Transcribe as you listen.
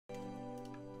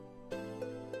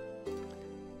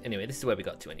Anyway, this is where we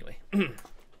got to anyway.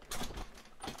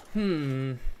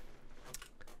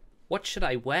 What should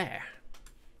I wear?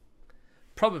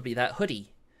 Probably that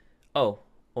hoodie. Oh,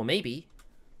 or maybe...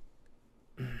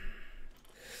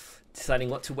 Deciding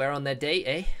what to wear on their date,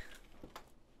 eh?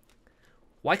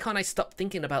 Why can't I stop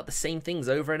thinking about the same things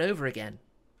over and over again?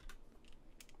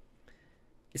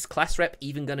 Is class rep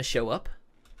even going to show up?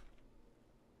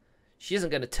 She isn't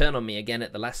going to turn on me again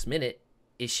at the last minute,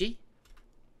 is she?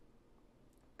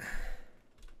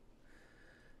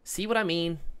 See what I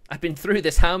mean? I've been through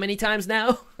this how many times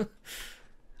now?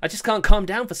 I just can't calm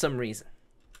down for some reason.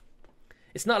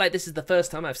 It's not like this is the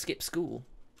first time I've skipped school.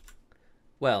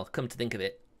 Well, come to think of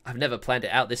it, I've never planned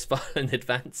it out this far in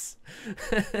advance.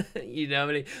 You know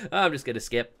what I mean? Oh, I'm just going to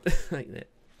skip. Like that.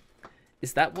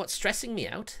 Is that what's stressing me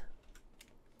out?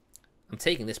 I'm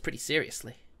taking this pretty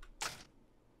seriously.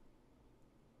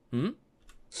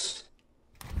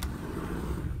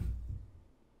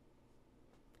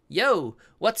 Yo,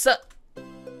 what's up?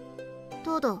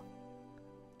 Todo.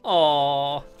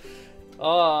 Aww.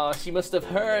 Oh, she must have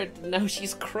heard. Now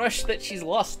she's crushed that she's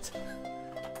lost.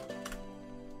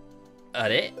 Are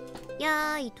it?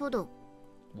 Yay, todo.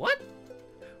 What?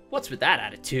 What's with that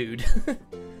attitude?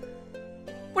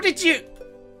 What did you...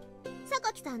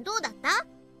 Sakaki-san, どうだった?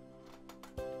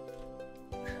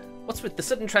 What's with the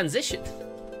sudden transition?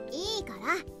 いいか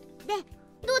ら。で、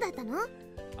どうだったの?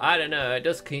 I don't know, it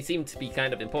does seem to be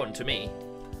kind of important to me.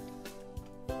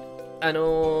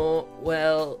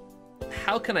 Well,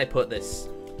 how can I put this?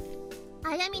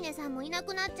 あやみねさんもいな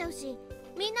くなっちゃうし、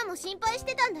みんなも心配し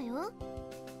てたんだよ。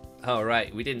Oh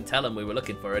right, we didn't tell him we were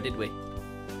looking for her, did we?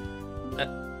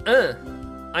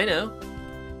 I know.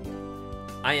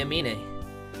 Ayamine,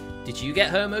 did you get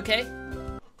home okay?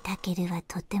 タケルは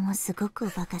とてもすごくお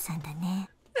バカさんだね。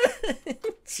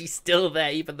She's still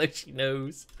there even though she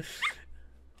knows.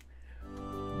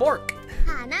 Bork!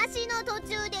 話の途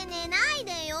中で寝ない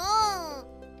でよ。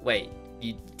Wait,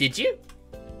 did you?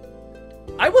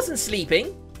 I wasn't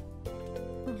sleeping.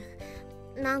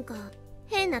 なんか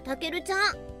変なタケルちゃん。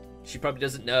She probably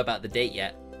doesn't know about the date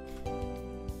yet.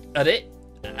 At it?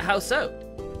 How so?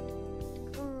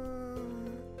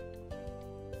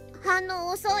 反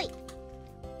応遅い。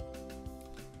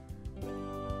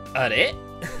At it?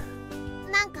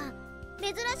 なんか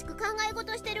珍しく考え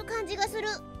事してる感じがする。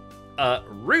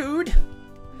Rude?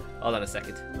 Hold on a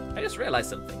second. I just realized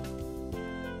something.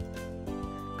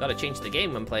 Gotta change the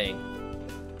game I'm playing.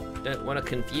 Don't want to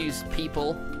confuse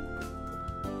people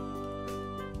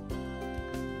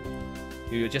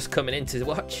who are just coming in to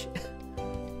watch.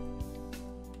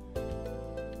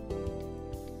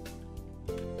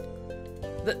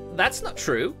 That's not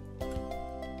true.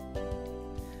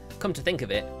 Come to think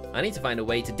of it, I need to find a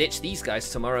way to ditch these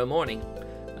guys tomorrow morning.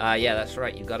 Yeah, that's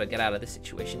right, you've got to get out of this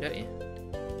situation, don't you?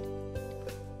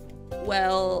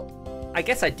 Well, I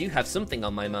guess I do have something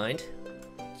on my mind.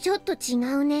 ちょっと違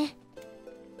うね。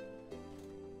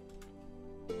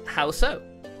How so?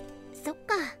 そっ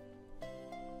か。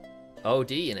Oh,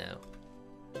 do you know?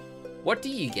 What do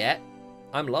you get?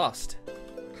 I'm lost.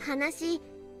 話、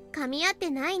噛み合って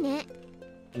ないね。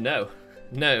No.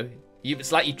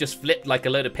 It's like you've just flipped like a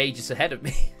load of pages ahead of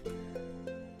me.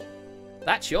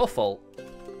 That's your fault.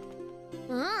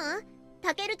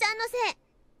 タケルちゃんのせ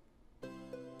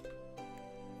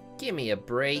い。Give me a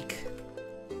break.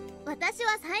 私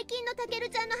は最近のタケル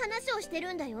ちゃんの話をして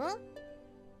るんだよ。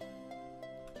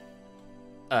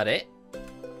あれ？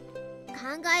考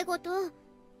え事、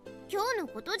今日の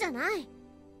ことじゃない。こ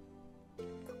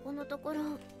このとこ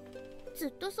ろ、ず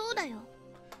っとそうだよ。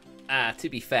To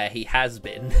be fair, he has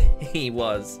been. He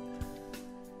was.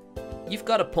 You've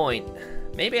got a point.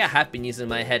 Maybe I have been using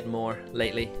my head more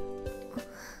lately.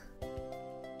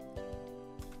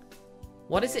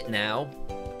 What is it now?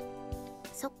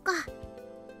 そっか。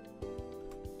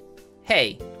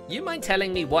Hey, you mind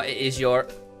telling me what it is you're...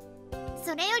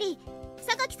 それより、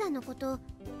榊さんのこと、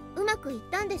うまくいっ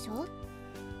たんでしょ?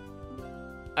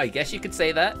 I guess you could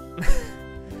say that.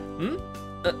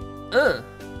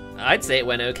 I'd say it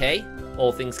went okay,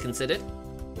 all things considered.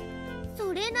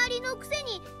 それなりのくせ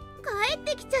に帰っ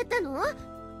てきちゃったの? うわ、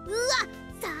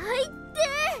最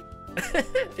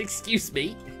低! Excuse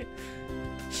me?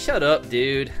 Shut up,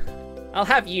 dude. I'll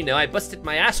have you know I busted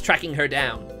my ass tracking her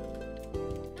down.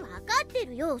 わかって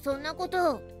るよ、そんなこ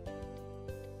と。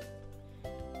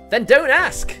Then don't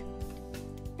ask!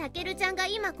 タケルちゃんが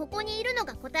今ここにいるの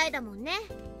が答えだもんね。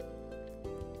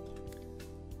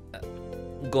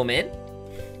ごめん？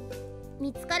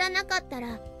見つからなかった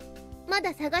らま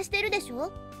だ探してるでし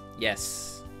ょ?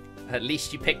 Yes. At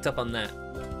least you picked up on that.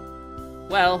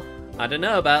 Well, I don't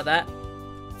know about that.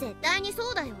 絶対に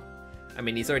そうだよ。I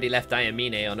mean, he's already left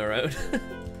Ayamine on her own.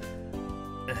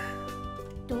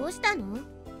 どうしたの？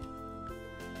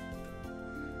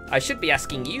 I should be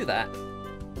asking you that.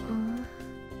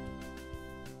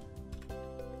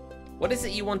 What is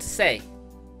it you want to say?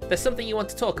 There's something you want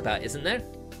to talk about, isn't there?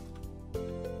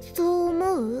 そう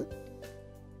思う？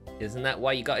 Isn't that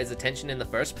why you got his attention in the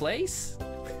first place?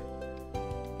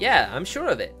 Yeah, I'm sure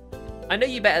of it. I know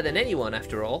you better than anyone,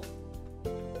 after all.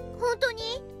 本当に？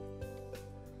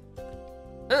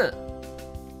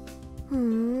ふー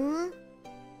ん。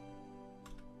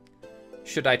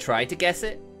 Should I try to guess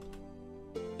it?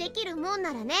 できるもん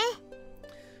ならね。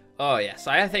 Oh yes,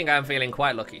 I think I'm feeling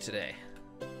quite lucky today.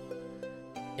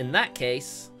 In that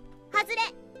case... 外れ。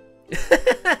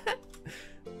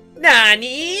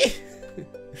 NANI?!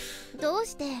 どう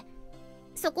して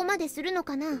そこまでするの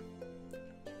かな？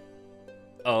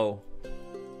 Oh,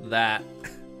 that.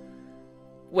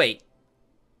 Wait,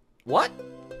 what?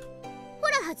 ほ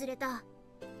ら外れた。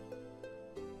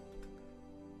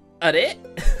At it?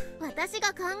 私が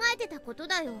考えてたこと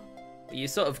だよ。 You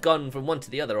sort of gone from one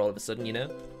to the other all of a sudden, you know?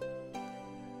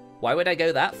 Why would I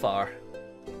go that far?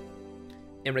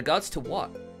 In regards to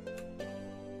what?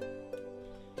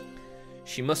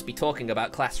 She must be talking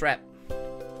about class rep.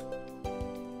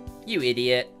 You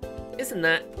idiot. Isn't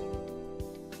that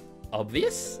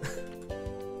obvious?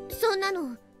 そんな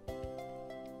の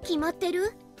決まって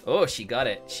る？ Oh, she got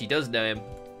it. She does know him.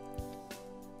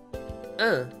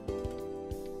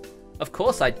 Of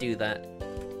course I'd do that.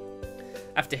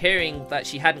 After hearing that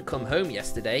she hadn't come home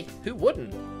yesterday, who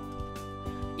wouldn't?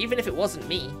 Even if it wasn't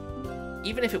me.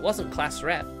 Even if it wasn't class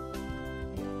rep.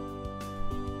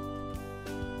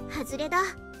 外れだ。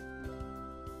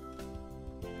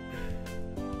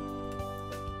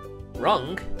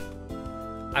 Wrong?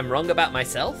 I'm wrong about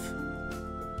myself?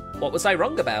 What was I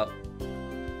wrong about?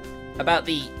 About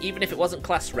the even if it wasn't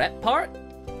class rep part?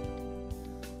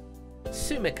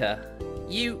 Sumika,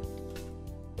 you...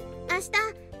 明日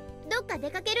どっか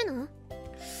出かけるの？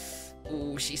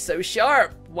 Ooh, she's so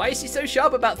sharp. Why is she so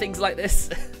sharp about things like this?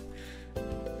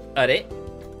 あれ？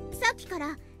さっきか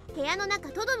ら部屋の中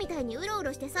トドみたいにうろう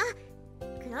ろしてさ、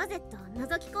クローゼットを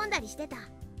覗き込んだりしてた。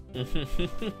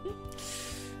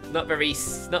Not very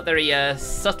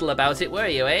subtle about it, were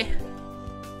you, eh?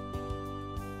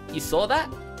 You saw that?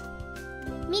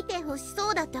 見てほし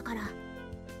そうだったから。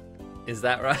 Is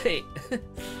that right?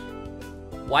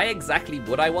 Why exactly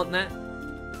would I want that?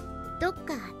 どっ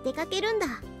か出かけるんだ。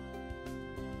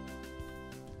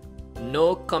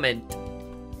 No comment.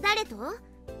 誰と？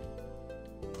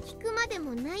聞くまで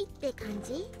もないって感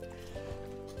じ？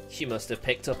 She must have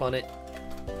picked up on it.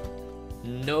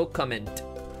 No comment.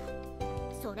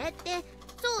 それって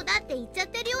そうだって言っちゃっ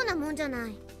てるようなもんじゃな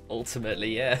い。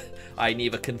 Ultimately, yeah. I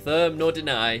neither confirm nor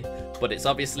deny, but it's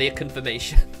obviously a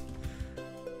confirmation.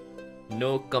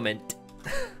 No comment.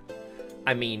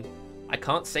 I mean, I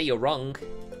can't say you're wrong.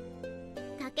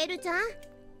 たけるちゃん、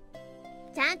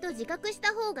ちゃんと自覚し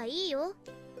た方がいいよ。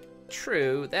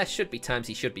 True, there should be times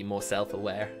he should be more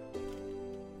self-aware.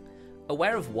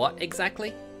 Aware of what,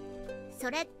 exactly? そ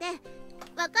れって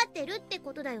分かってるって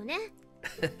ことだよね。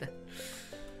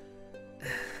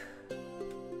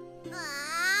あ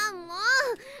あ、もうは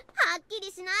っき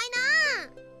りしない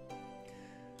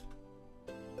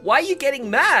な。 Why are you getting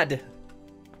mad?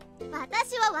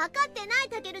 私は分かってない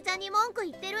たけるちゃんに文句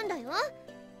言ってるんだよ。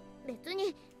別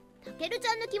にたけるち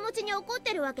ゃんの気持ちに怒っ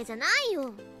てるわけじゃない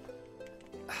よ。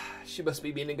 She must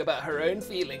be meaning about her own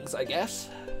feelings, I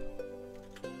guess.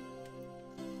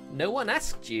 No one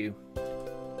asked you.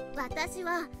 私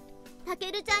はた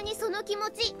けるちゃんにその気持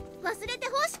ち忘れて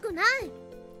ほしくない。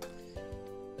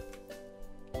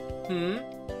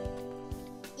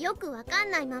 よくわか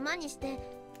んないままにして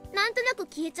なんとなく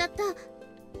消えちゃった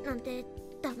なんて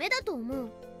ダメだと思う。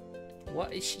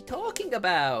 What is she talking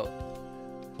about?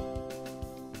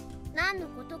 何の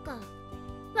ことか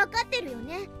わかってるよ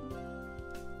ね。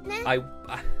ね。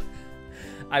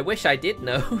I wish I did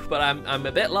know, but I'm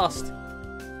a bit lost.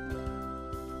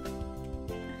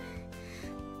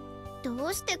 ど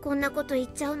うしてこんなこと言っ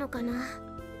ちゃうのかな。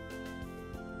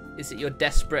 Is it your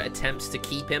desperate attempts to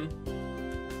keep him?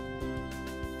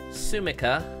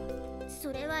 Sumika?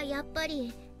 それはやっぱ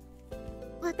り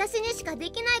私にしかで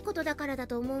きないことだからだ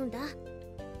と思うんだ。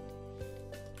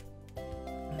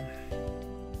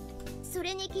そ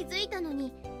れに気づいたの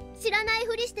に知らない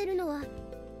ふりしてるのは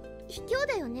卑怯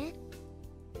だよね。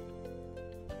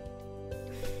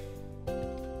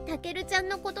たけるちゃん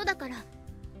のことだから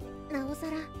なおさ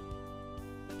ら。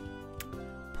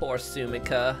 Poor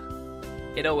Sumika.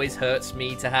 It always hurts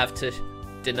me to have to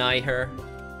deny her.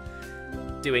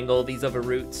 Doing all these other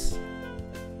routes.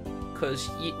 because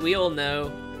we all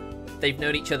know they've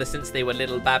known each other since they were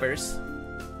little babbers.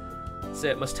 So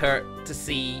it must hurt to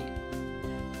see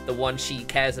the one she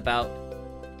cares about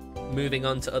moving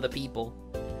on to other people.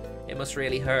 It must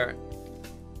really hurt.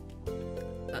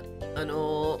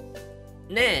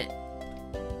 ねえ。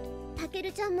タケ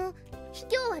ルちゃんも卑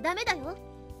怯はダメだよ。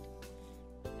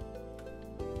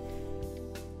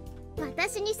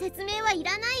私に説明はい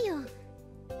らないよ。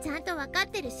ちゃんと分かっ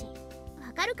てるし、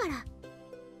分かるから。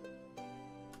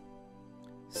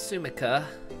Sumika。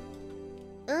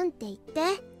うんって言っ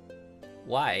て。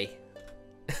Why?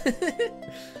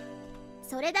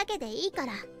 それだけでいいか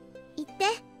ら言って。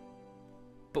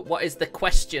But what is the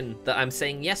question that I'm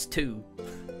saying yes to?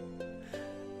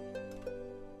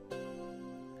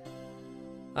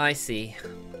 I see.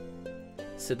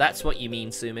 So that's what you mean,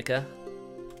 Sumika.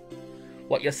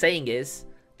 What you're saying is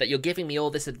that you're giving me all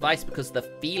this advice because the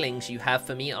feelings you have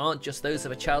for me aren't just those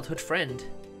of a childhood friend.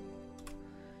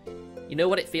 You know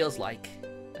what it feels like,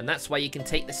 and that's why you can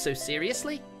take this so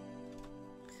seriously?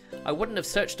 I wouldn't have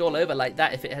searched all over like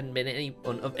that if it hadn't been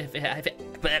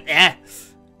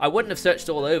I wouldn't have searched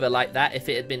all over like that if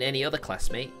it had been any other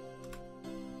classmate.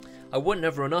 I wouldn't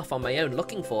have run off on my own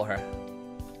looking for her.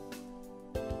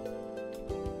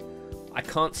 I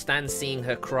can't stand seeing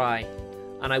her cry,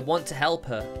 and I want to help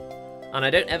her, and I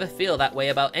don't ever feel that way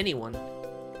about anyone.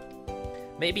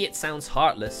 Maybe it sounds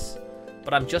heartless,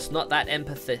 but I'm just not that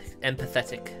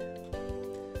empathetic.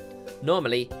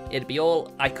 Normally, it'd be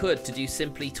all I could to do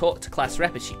simply talk to class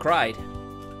rep as she cried.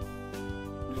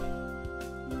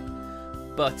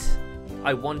 But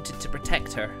I wanted to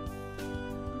protect her.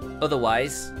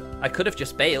 Otherwise, I could have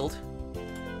just bailed.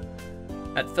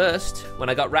 At first, when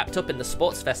I got wrapped up in the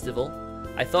sports festival,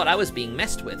 I thought I was being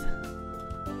messed with.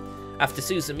 After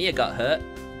Suzumiya got hurt,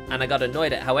 and I got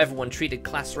annoyed at how everyone treated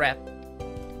class rep.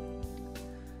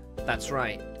 That's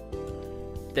right.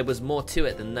 There was more to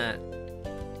it than that.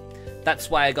 That's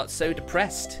why I got so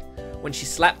depressed when she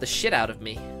slapped the shit out of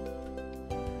me.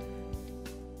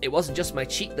 It wasn't just my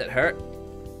cheek that hurt.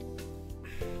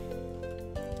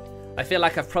 I feel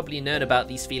like I've probably known about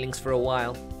these feelings for a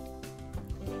while.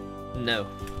 No.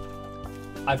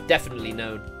 I've definitely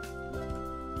known.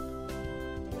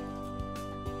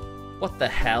 What the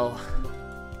hell?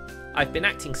 I've been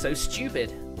acting so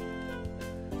stupid.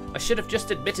 I should have just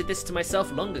admitted this to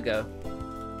myself long ago.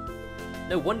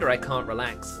 No wonder I can't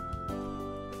relax.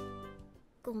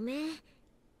 ごめん。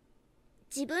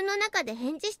自分の中で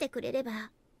返事してくれれ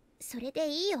ばそれで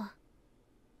いいよ。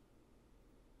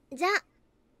じゃあ。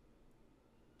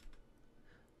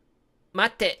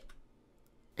待って。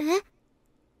え？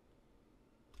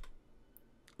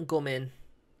ごめん。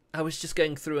I was just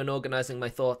going through and organizing my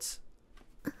thoughts.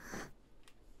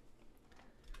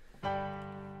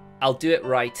 I'll do it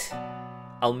right.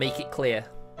 I'll make it clear.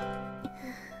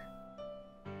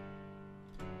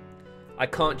 I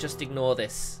can't just ignore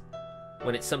this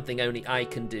when it's something only I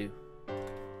can do.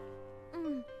 う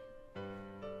ん。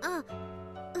あ、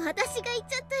私が言っ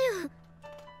ちゃったよ。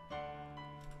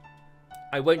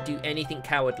I won't do anything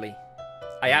cowardly.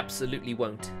 I absolutely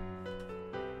won't.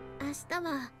 明日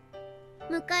は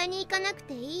迎えに行かなく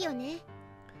ていいよね。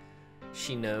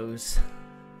She knows.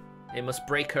 It must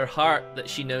break her heart that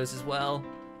she knows as well.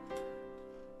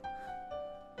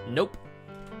 Nope.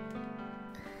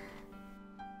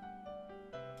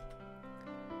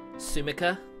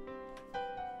 Sumika? は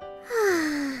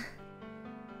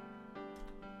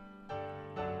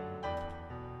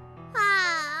あ、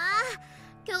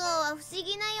今日は不思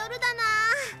議な夜だな。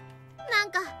な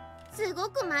んかすご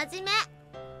く真面目。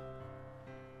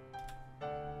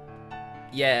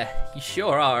Yeah, you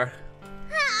sure are. は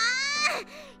あ、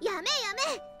やめや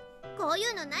め。こうい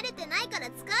うの慣れてないから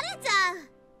疲れちゃ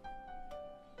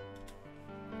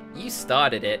う。You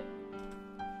started it.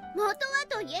 元は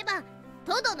といえば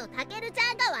トドのタケルち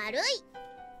ゃんが悪い。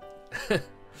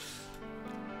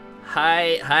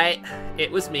Hi,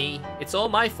 it was me. It's all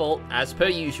my fault, as per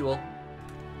usual.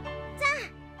 じゃあ、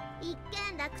一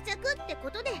件落着ってこ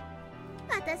とで、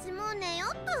私もう寝よ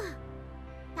っと。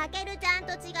タケルちゃん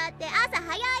と違って朝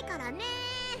早いからね。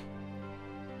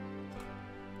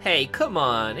Hey, come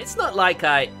on. It's not like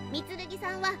I... みつるぎ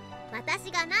さんは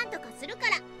私が何とかするか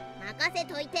ら任せ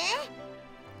といて。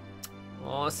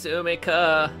Oh,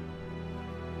 Sumika.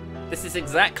 This is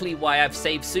exactly why I've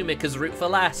saved Sumika's route for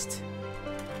last.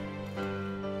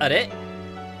 At it?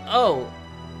 Oh,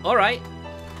 alright.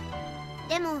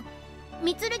 でも、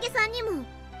みつるぎさんにも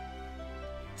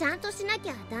ちゃんとしなき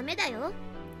ゃダメだよ。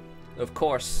Of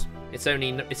course. It's the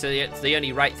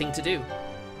only right thing to do.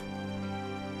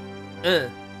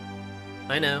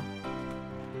 I know.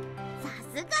 さ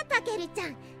すがタケルちゃ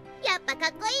ん。やっぱか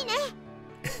っこいい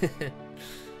ね。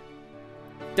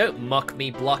Don't mock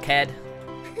me, blockhead.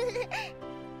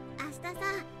 明日さ、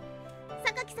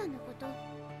榊さんのこと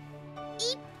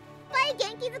いっぱい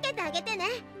元気づけてあげてね。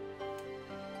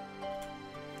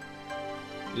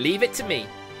Leave it to me.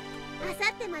 あ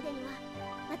さってまでには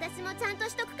私もちゃんと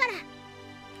しとくか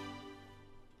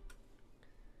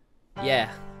ら。Yeah.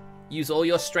 Use all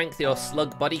your strength your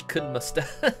slug body could muster.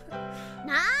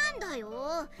 なんだ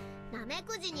よ、なめ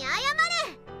くじに謝れ。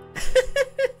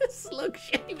Slug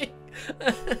shaming.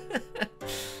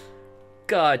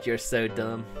 God, you're so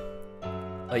dumb.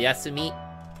 Oyasumi.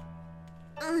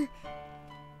 うん、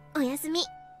おやすみ。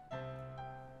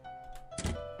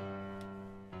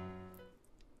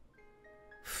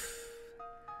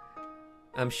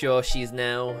I'm sure she's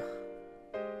now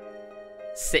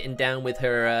sitting down with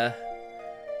her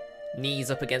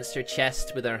knees up against her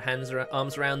chest with her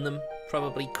arms around them,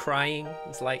 probably crying.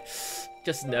 It's like,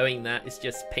 just knowing that is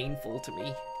just painful to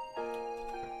me.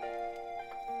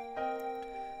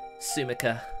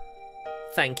 Sumika,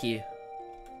 thank you.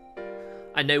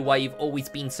 I know why you've always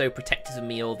been so protective of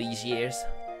me all these years.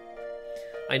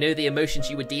 I know the emotions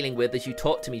you were dealing with as you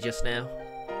talked to me just now.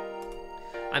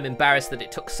 I'm embarrassed that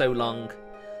it took so long,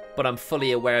 but I'm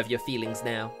fully aware of your feelings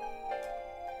now.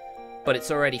 But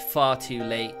it's already far too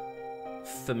late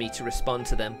for me to respond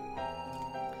to them.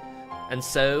 And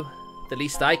so, the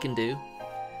least I can do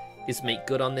is make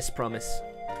good on this promise.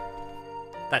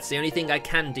 That's the only thing I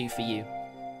can do for you.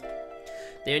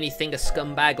 The only thing a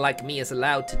scumbag like me is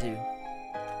allowed to do.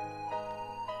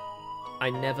 I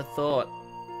never thought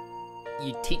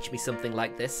you'd teach me something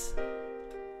like this.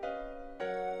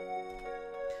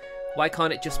 Why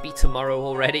can't it just be tomorrow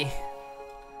already?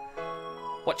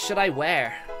 What should I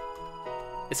wear?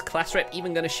 Is class rep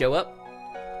even gonna show up?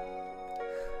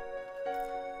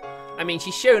 I mean,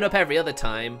 she's shown up every other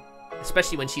time,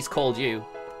 especially when she's called you.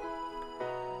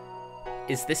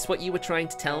 Is this what you were trying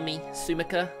to tell me,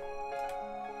 Sumika?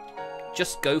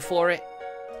 Just go for it?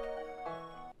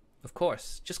 Of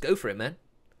course, just go for it, man.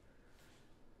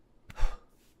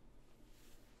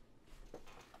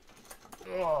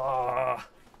 Oh,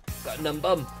 got a numb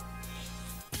bum.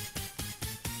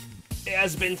 It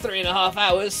has been 3.5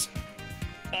 hours.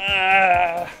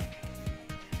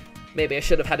 Maybe I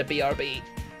should have had a BRB.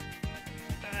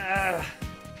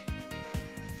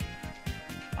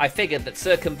 I figured that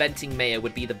circumventing Maya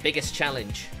would be the biggest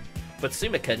challenge, but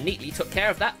Sumika neatly took care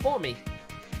of that for me.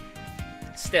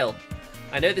 Still,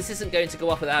 I know this isn't going to go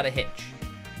off without a hitch.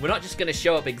 We're not just going to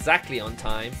show up exactly on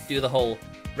time, do the whole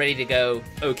ready to go,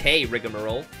 okay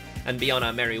rigmarole, and be on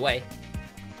our merry way.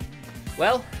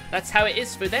 Well, that's how it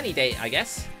is with any date, I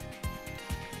guess.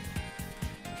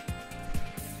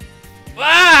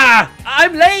 Ah!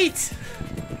 I'm late!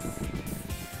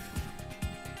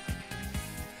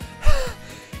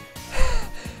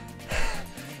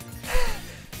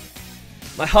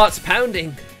 My heart's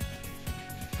pounding.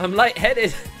 I'm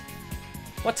lightheaded.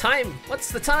 What time?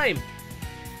 What's the time?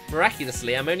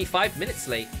 Miraculously, I'm only 5 minutes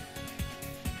late.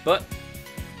 But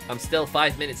I'm still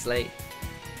 5 minutes late.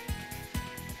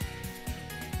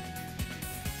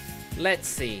 Let's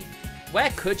see. Where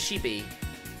could she be?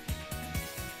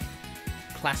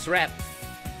 Class rep.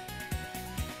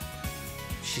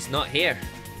 She's not here.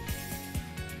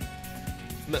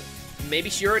 Maybe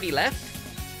she already left?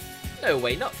 No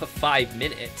way, not for 5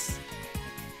 minutes.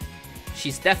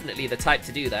 She's definitely the type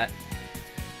to do that.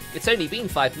 It's only been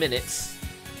 5 minutes.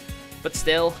 But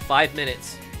still, 5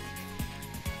 minutes.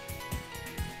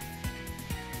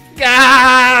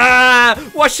 Gah!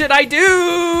 What should I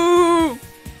do?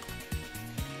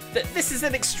 This is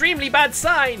an extremely bad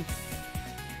sign.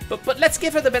 But let's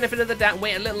give her the benefit of the doubt and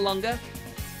wait a little longer.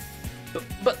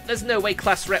 But there's no way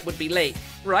class rep would be late,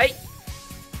 right?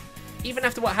 Even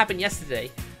after what happened yesterday,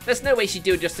 there's no way she'd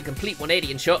do just a complete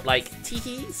 180 and show up like,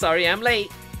 tee-hee, sorry I'm late,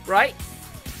 right?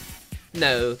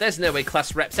 No, there's no way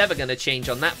class rep's ever gonna change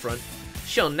on that front.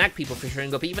 She'll nag people for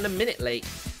showing up even a minute late.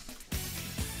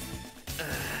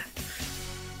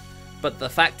 But the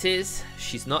fact is,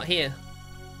 she's not here.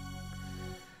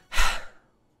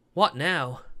 What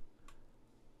now?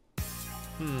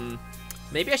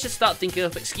 Maybe I should start thinking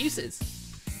of excuses.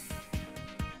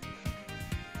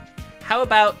 How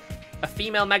about a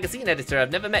female magazine editor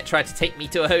I've never met tried to take me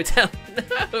to a hotel?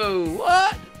 No,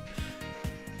 what?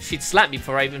 She'd slap me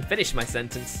before I even finished my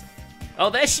sentence. Oh,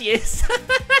 there she is.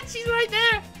 She's right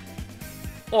there.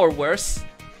 Or worse.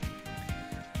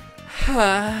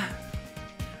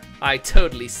 I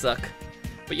totally suck.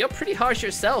 But you're pretty harsh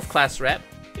yourself, class rep.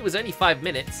 It was only 5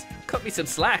 minutes. Cut me some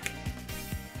slack.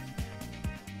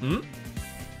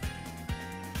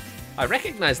 I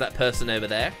recognize that person over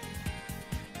there.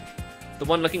 The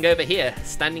one looking over here,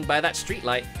 standing by that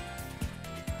streetlight.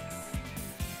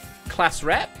 Class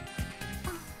rep?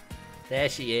 There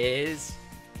she is.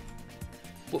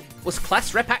 Was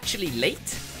class rep actually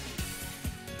late?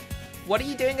 What are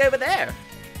you doing over there?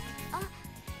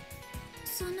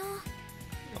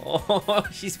 Oh,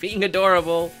 she's being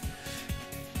adorable.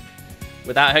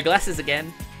 Without her glasses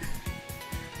again.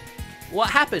 What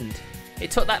happened?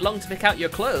 It took that long to pick out your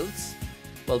clothes?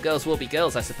 Well, girls will be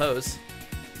girls, I suppose.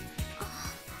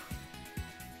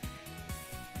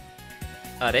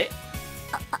 Are they?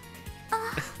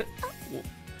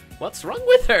 What's wrong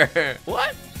with her?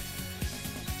 What?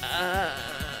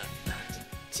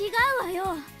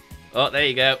 Oh, there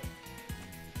you go.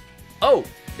 Oh,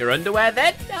 your underwear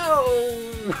then?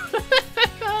 No!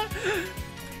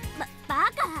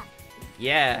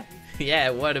 Yeah,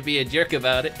 want to be a jerk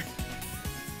about it.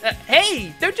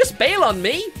 Hey, don't just bail on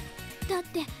me!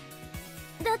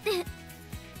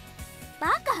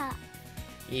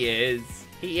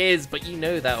 He is, but you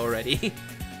know that already.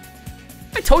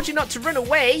 I told you not to run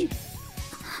away!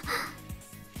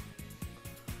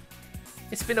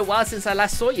 It's been a while since I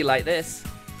last saw you like this.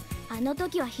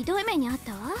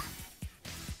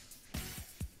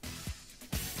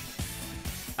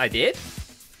 I did?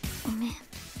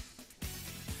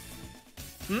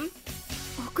 Hmm?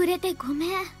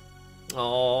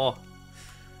 Oh.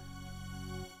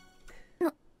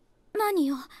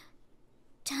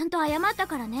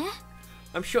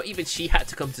 I'm sure even she had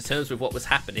to come to terms with what was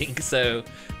happening, so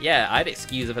yeah, I'd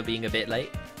excuse her for being a bit late.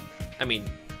 I mean,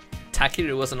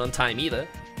 Takeru wasn't on time either.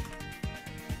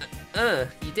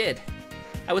 You did.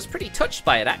 I was pretty touched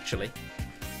by it, actually.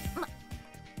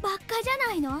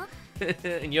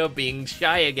 And you're being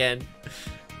shy again.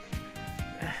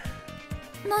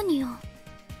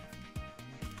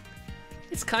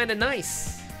 It's kinda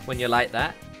nice when you're like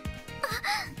that.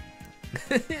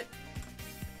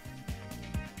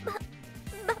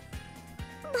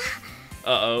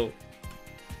 Uh-oh.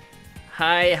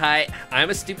 Hi.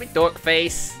 I'm a stupid dork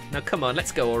face. Now come on,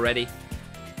 let's go already.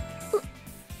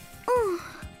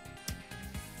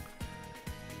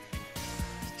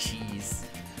 Jeez.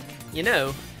 You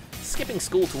know, skipping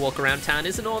school to walk around town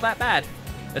isn't all that bad.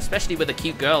 Especially with a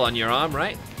cute girl on your arm,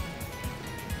 right?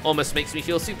 Almost makes me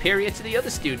feel superior to the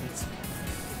other students.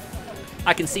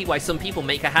 I can see why some people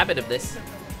make a habit of this.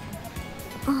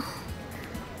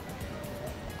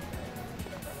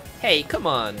 Hey, come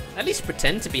on. At least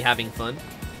pretend to be having fun.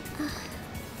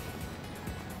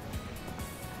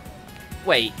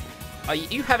 Wait, are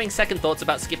you having second thoughts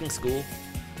about skipping school?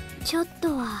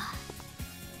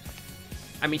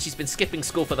 I mean, she's been skipping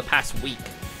school for the past week.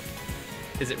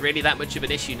 Is it really that much of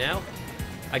an issue now?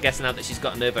 I guess now that she's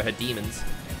gotten over her demons.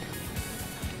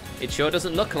 It sure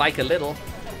doesn't look like a little.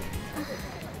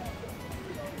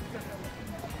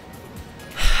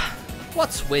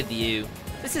 What's with you?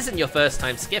 This isn't your first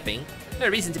time skipping. No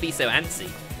reason to be so antsy.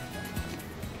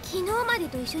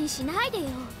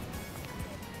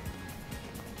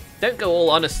 Don't go all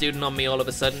honor student on me all of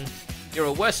a sudden. You're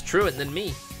a worse truant than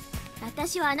me.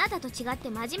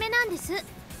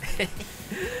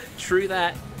 True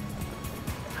that.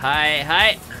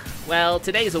 Hi. Well,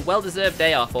 today's a well-deserved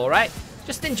day off, alright?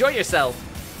 Just enjoy yourself.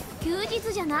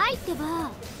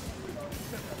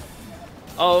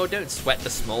 Oh, don't sweat the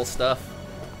small stuff.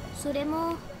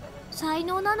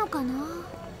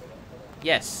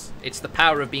 Yes, it's the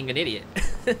power of being an idiot.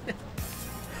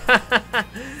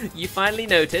 You finally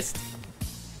noticed.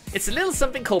 It's a little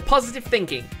something called positive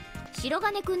thinking.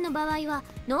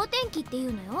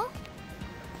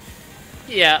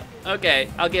 Yeah,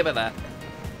 okay, I'll give her that.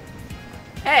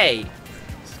 Hey!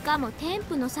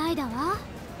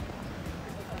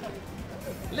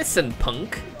 Listen,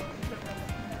 punk.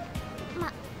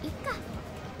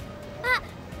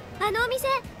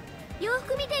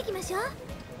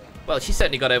 Well, she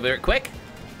certainly got over it quick.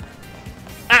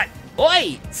 Ah!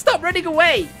 Oi! Stop running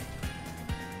away!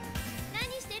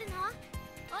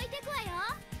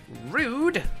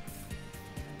 Rude!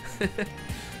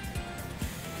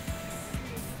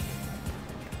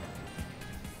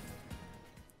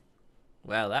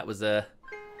 Well, that was a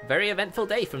very eventful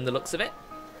day from the looks of it.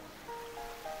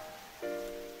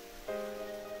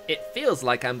 It feels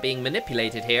like I'm being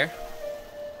manipulated here.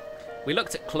 We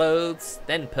looked at clothes,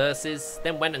 then purses,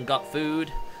 then went and got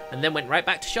food, and then went right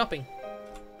back to shopping.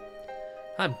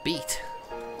 I'm beat.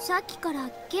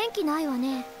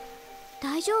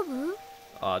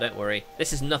 Oh, don't worry.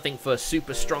 This is nothing for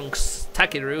super strong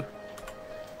Takeru.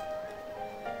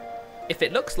 If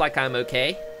it looks like I'm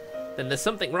okay, then there's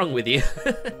something wrong with you.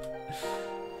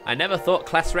 I never thought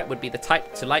class rep would be the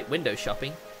type to like window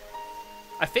shopping.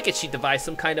 I figured she'd devise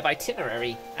some kind of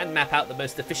itinerary and map out the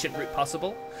most efficient route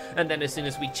possible. And then as soon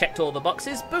as we checked all the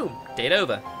boxes, boom, date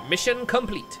over. Mission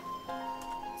complete.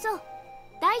 So,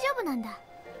 大丈夫なんだ.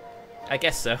 I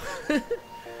guess so.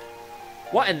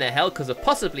 What in the hell could have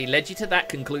possibly led you to that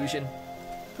conclusion?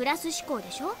 プラス思考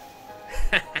でしょ?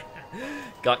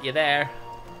 Got you there.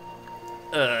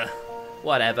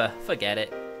 Whatever, forget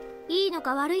it. いいの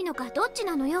か悪いのかどっち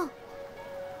なのよ?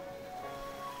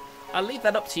 I'll leave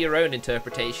that up to your own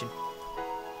interpretation.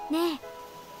 ねえ、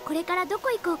これからどこ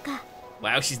行こうか?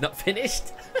 Wow, she's not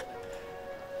finished.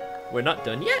 We're not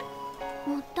done yet?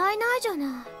 もったいないじゃ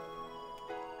ない.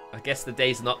 I guess the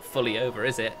day's not fully over,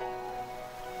 is it?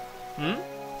 Hmm?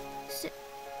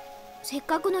 せっ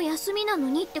かくの休みなの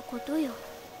にってことよ.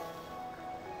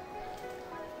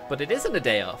 But it isn't a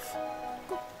day off.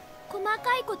 細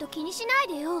かいこと気にしない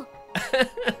でよ.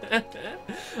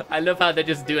 I love how they're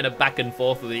just doing a back and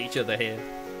forth with each other here.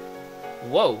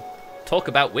 Whoa, talk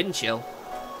about wind chill.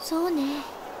 そうね.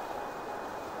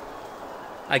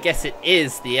 I guess it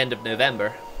is the end of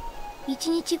November. 一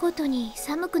日ごとに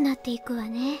寒くなっていくわ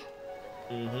ね.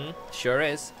 Mm-hmm, sure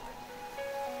is.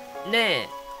 Nah.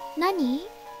 何?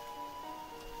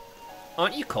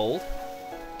 Aren't you cold?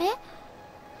 え?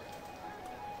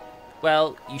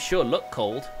 Well, you sure look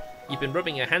cold. You've been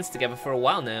rubbing your hands together for a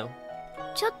while now.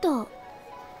 ちょっと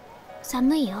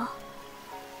寒いよ.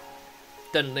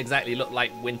 Doesn't exactly look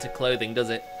like winter clothing, does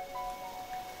it?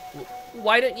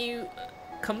 Why don't you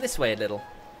come this way a little?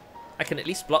 I can at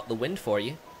least block the wind for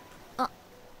you.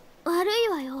 悪い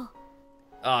わよ.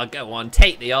 Oh, go on,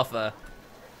 take the offer.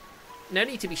 No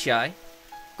need to be shy.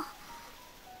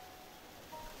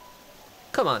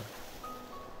 Come on.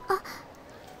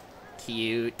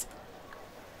 Cute.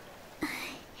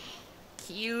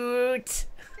 Cute.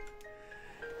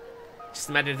 Just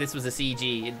imagine if this was a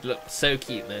CG, it'd look so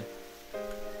cute, man.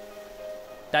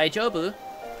 Daijoubu?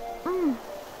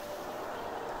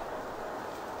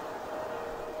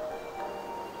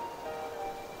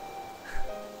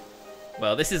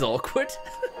 Well, this is awkward.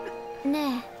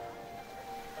 ね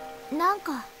え、なん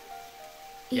か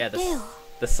言 Yeah, ってよ.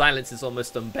 the silence is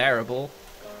almost unbearable.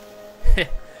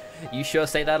 You sure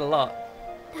say that a lot.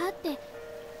 だって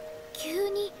急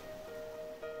に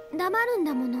黙るん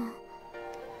だもの.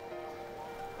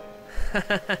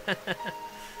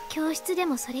 教室で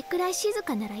もそれくらい静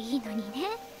かならいいのに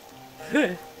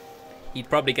ね. He'd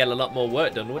probably get a lot more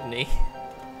work done, wouldn't he?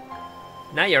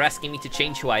 Now you're asking me to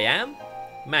change who I am?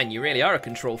 Man, you really are a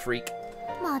control freak.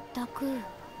 まったく、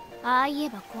ああ言え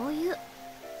ばこういう.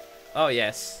 Oh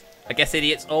yes. I guess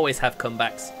idiots always have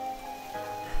comebacks.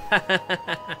 あ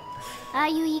あ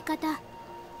いう言い方、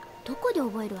どこで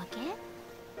覚えるわけ?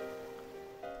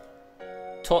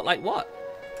 Taught like what?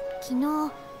 昨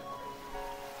日、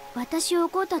私を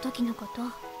怒った時のこと.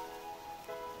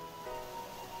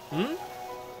 Hmm?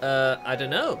 I don't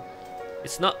know.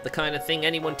 It's not the kind of thing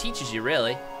anyone teaches you,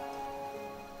 really.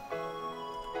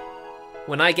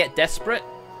 When I get desperate,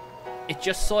 it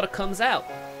just sort of comes out.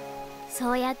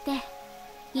 そうやって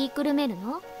言いくるめる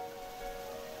の?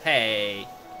 Hey.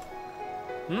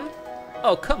 Hmm?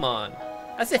 Oh, come on.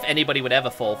 As if anybody would ever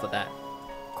fall for that.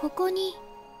 ここに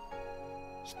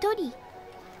一人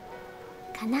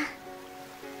かな.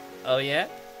 Oh, yeah?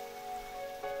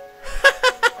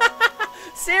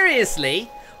 Seriously?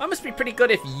 I must be pretty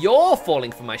good if you're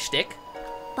falling for my shtick.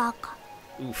 バカ.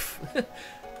 Oof.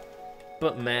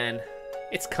 But man,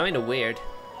 it's kind of weird.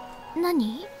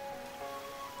 何?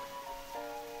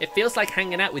 It feels like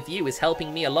hanging out with you is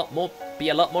helping me be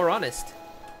a lot more honest.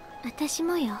 私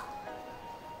もよ.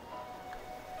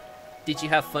 Did you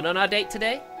have fun on our date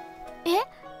today? え?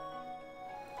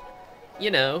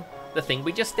 You know, the thing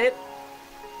we just did?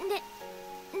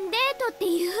 デートって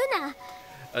言うな.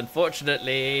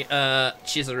 Unfortunately,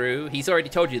 Chizuru, he's already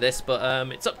told you this, but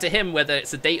it's up to him whether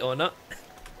it's a date or not.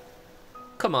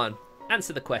 Come on,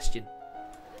 answer the question.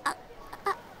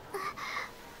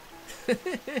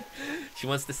 She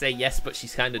wants to say yes, but she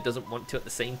kind of doesn't want to at the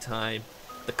same time.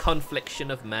 The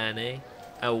confliction of man, eh?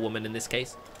 Our woman in this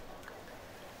case.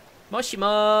 Moshi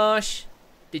mosh!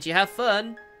 Did you have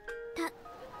fun?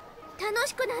 楽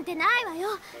しくなんてないわよ.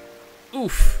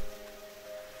 Oof.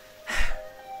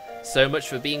 So much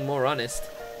for being more honest.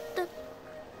 だ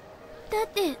っ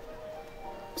て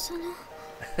その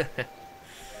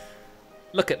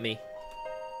Look at me.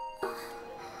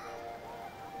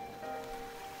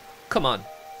 Come on.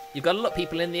 You've got to look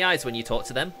people in the eyes when you talk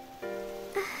to them.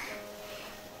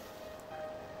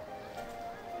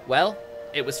 Well,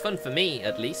 it was fun for me,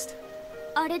 at least.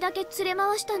 あれだけ連れ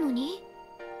回したのに?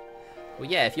 Well,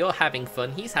 yeah, if you're having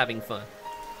fun, he's having fun.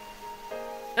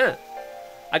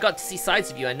 I got to see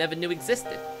sides of you I never knew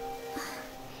existed.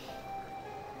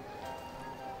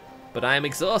 But I am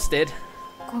exhausted.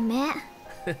 ごめん。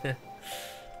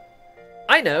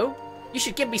 I know. You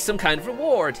should give me some kind of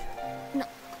reward.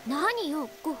 何よ、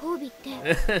ご褒美っ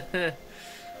て。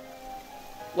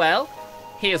Well,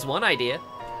 here's one idea.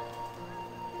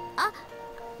 あ、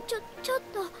ちょっ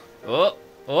と。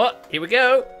Oh, here we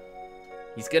go.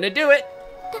 He's gonna do it.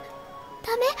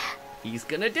 ダメ。 He's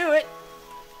gonna do it.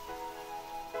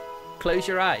 Close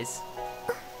your eyes.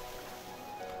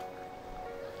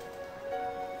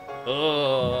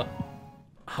 Oh.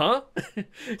 Huh?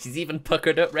 She's even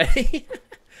puckered up ready.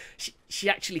 she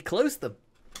actually closed them.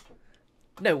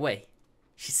 No way.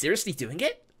 She's seriously doing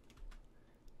it?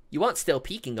 You aren't still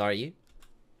peeking, are you?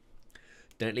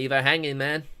 Don't leave her hanging,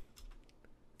 man.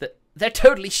 They're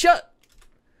totally shut.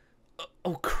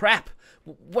 Oh crap.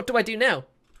 What do I do now?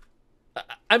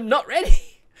 I'm not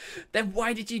ready. Then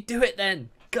why did you do it then?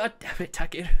 God damn it,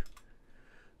 Takeru.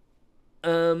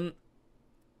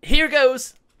 Here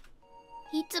goes.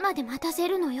 いつまで待たせ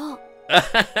るのよ。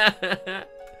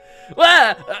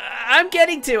Well, I'm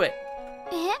getting to it.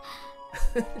 え？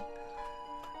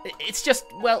 It's just,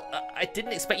 well, I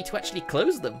didn't expect you to actually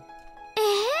close them. え？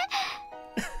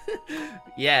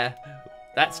 Yeah,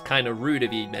 that's kind of rude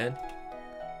of you, man.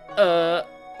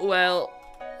 Well...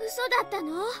 嘘だった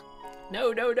の？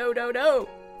 No.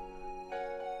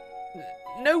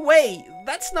 No way,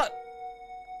 that's not...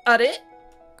 it?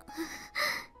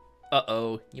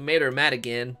 Uh-oh, you made her mad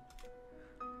again.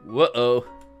 Whoa.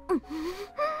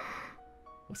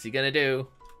 What's he gonna do?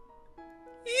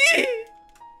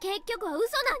 結局は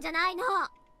嘘なんじゃないの。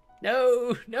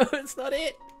 No, it's not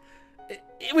it.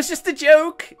 It was just a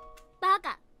joke. バ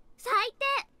カ、最低。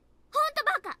ほんと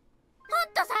バカ。ほ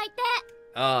んと最低。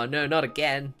 Oh, no, not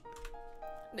again.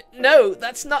 No,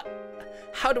 that's not...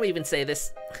 How do we even say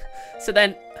this? So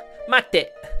then,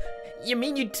 Matte, you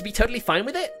mean you'd be totally fine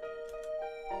with it?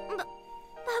 バ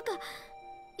カ、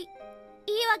いい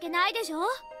わけないでしょ。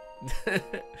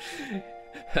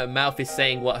 Her mouth is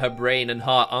saying what her brain and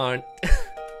heart aren't.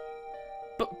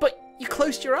 But you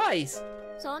closed your eyes.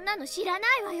 そんなの知らな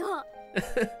いわよ。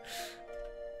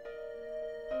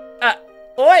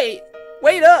Oi!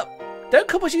 Wait up! Don't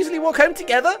couples usually walk home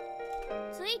together?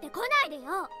 ついてこないで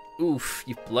よ。 Oof,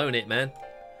 you've blown it, man.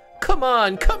 Come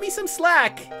on, cut me some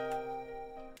slack!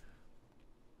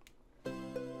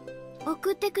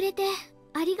 送ってくれて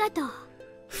ありがとう。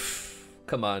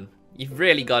 Come on, you've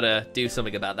really gotta do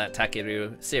something about that,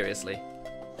 Takeru. Seriously.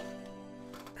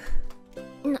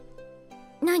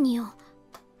 何よ、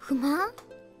不満？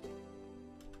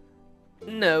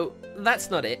 No, that's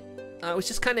not it. I was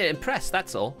just kind of impressed,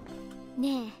 that's all.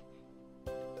 ね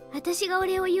え、私がお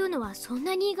礼を言うのはそん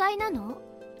なに意外なの？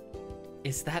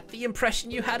 Is that the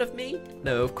impression you had of me?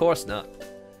 No, of course not.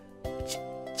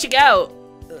 Chigao!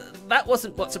 That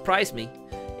wasn't what surprised me.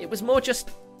 It was more just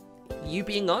you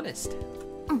being honest.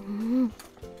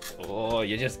 Oh,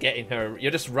 you're just getting her.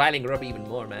 You're just riling her up even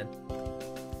more, man.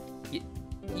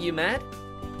 You mad?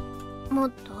 も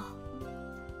っと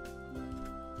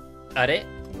Are?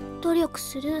 努力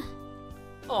する。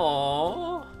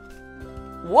 Aww.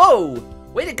 Whoa!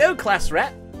 Way to go, class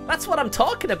rep. That's what I'm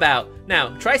talking about. Now,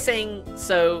 try saying,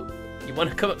 so, you want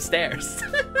to come upstairs.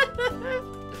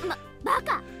 バ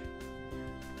カ。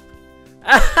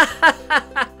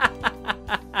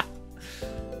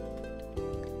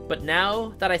 But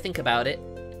now that I think about it,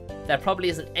 there probably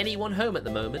isn't anyone home at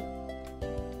the moment.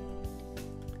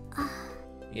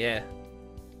 Yeah.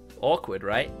 Awkward,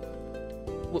 right?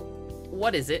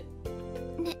 What is it?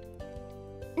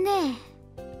 ね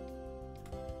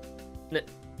え。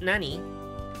Nani?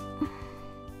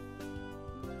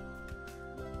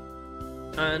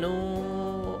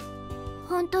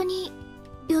 本当に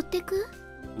寄ってく？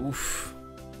 Oof.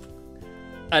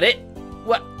 Are?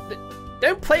 What?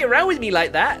 Don't play around with me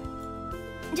like that.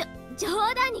 冗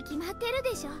談に決まってる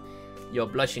でしょ。 Your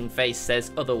blushing face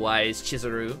says otherwise,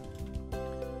 Chizuru.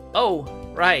 Oh,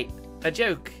 right. A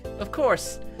joke. Of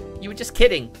course. You were just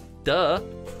kidding. Duh.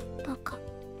 バカ。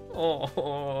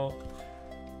 Oh.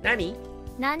 Nani?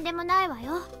 なんでもないわ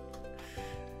よ。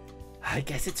 I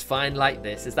guess it's fine like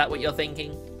this. Is that what you're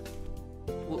thinking?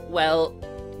 Well,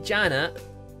 Jana,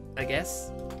 I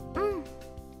guess.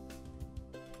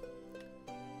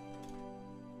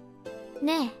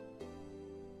 ね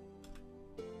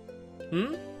え。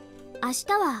Hmm? 明日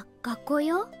は学校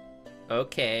よ。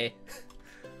 Okay.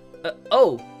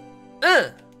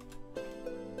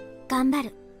 頑張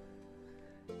る。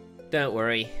 Don't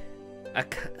worry.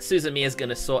 Suzumiya's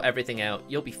gonna sort everything out.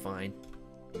 You'll be fine.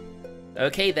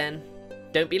 Okay then.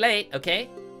 Don't be late, okay?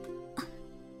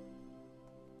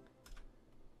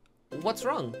 What's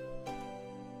wrong?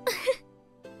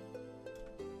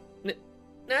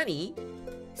 Nani?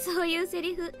 そういうセ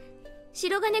リフ、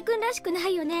白金くんらしくな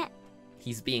いよね。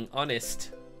 He's being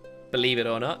honest. Believe it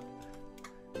or not.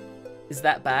 Is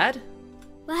that bad?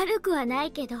 悪くはな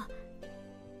いけど、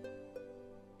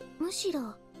むし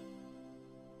ろ。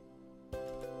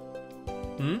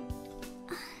Hmm?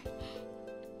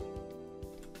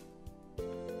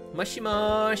 Moshi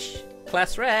mosh.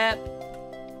 Class rep.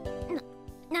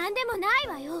 なんでもない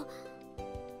わよ。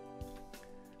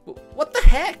 What the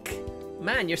heck?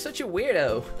 Man, you're such a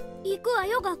weirdo. 行くわ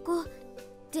よ学校。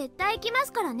絶対行きま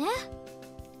すからね。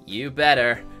 You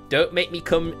better. Don't make me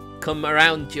come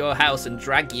around your house and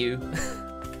drag you.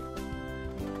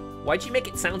 Why'd you make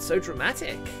it sound so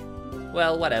dramatic?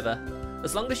 Well, whatever.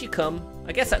 As long as you come,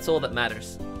 I guess that's all that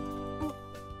matters.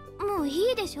 もう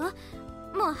いいでしょ。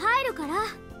もう入るから。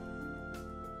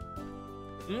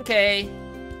 Okay.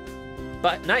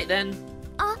 But night then.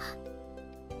 あ、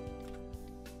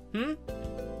 Hmm?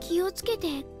 気をつけ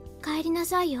て帰りな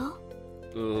さいよ。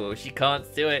 Ooh, she can't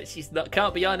do it.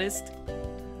 Can't be honest.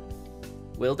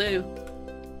 Will do.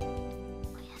 お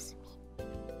やす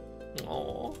み。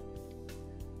 Aww.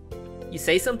 You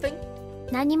say something?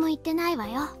 何も言ってないわ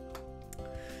よ。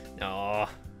 Aww.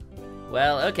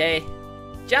 Well, okay.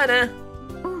 Jana!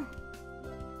 うん。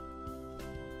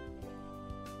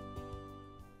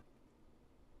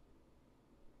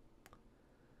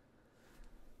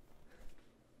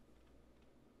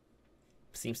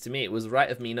 Seems to me it was right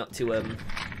of me not to,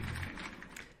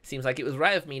 Seems like it was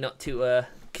right of me not to,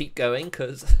 keep going,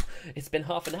 because it's been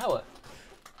half an hour.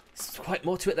 There's quite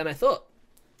more to it than I thought.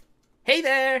 Hey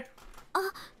there! あ、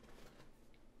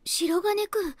白金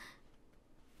くん、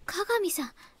鏡さ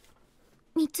ん、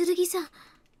三剣さん、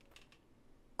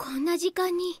こんな時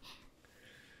間に。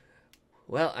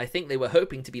 Well, I think they were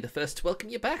hoping to be the first to welcome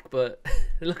you back, but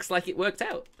it looks like it worked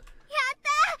out. やった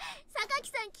ー、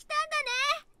榊さん来たんだ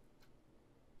ね。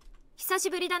久し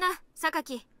ぶりだな、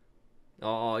榊。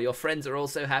 Oh, your friends are all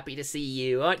so happy to see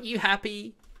you. Aren't you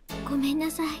happy? ごめんな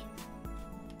さい。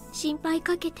心配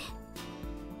かけて。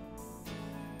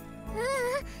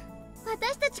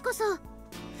私たちこそ。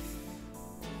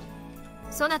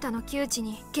そなたの窮地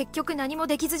に結局何も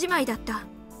できずじまいだった。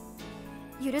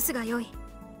許すがよい。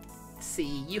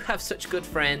 See, you have such good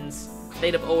friends.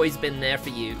 They'd have always been there for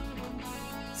you.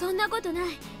 そんなことない。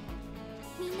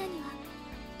みんなには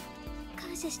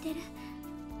感謝してる。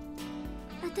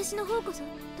私の方こそ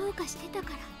どうかしてた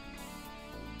か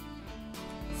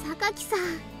ら。榊さん、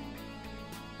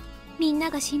みんな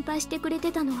が心配してくれ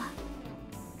てたのは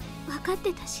分かっ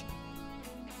てたし、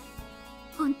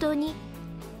本当に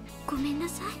ごめんな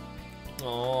さい。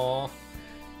 Aww.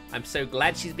 I'm so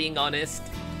glad she's being honest.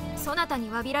 そなた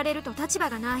に詫びられると立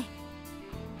場がない。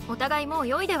お互いもう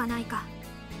良いではないか。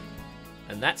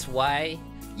 And that's why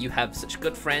you have such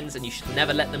good friends and you should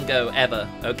never let them go, ever.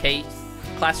 Okay,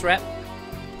 class rep?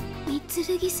 三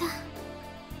剣さん。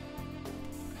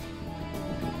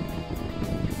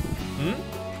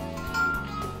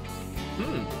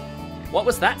 What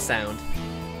was that sound?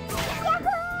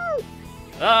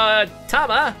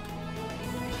 Tama!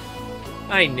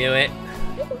 I knew it.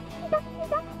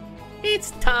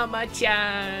 It's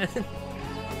Tama-chan! お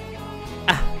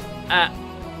は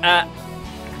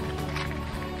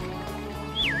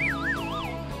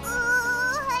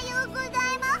ようござい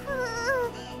ます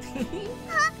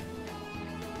あ、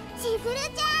千鶴ちゃん、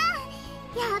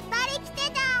やっぱり来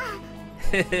てた。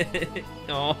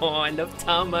 Oh, I love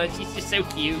Tama. She's just so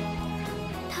cute.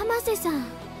 玉瀬さん。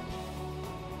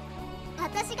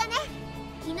私がね、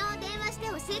昨日電話して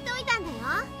教えておいたんだよ。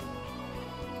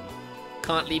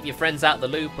 Can't leave your friends out the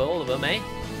loop, all of them, eh?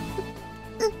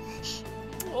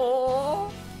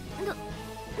 Oh. ど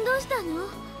うしたの？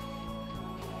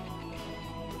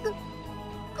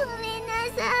ごめんな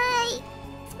さい。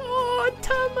 Oh,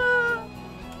 Tama.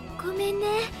 ごめんね。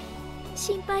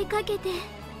心配かけて。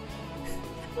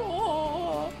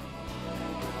 Oh.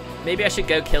 Maybe I should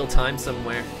go kill time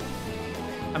somewhere.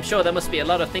 I'm sure there must be a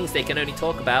lot of things they can only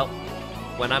talk about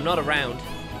when I'm not around.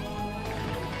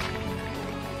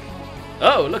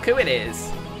 Oh, look who it is.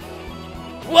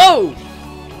 Whoa!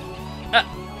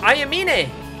 Ayamine!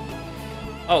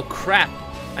 Oh crap,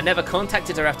 I never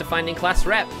contacted her after finding class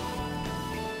rep.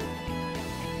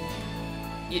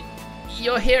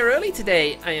 You're here early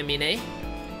today, Ayamine.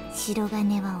 白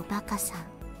金はおバカさ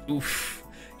ん。 Oof,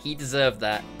 he deserved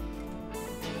that.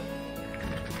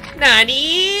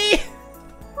 Nani?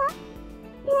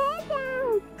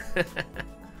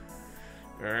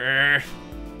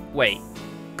 Wait,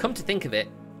 come to think of it,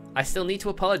 I still need to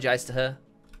apologize to her.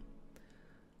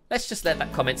 Let's just let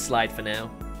that comment slide for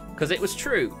now, because it was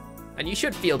true. And you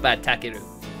should feel bad, Takeru.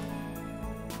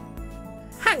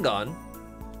 Hang on.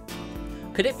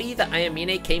 Could it be that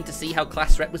Ayamine came to see how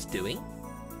class rep was doing?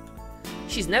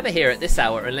 She's never here at this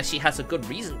hour unless she has a good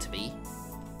reason to be.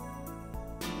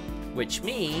 Which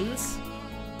means...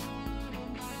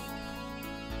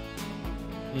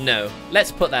 No,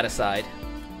 let's put that aside.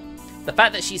 The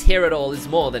fact that she's here at all is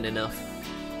more than enough.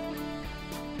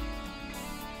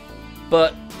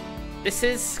 But this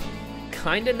is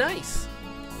kinda nice.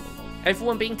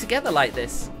 Everyone being together like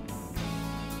this.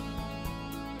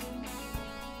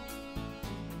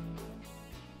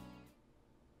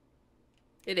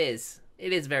 It is.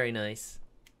 It is very nice.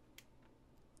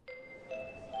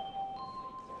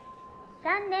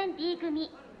 3年 B 組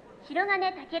白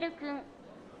金健くん、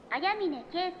綾峰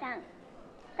圭さん、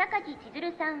榊千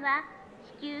鶴さんは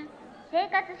至急生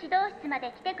活指導室ま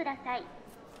で来てください。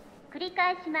繰り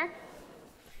返します。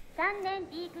3年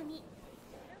B 組。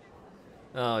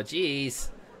 Oh, jeez.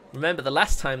 Remember the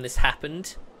last time this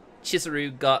happened?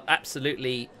 Chizuru got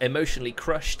absolutely emotionally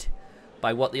crushed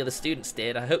by what the other students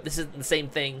did. I hope this isn't the same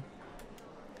thing.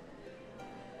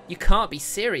 You can't be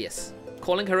serious.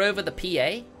 Calling her over the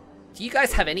PA? Do you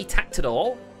guys have any tact at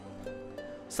all?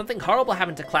 Something horrible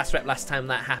happened to class rep last time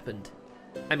that happened.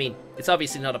 I mean, it's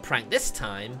obviously not a prank this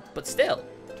time, but still.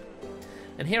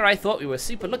 And here I thought we were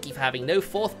super lucky for having no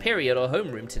 4th period or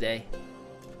homeroom today.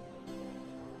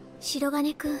 白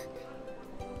金くん、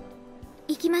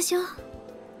行きましょう。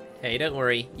 Hey, don't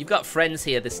worry. You've got friends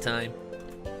here this time.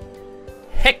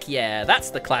 Heck yeah, that's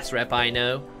the class rep I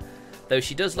know. Though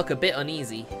she does look a bit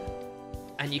uneasy.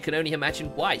 And you can only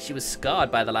imagine why. She was scarred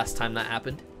by the last time that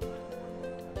happened.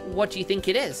 What do you think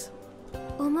it is?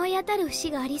 思い当たる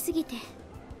節がありすぎて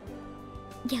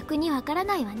逆にわから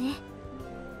ないわね。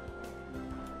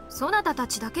そなたた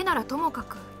ちだけならともか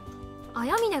く、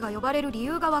綾峰が呼ばれる理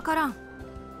由がわからん。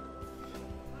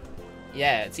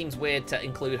Yeah, it seems weird to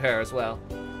include her as well.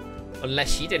 Unless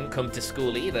she didn't come to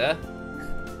school either.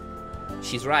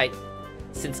 She's right.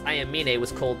 Since Ayamine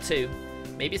was called too.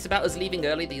 Maybe it's about us leaving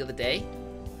early the other day?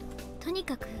 とに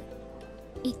かく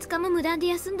5日も無断で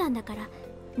休んだんだから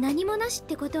何もなしっ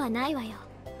てことはないわよ。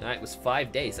It was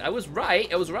 5 days. I was right.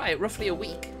 Roughly a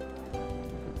week.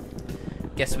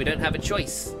 Guess we don't have a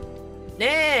choice.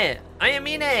 Ne!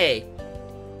 Ayamine!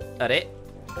 あれ?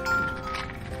 た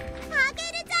け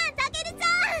るちゃ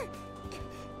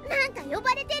んなんか呼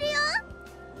ばれてるよ。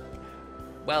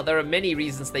 Well, there are many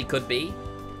reasons they could be.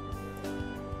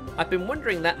 I've been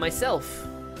wondering that myself.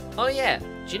 Oh yeah,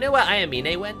 do you know where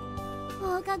Ayamine went?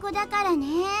 放課後だからね。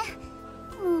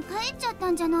もう帰っちゃった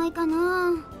んじゃないか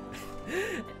な。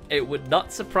It would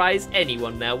not surprise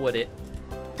anyone now, would it?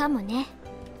 かもね。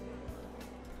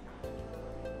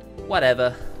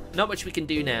Whatever. Not much we can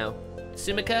do now.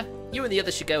 Sumika, you and the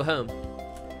others should go home. 待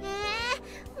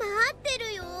って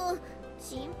るよ。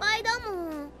心配だも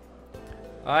ん。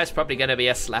 Oh, it's probably gonna be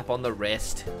a slap on the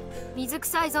wrist. 水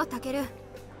臭いぞ、タケル。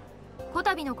こ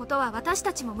たびのことは私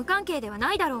たちも無関係では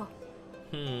ないだろ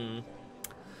う。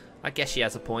I guess she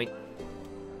has a point.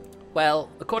 Well,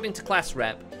 according to class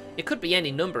rep, it could be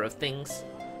any number of things.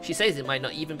 She says it might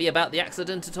not even be about the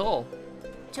accident at all.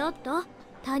 ちょっと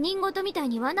他人事みたい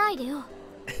に言わないでよ。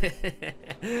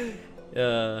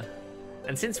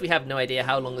And since we have no idea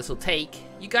how long this will take,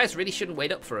 you guys really shouldn't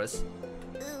wait up for us.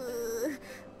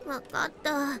 わかっ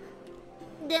た。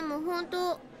でも本当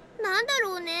なんだ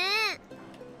ろうね。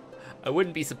I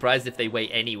wouldn't be surprised if they wait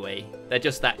anyway. They're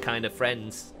just that kind of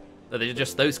friends. Or they're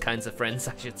just those kinds of friends,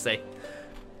 I should say.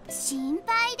 心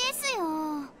配ですよ。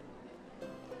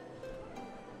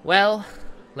 Well,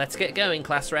 let's get going,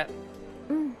 class rep.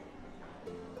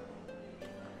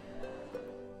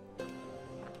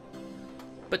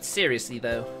 But seriously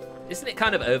though, isn't it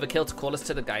kind of overkill to call us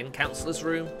to the guidance counselor's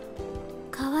room?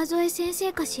 川添先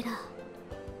生かしら。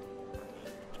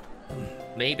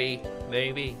Maybe.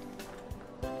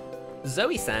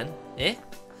 Zoe-san, eh?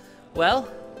 Well,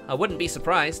 I wouldn't be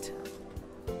surprised.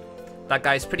 That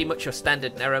guy's pretty much your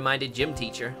standard narrow-minded gym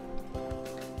teacher.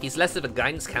 He's less of a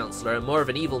guidance counselor and more of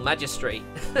an evil magistrate.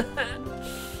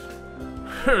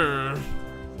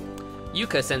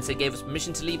 Yuka-sensei gave us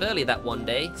permission to leave early that one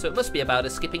day, so it must be about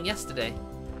us skipping yesterday.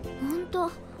 本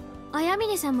当、綾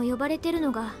峰さんも呼ばれてる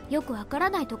のがよくわから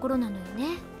ないところなのよ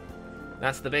ね。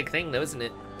That's the big thing though, isn't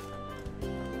it?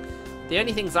 The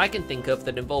only things I can think of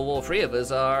that involve all three of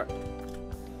us are...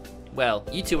 Well,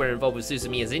 you two were involved with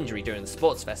Suzumiya's injury during the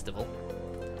sports festival.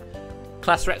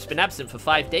 Class rep's been absent for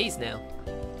 5 days now.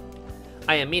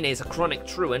 Ayamine's a chronic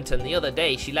truant, and the other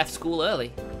day she left school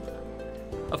early.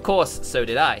 Of course, so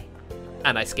did I.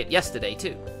 And I skipped yesterday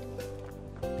too.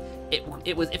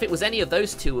 If it was any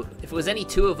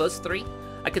two of us three,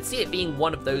 I could see it being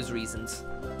one of those reasons.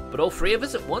 But all three of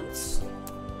us at once?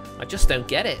 I just don't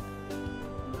get it.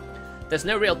 There's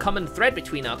no real common thread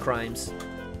between our crimes.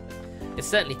 It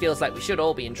certainly feels like we should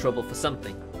all be in trouble for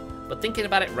something. But thinking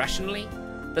about it rationally,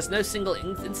 there's no single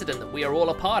incident that we are all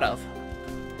a part of.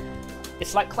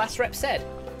 It's like Class Rep said.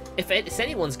 If it's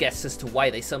anyone's guess as to why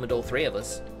they summoned all three of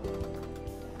us.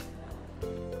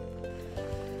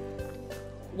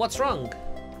 What's wrong?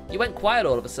 You went quiet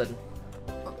all of a sudden.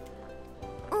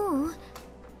 Oh,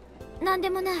 なんで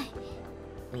もない.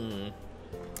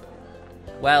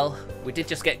 Well, we did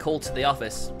just get called to the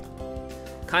office.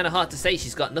 Kinda hard to say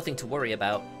she's got nothing to worry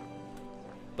about.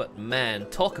 But man,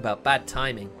 talk about bad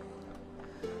timing.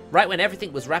 Right when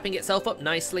everything was wrapping itself up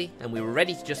nicely, and we were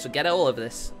ready to just forget all of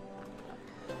this.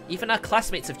 Even our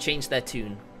classmates have changed their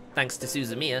tune, thanks to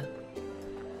Suzumiya.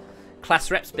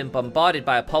 Class Rep's been bombarded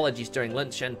by apologies during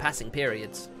lunch and passing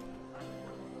periods.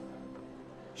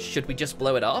 Should we just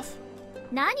blow it off?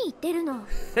 何言ってるの?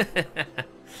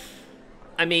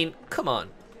 I mean, come on.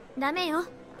 ダメよ。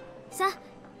さ、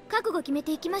覚悟決め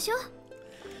ていきましょう。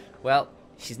 Well,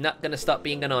 she's not gonna stop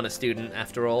being an honor student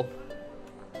after all.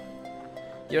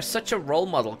 You're such a role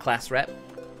model, Class Rep.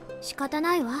 仕方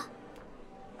ないわ。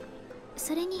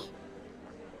それに。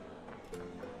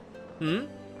な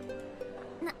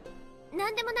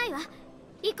んでもないわ。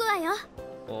行くわよ。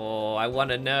 Oh, I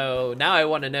wanna know. Now I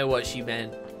wanna know what she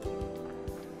meant.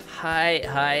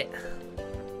 Hi.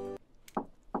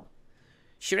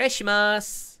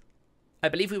 Shireshimasu. I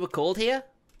believe we were called here.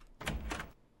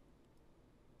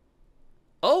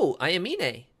 Oh,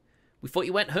 Ayamine. We thought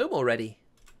you went home already.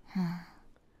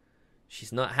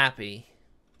 She's not happy.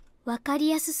 わかり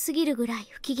やすすぎるぐらい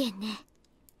不機嫌ね。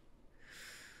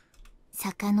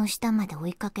坂の下まで追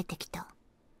いかけてきた。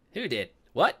Who did?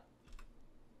 What?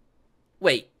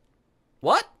 Wait.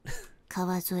 What?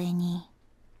 川沿いに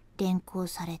連行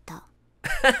された。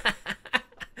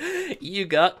You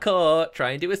got caught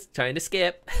trying to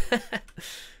skip.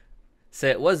 So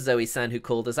it was Zoe-san who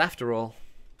called us after all.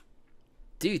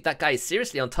 Dude, that guy is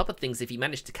seriously on top of things if he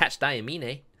managed to catch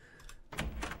Ayamine.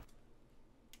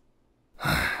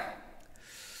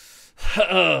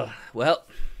 Well,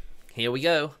 here we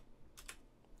go.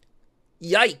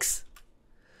 Yikes!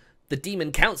 The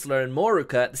demon counselor and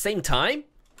Moruka at the same time?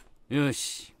 よ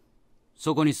し、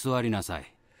そこに座りなさ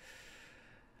い。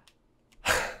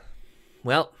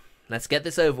Well, let's get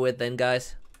this over with then,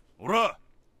 guys. ほら、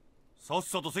さっ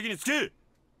さと席につけ。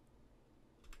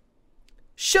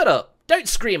 Shut up! Don't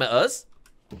scream at us!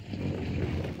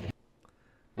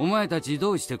 お前たち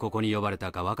どうしてここに呼ばれ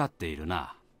たか分かっている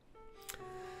な。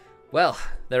Well,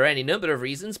 there are any number of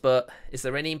reasons, but is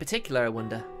there any in particular, I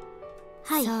wonder?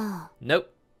 はい。 Nope.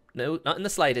 No, not in the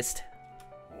slightest.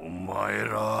 お前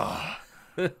ら。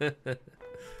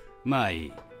まあい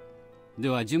い。で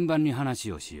は順番に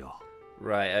話をしよう。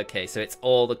Right, okay, so it's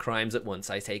all the crimes at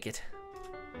once, I take it.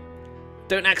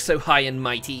 Don't act so high and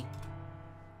mighty.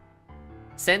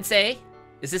 Sensei,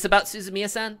 is this about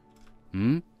Suzumiya-san?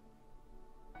 ん？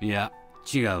いや、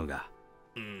違うが。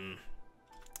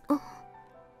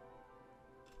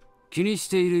気にし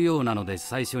ているようなので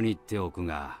最初に言っておく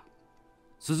が、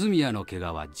鈴宮の怪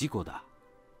我は事故だ。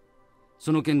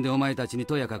その件でお前たちに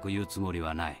とやかく言うつもり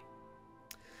はない。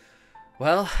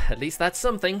Well, at least that's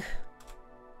something.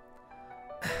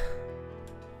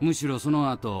 むしろそ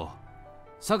の後、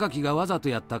榊がわざと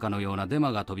やったかのようなデ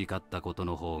マが飛び交ったこと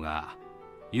の方が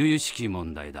由々しき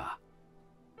問題だ。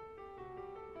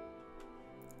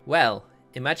Well,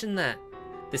 imagine that.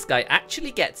 This guy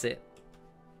actually gets it.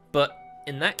 But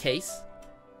in that case,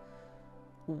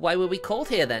 why were we called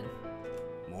here then?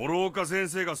 諸岡先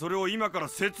生がそれを今から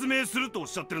説明するとおっ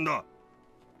しゃってるんだ。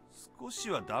少し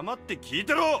は黙って聞い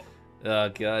てろ。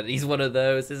Oh god, he's one of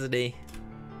those, isn't he?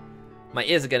 My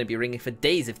ears are going to be ringing for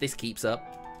days if this keeps up.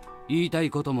 言いたい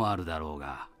こともあるだろう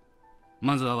が、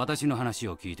まずは私の話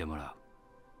を聞いてもら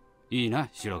う。いいな、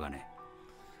白金。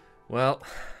Well,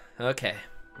 okay.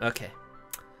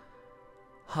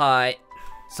 Hi.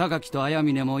 榊と綾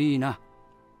峰もいいな。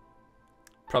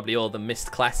Probably all the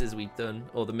missed classes we've done,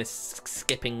 or the missed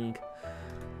skipping.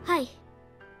 はい。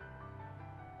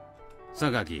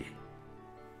榊、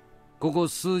ここ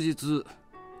数日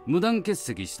無断欠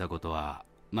席したことは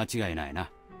間違いない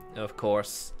な。Of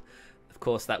course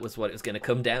that was what it was going to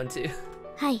come down to.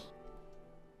 はい。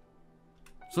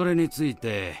それについ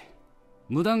て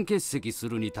無断欠席す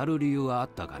るに足る理由はあっ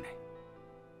たかね。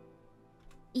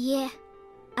いえ、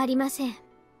ありません。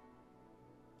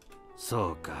そ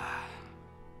うか。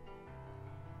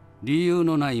理由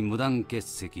のない無断欠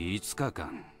席5日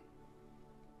間。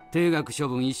停学処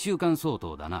分1週間相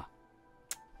当だな。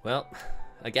Well,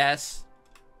 I guess.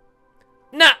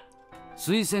 No!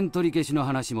 推薦取り消しの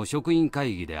話も職員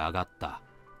会議で上がった。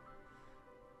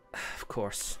Of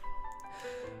course.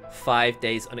 5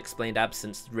 days unexplained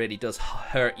absence really does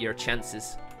hurt your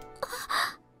chances.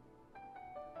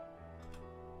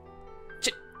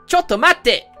 ちょっと待っ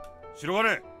て！白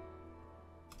金！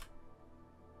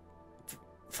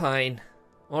 Fine.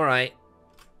 Alright.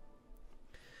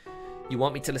 You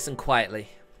want me to listen quietly.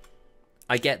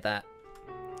 I get that.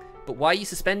 But why are you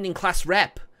suspending class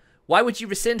rep? Why would you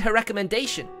rescind her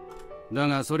recommendation? だ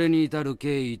がそれに至る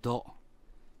経緯と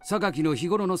榊の日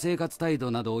頃の生活態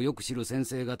度などをよく知る先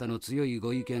生方の強い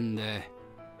ご意見で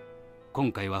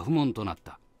今回は不問となっ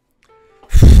た。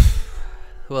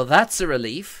Well, that's a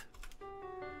relief.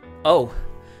 Oh,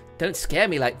 don't scare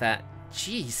me like that.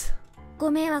 Jeez.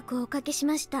 ご迷惑をおかけし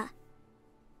ました。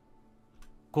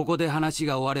ここで話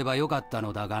が終わればよかった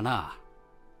のだがな。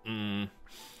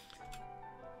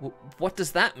What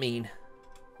does that mean?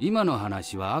 今の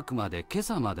話はあくまで今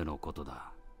朝までのこと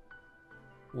だ。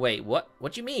Wait, what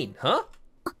do you mean, huh?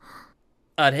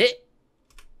 あれ？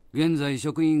現在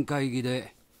職員会議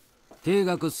で定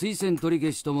額推薦取り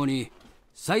消しともに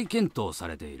再検討さ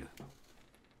れている。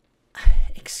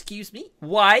Excuse me?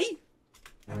 Why?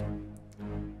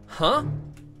 Huh?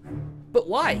 But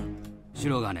why?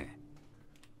 白金、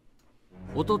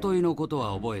おとといのこと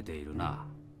は覚えているな。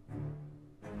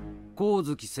光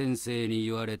月先生に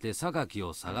言われて榊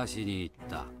を探しに行っ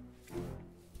た。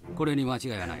これに間違い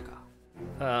はないか？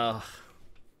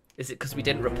 Is it because we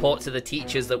didn't report to the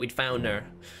teachers that we'd found her?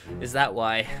 Is that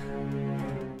why?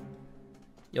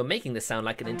 You're making this sound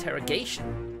like an interrogation.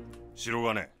 白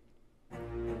金、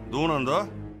どうなんだ？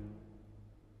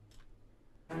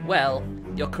 Well,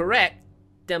 you're correct.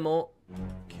 でも、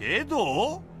け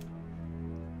ど？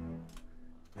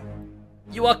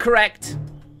 You are correct.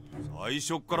 最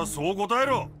初っからそう答え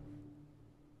ろ。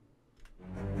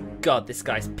God, this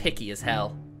guy's picky as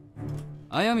hell.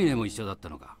 あやみねも一緒だった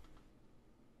のか？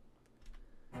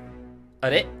あ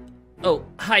れ？ Oh,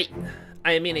 hi.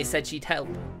 Ayamine said she'd help,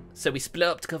 so we split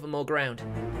up to cover more ground.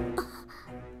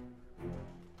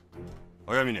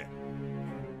 あやみね、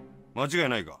間違い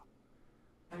ないか？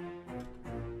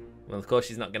 Well, of course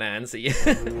she's not gonna answer you.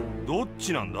 どっ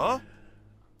ちなんだ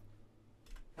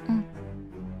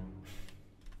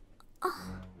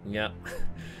？Yep.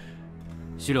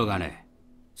 白金、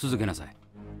続けなさい。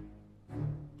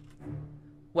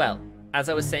Well, as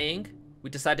I was saying, we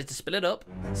decided to split it up,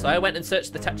 so I went and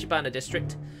searched the Tachibana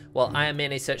district, while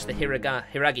Ayamine searched the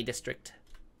Hiragi district.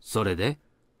 それで？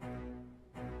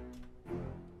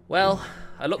 Well,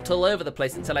 I looked all over the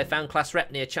place until I found class rep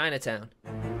near Chinatown.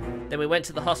 Then we went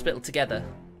to the hospital together.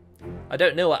 I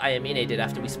don't know what Ayamine did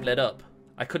after we split up.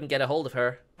 I couldn't get a hold of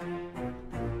her.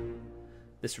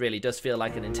 This really does feel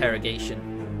like an interrogation.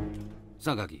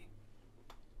 榊、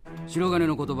白金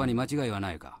の言葉に間違いは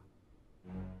ないか？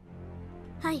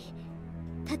はい、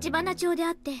橘町で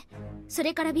会ってそ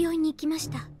れから病院に行きまし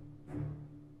た。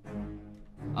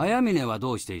あやみねは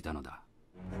どうしていたのだ？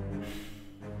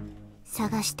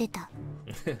探してた。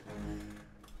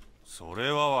そ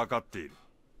れは分かっている。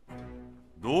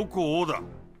どこをだ？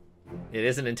 It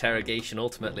is an interrogation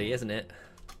ultimately, isn't it?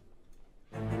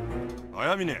 あ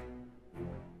やみね。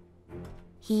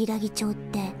柊町っ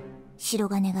て白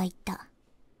金が言った。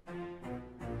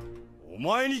お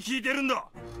前に聞いてるんだ。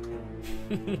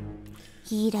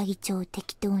柊町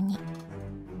適当に。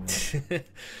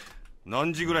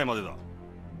何時ぐらいまでだ？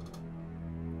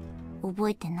覚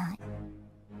えてない。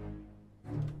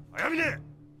あやみね。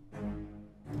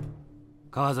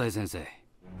川添先生、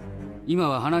今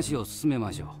は話を進め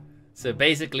ましょう。So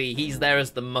basically, he's there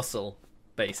as the muscle,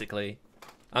 basically.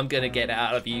 I'm gonna get it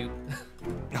out of you.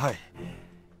 はい。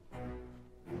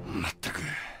まったく。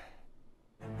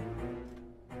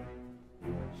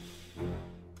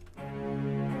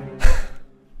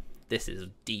This is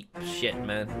deep shit,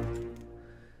 man.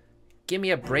 Give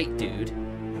me a break, dude.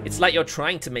 It's like you're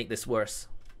trying to make this worse.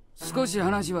 少し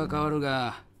話は変わる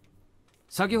が、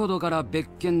先ほどから別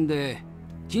件で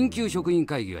緊急職員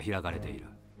会議が開かれている。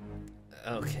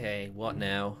Okay, what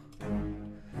now?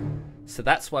 So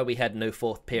that's why we had no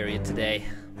fourth period today.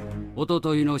 おと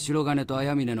といの白金とあ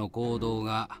やみねの行動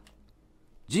が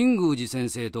神宮寺先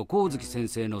生と光月先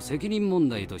生の責任問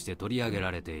題として取り上げ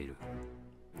られている。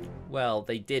Well,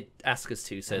 they did ask us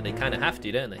to, so they kind of have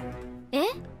to, don't they? え？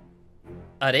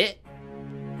あれ？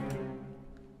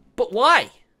 But why?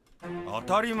 当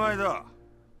たり前だ。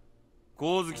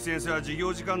光月先生は授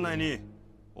業時間内に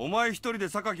お前一人で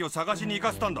榊を探しに行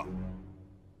かせたんだ。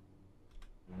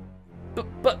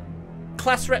But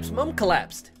class rep's mum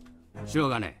collapsed. 白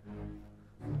金、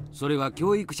それは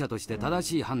教育者として正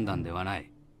しい判断ではな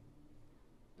い。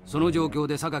その状況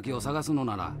で榊を探すの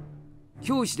なら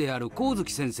教師である光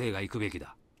月先生が行くべき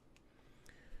だ。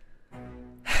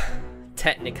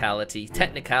Technicality.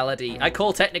 I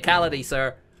call technicality,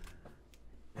 sir.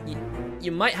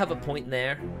 You might have a point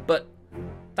there, but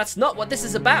that's not what this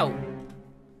is about.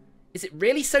 Is it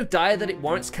really so dire that it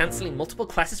warrants cancelling multiple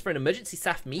classes for an emergency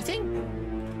staff meeting?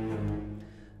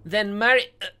 Then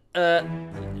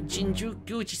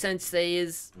Jinjuguchi-sensei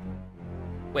is...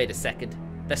 Wait a second.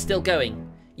 They're still going,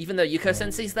 even though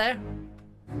Yuko-sensei's there?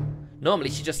 Normally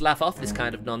she'd just laugh off this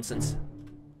kind of nonsense.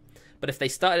 But if they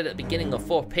started at the beginning of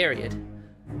 4th period,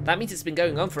 that means it's been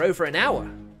going on for over an hour.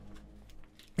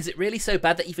 Is it really so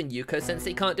bad that even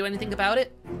Yuko-sensei can't do anything about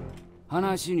it?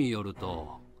 話による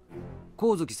と、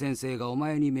光月先生がお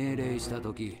前に命令した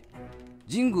とき、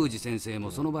神宮寺先生も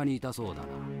その場にいたそうだな。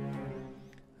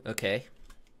Okay.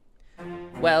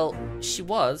 Well, she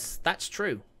was, that's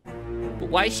true. But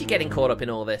why is she getting caught up in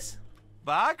all this?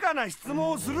 バカな質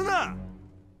問をするな。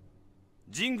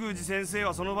神宮寺先生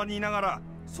はその場にいながら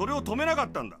それを止めなか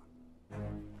ったんだ。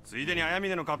ついでに綾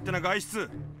峰の勝手な外出、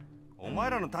お前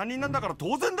らの担任なんだから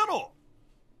当然だろ。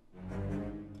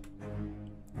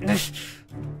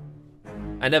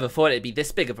I never thought it'd be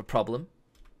this big of a problem.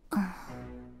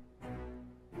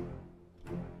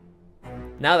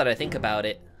 Now that I think about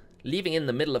it, leaving in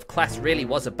the middle of class really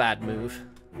was a bad move.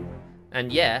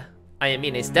 And yeah,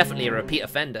 Ayamine is definitely a repeat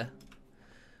offender.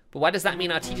 But why does that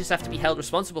mean our teachers have to be held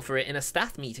responsible for it in a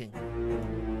staff meeting?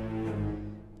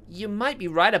 You might be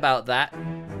right about that,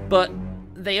 but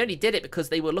they only did it because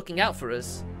they were looking out for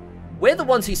us. We're the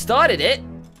ones who started it!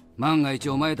 万が一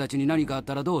お前たちに何かあっ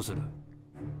たらどうする？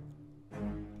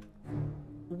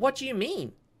 What do you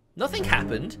mean? Nothing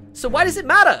happened, so why does it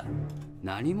matter?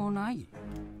 何もない。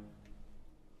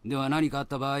では何かあっ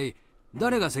た場合、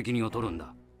誰が責任を取るん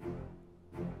だ？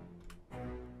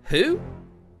 Who?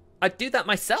 I'd do that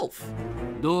myself.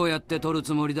 どうやって取る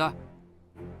つもりだ？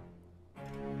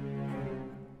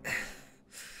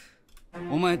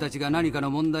お前たちが何か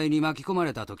の問題に巻き込ま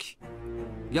れたとき、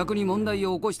逆に問題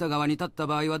を起こした側に立った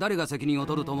場合は誰が責任を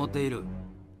取ると思っている？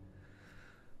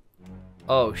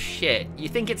 Oh shit, you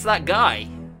think it's that guy?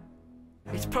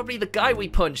 It's probably the guy we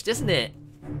punched, isn't it?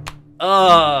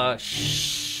 Oh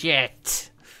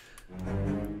shit.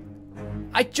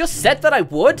 I just said that I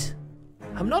would?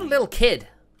 I'm not a little kid.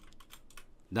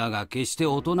 だが決して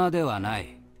大人ではな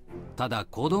い。ただ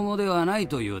子供ではない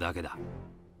というだけだ。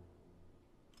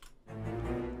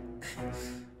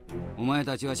お前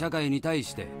たちは社会に対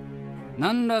して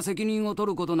何ら責任を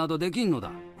取ることなどできんの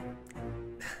だ。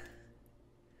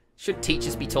Should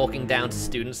teachers be talking down to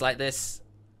students like this?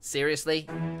 Seriously?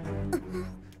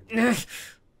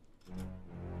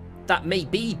 That may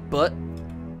be, but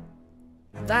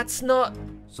that's not...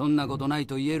 そんなことない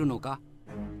と言えるのか？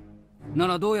な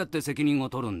らどうやって責任を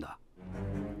取るんだ？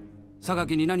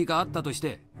榊に何かあったとし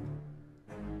て。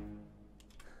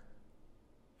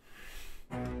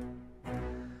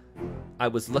I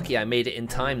was lucky I made it in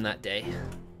time that day.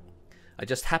 I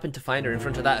just happened to find her in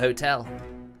front of that hotel.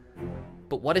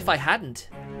 But what if I hadn't?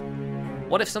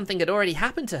 What if something had already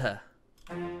happened to her?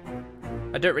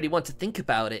 I don't really want to think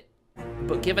about it,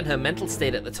 but given her mental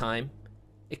state at the time,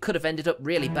 it could have ended up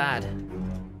really bad.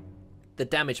 The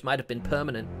damage might have been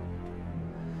permanent.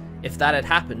 If that had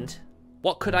happened,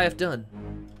 what could I have done?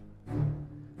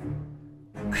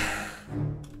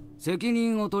 責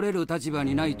任を取れる立場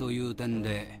にないという点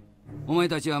で、お前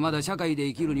たちはまだ社会で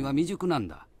生きるには未熟なん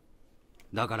だ。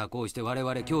だからこうして我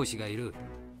々教師がいる。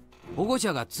保護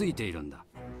者がついているんだ。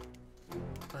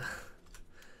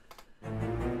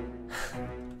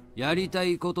やりた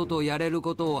いこととやれる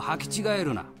ことを履き違え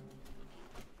るな。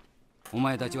お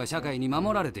前たちは社会に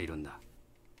守られているんだ。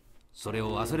それ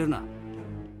を忘れるな。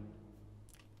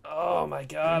Oh my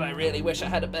god, I really wish I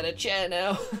had a better chair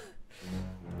now.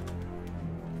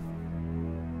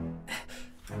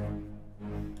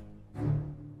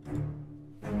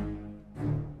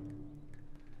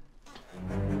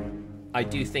 I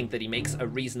do think that he makes a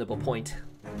reasonable point,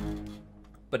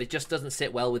 but it just doesn't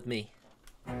sit well with me.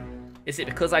 Is it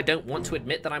because I don't want to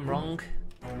admit that I'm wrong?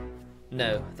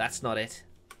 No, that's not it.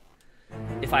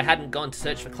 If I hadn't gone to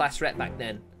search for class rep back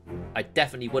then, I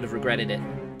definitely would have regretted it.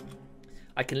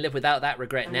 I can live without that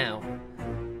regret now,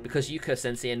 because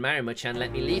Yuko-sensei and Marimo-chan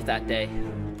let me leave that day.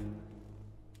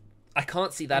 I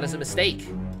can't see that as a mistake.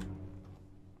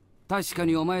 確か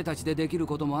にお前たちでできる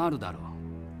こともあるだろう。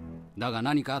だが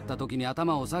何かあった時に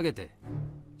頭を下げて、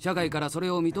社会からそれ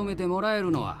を認めてもらえ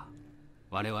るのは、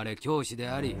我々教師で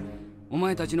あり、お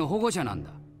前たちの保護者なん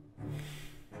だ。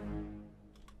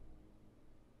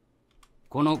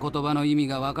この言葉の意味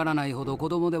がわからないほど子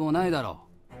供でもないだろ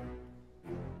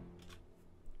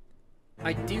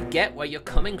I do get where you're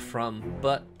coming from,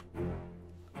 but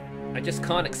I just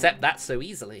can't accept that so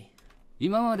easily.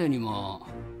 今までにも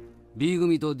B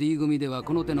組と D 組では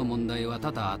この手の問題は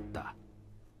多々あった。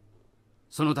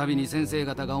その度に先生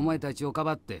方がお前たちをか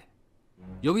ばって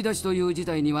呼び出しという事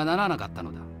態にはならなかった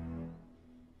のだ。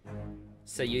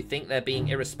So you think they're being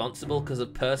irresponsible because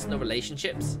of personal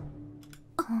relationships?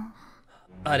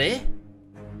 あれ？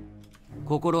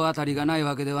心当たりがない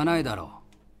わけではないだろう。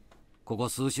ここ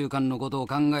数週間のことを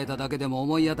考えただけでも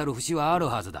思い当たる節はある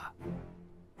はずだ。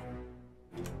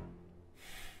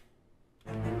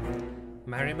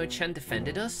Marimo-chan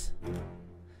defended us?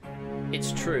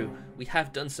 It's true, we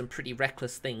have done some pretty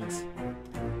reckless things.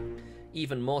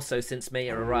 Even more so since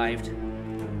Maya arrived.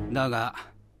 だが、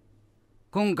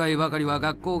今回ばかりは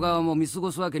学校側も見過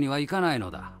ごすわけにはいかない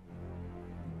のだ。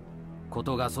こ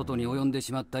とが外に及んで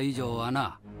しまった以上は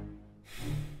な。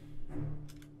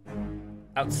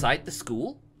Outside the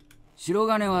school? 白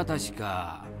金は確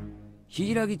か、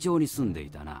柊町に住んでい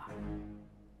たな。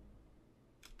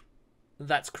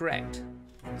That's correct.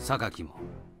 榊も。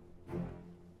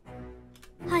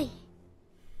はい。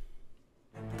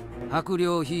白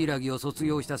陵柊を卒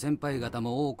業した先輩方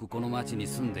も多くこの町に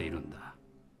住んでいるんだ。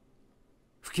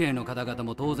父兄の方々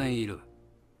も当然いる。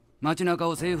街中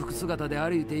を制服姿で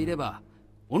歩いていれば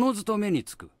おのずと目に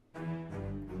つく。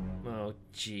Oh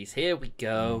jeez, here we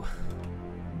go.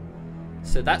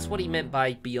 So that's what he meant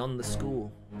by beyond the school.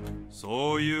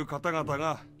 そういう方々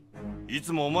がい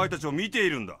つもお前たちを見てい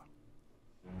るんだ。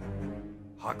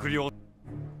白陵。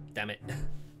Damn it.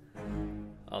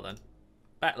 Hold on.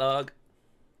 Backlog.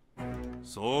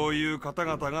 そういう方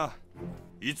々が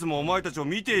いつもお前たちを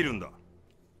見ているんだ。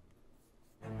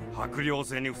白陵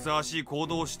生にふさわしい行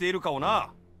動をしているかを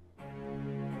な。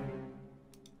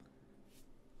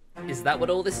Is that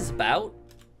what all this is about?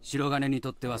 白金に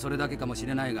とってはそれだけかもし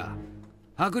れないが、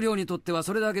白陵にとっては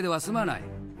それだけでは済まない。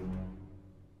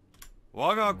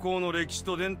我が校の歴史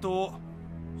と伝統を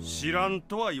知らん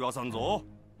とは言わさんぞ。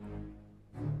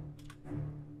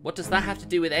What does that have to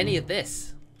do with any of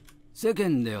this? 世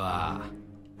間では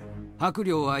白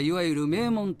陵はいわゆる名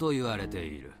門と言われて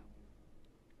いる。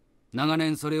長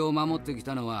年それを守ってき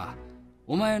たのは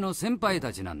お前の先輩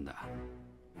たちなんだ。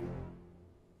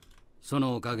そ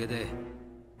のおかげで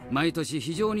毎年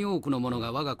非常に多くの者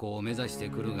が我が校を目指して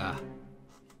くるが、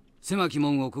狭き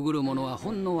門をくぐる者は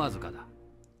ほんのわずかだ。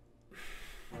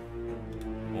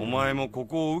お前もこ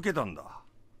こを受けたんだ。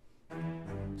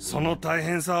その大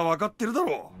変さは分かってるだ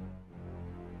ろう。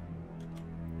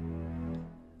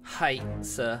Hi,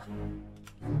 sir.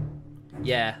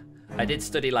 Yeah, I did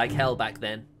study like hell back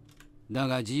then. だ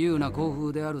が自由な校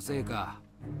風であるせいか、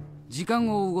時間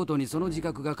を追うごとにその自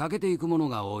覚が欠けていくもの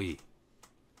が多い。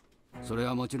それ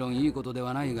はもちろんいいことで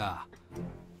はないが、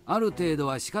ある程度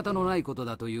は仕方のないこと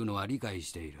だというのは理解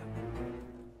している。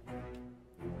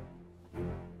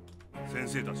先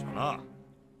生たちはな、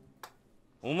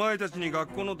お前たちに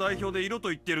学校の代表でいろと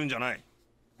言ってるんじゃない。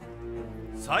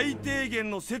最低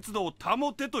限の節度を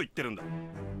保てと言ってるんだ。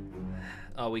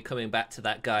Are we coming back to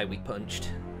that guy we punched?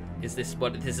 Is this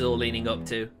what this is all leaning up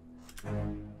to?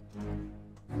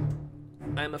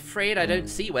 I'm afraid I don't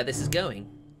see where this is going.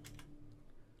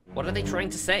 What are they trying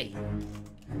to say?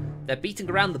 They're beating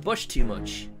around the bush too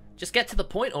much. Just get to the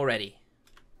point already.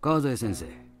 川添先生、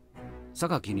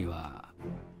榊には。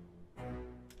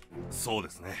そうで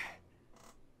すね。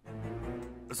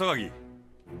榊、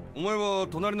お前は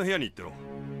隣の部屋に行ってろ。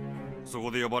そ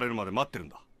こで呼ばれるまで待ってるん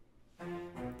だ。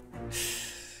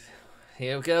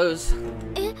Here it goes.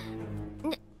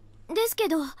 ですけ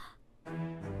ど。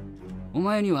お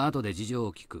前には後で事情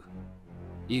を聞く。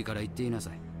いいから言っていな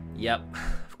さい。Yep,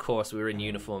 of course we were in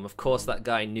uniform. Of course that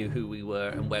guy knew who we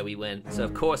were and where we went. So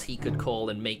of course he could call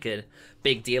and make a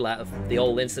big deal out of the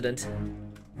whole incident.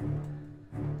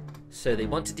 So they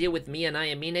want to deal with me and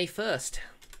Ayamine first.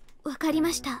 わかり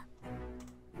ました。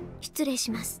失礼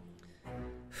します。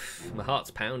My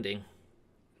heart's pounding.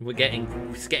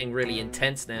 It's getting really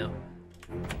intense now.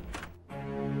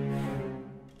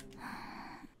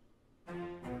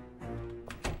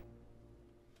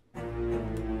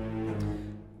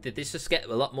 Did this just get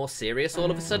a lot more serious all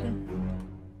of a sudden?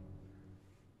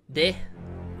 De,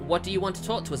 what do you want to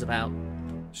talk to us about?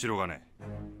 白金、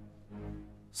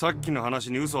さっきの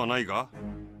話に嘘はないか？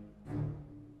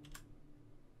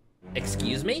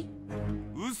 Excuse me?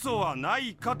 嘘はな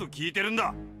いかと聞いてるん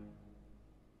だ。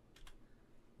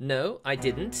No, I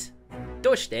didn't.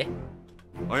 どうして？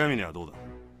綾峰はどうだ？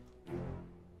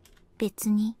別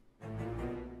に。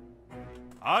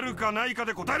あるかないか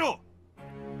で答えろ。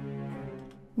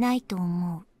ないと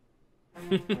思う。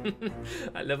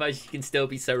I love how she can still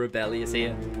be so rebellious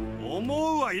here.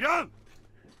 思うはいらん。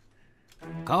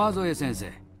川添先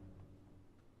生。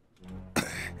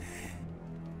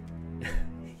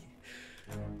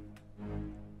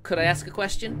Could I ask a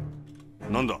question?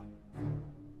 なんだ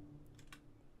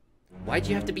Why'd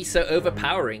you have to be so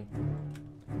overpowering?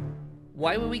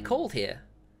 Why were we called here?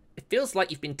 It feels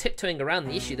like you've been tiptoeing around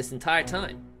the issue this entire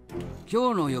time.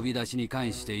 今日の呼び出しに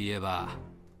関して言えば、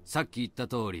さっき言った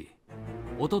通り、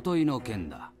おとといの件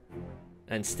だ。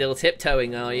And still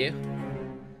tiptoeing, are you?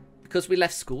 Because we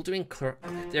left school during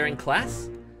class?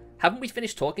 Haven't we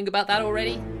finished talking about that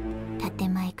already?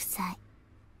 建前臭い。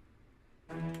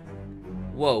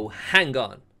 Whoa, hang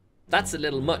on. That's a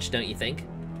little much, don't you think?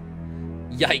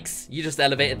 Yikes, you just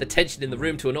elevated the tension in the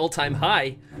room to an all-time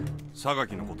high.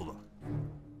 榊のことだ。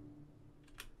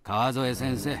川添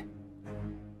先生。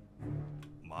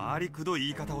回りくどい言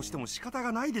い方をしても仕方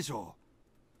がないでしょ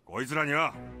う。こいつらに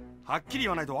ははっきり言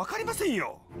わないと分かりません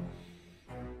よ。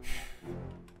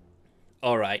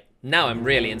Alright, now I'm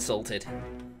really insulted.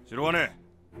 白金、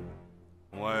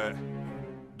お前、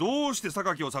どうして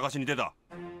榊を探しに出た？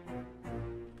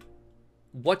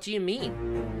 What do you mean?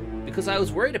 Because I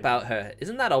was worried about her.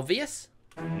 Isn't that obvious?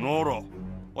 なら、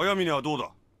綾峰はどう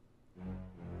だ？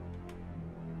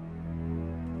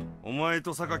お前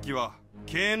と榊は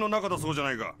経営の中だそうじゃ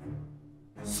ないか。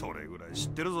それぐらい知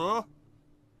ってるぞ。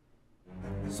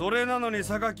それなのに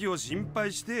榊を心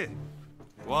配して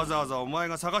わざわざお前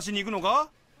が探しに行くのか？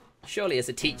 Surely as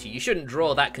a teacher you shouldn't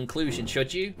draw that conclusion,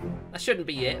 should you? That shouldn't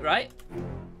be it, right?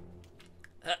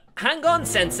 Hang on,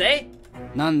 sensei!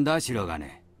 なんだ白金。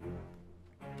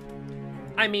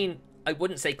 I mean, I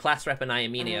wouldn't say class rep and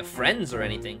Ayamine are friends or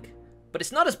anything, but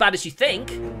it's not as bad as you think.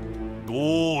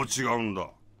 どう違うんだ？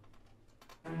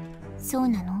そう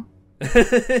なの？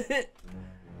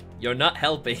 You're not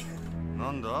helping.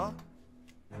 なんだ？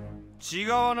違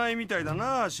わないみたいだ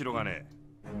な、白金。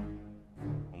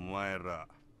お前ら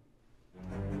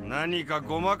何か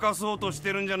ごまかそうとし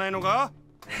てるんじゃないのか？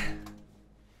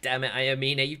 Damn it,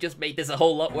 Ayamine, you've just made this a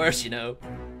whole lot worse, you know.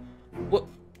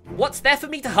 What's there for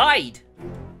me to hide?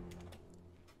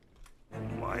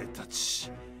 お前た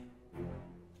ち、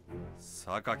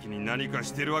榊に何か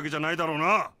してるわけじゃないだろう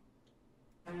な。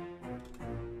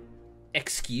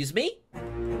Excuse me?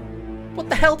 What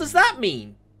the hell does that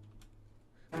mean?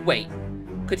 Wait,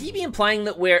 could he be implying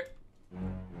that we're...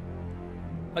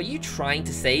 Are you trying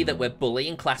to say that we're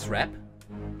bullying class rep?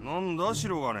 なんだ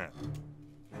白金、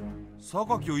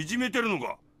榊をいじめてるの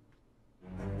か？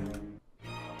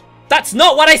 That's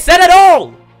not what I said at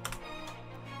all!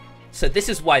 So this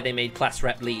is why they made class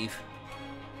rep leave.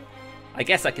 I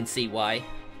guess I can see why.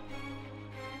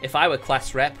 If I were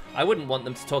class rep, I wouldn't want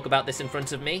them to talk about this in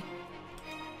front of me.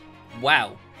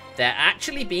 Wow, they're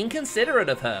actually being considerate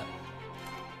of her.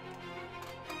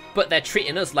 But they're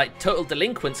treating us like total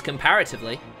delinquents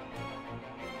comparatively.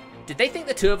 Did they think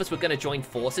the two of us were going to join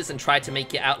forces and try to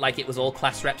make it out like it was all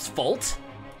class rep's fault?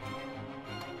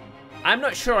 I'm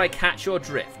not sure I catch your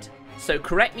drift, so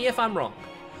correct me if I'm wrong.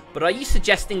 But are you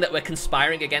suggesting that we're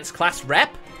conspiring against class rep?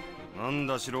 なん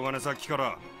だ白金、さっきか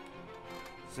ら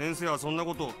先生はそんな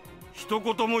こと一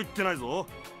言も言ってないぞ。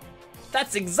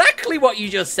 That's exactly what you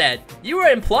just said. You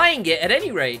were implying it at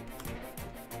any rate.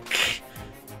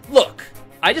 Look,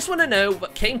 I just want to know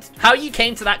how you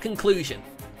came to that conclusion.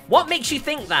 What makes you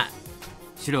think that?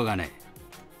 白金。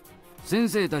先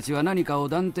生たちは何かを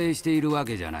断定しているわ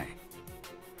けじゃない。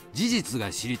事実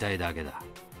が知りたいだけだ。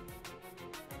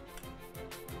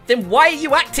 Then why are you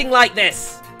acting like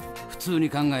this? 普通に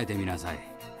考えてみなさい。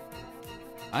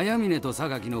綾峰と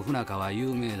榊の不仲は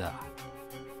有名だ。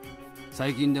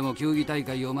最近でも球技大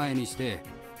会を前にして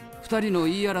二人の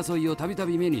言い争いをたびた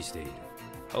び目にしている。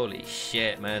 Holy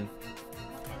shit, man.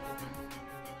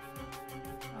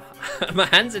 My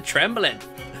hands are trembling.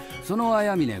 その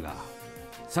綾峰が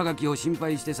榊を心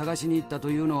配して探しに行ったと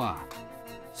いうのは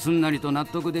すんなりと納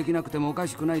得できなくてもおか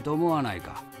しくないと思わない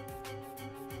か。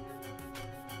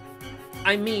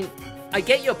 I mean, I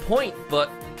get your point, but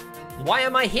why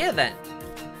am I here then?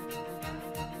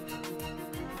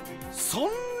 そん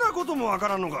なこともわか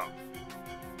らんのか？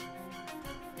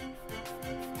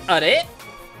あれ？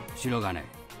白金。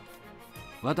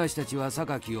私たちは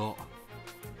榊を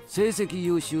成績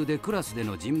優秀でクラスで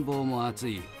の人望も厚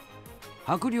い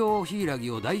白陵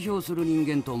柊を代表する人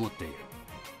間と思っている。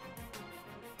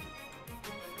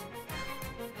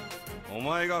お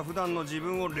前が普段の自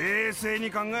分を冷静に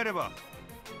考えれば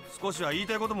少しは言い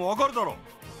たいこともわかるだろう。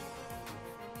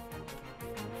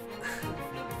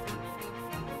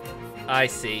 I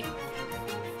see.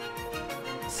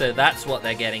 So that's what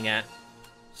they're getting at.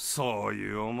 そう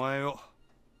いうお前を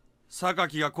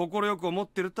榊が快く思っ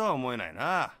てるとは思えない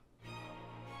な。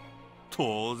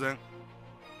当然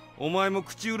お前も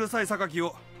口うるさい榊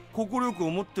を快く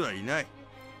思ってはいない。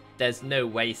 There's no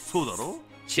way そうだろ?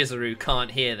 Chizuru can't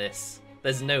hear this.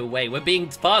 There's no way. We're being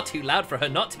far too loud for her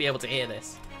not to be able to hear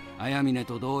this. 綾峰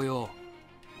と同様、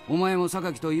お前も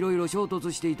榊といろいろ衝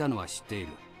突していたのは知っている。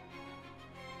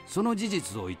その事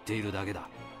実を言っているだけだ。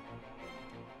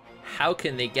How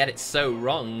can they get it so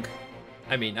wrong?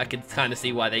 I mean, I can kind of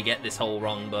see why they get this whole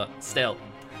wrong, but still,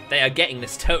 they are getting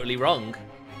this totally wrong.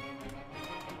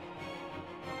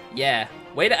 Yeah,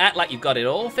 way to act like you've got it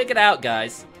all figured out,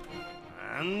 guys.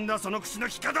 なんだその口の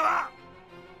利き方は。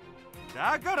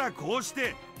だからこうし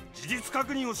て事実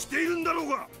確認をしているんだろう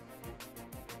が。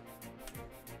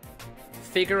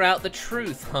Figure out the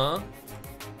truth, huh?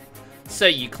 So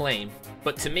you claim,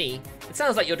 but to me, it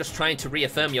sounds like you're just trying to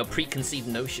reaffirm your preconceived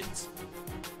notions.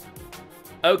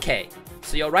 Okay,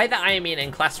 so you're right that Ayamine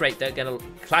and Class Rep don't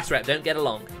get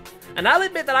along. And I'll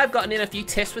admit that I've gotten in a few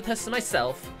tiffs with her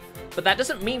myself, but that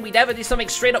doesn't mean we'd ever do something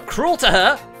straight up cruel to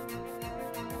her.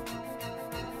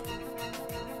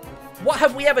 What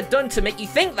have we ever done to make you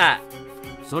think that?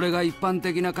 それが一般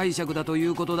的な解釈だとい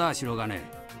うことだ、白金。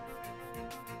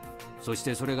そし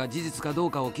てそれが事実かど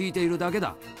うかを聞いているだけ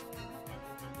だ。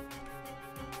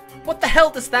What the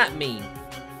hell does that mean?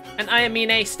 And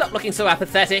Ayamine, stop looking so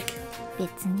apathetic.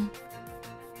 別に。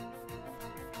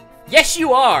 Yes, you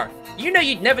are! You know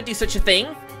you'd never do such a thing!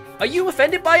 Are you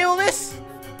offended by all this?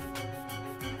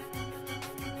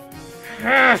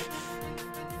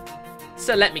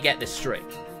 So let me get this straight.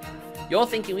 You're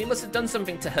thinking we must have done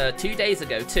something to her 2 days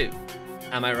ago too.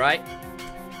 Am I right?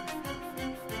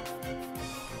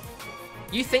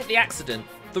 You think the accident,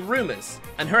 the rumors,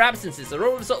 and her absences are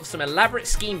all a result of some elaborate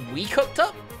scheme we cooked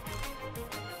up?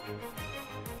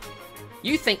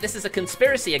 You think this is a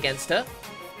conspiracy against her?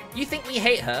 You think we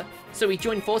hate her, so we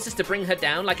join forces to bring her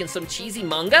down like in some cheesy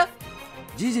manga?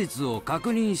 事実を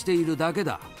確認しているだけ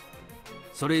だ。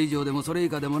それ以上でもそれ以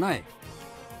下でもない。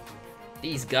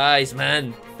These guys,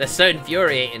 man, they're so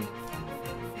infuriating.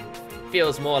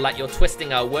 Feels more like you're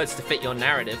twisting our words to fit your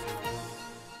narrative.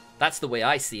 That's the way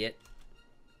I see it.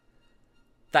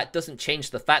 That doesn't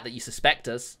change the fact that you suspect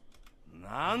us.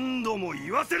 何度も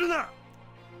言わせるな。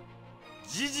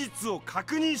事実を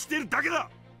確認しているだけだ。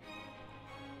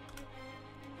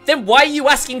Then why are you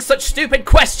asking such stupid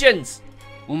questions?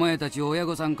 お前たち親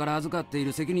御さんから預かってい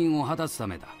る責任を果たすた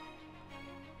めだ。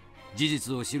事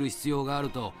実を知る必要がある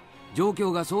と状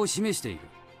況がそう示している。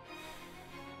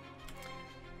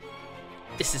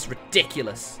This is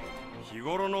ridiculous. 日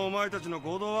頃のお前たちの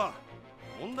行動は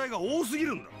問題が多すぎ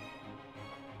るんだ。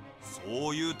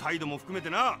そういう態度も含めて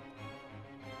な。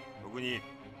特に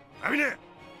アミネ。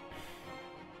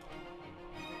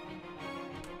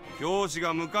教師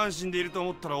が無関心でいると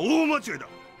思ったら大間違いだ。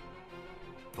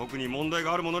特に問題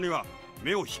があるものには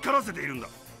目を光らせているんだ。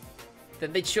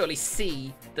Then they'd surely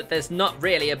see that there's not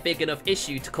really a big enough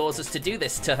issue to cause us to do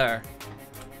this to her.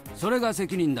 それが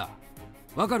責任だ。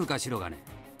わかるか、白金。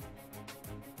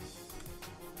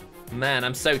Man,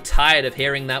 I'm so tired of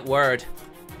hearing that word.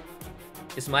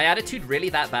 Is my attitude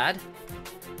really that bad?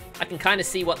 I can kind of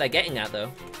see what they're getting at though.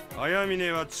 綾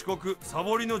峰は遅刻、サ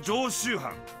ボりの常習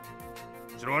犯。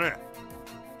白金、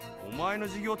お前の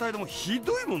授業態度もひ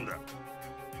どいもんだ。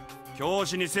教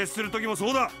師に接する時もそ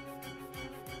うだ。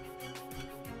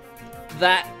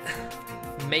That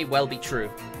may well be true.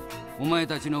 お前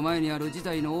たちの前にある事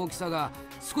態の大きさが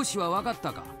少しは分かっ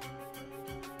たか。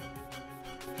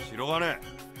白金、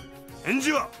返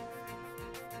事は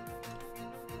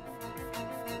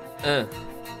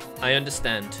I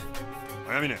understand.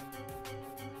 綾峰。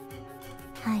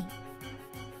はい。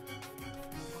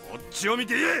こっちを見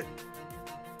て言え。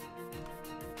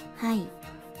はい。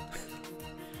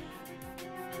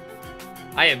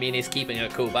Ayamine is keeping her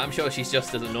cool, but I'm sure she's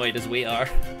just as annoyed as we are.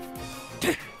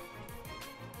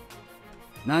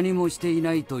 何もしてい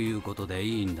ないということで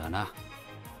いいんだな。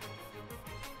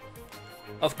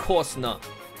Of course not.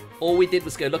 All we did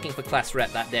was go looking for class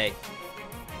rep that day.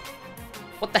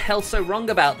 What the hell's so wrong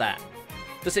about that?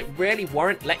 Does it really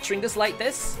warrant lecturing us like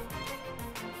this?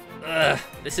 Ugh,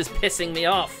 this is pissing me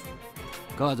off.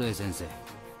 川添先生、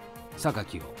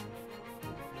榊を。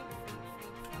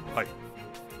はい。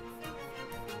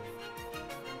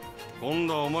今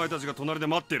度はお前たちが隣で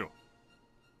待っていろ。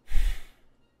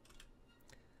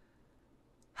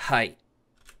はい。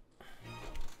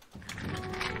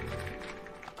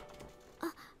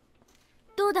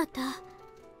どうだった？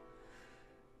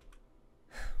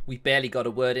 We barely got a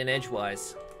word in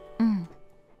edgewise. うん。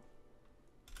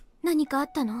何かあ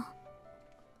ったの？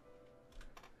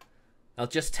 I'll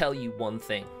just tell you one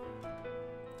thing.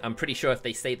 I'm pretty sure if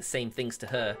they say the same things to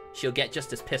her, she'll get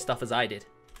just as pissed off as I did.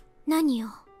 何よ？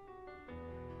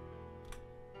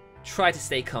 Try to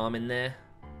stay calm in there.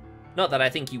 Not that I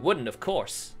think you wouldn't, of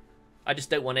course. I just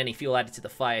don't want any fuel added to the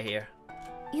fire here.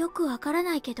 よくわから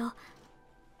ないけど、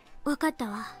わかった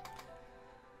わ。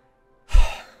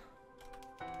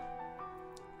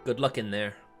Good luck in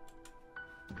there.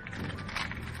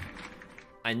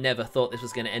 I never thought this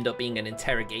was going to end up being an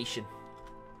interrogation.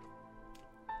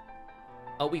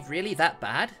 Are we really that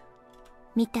bad?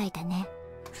 みたいだね。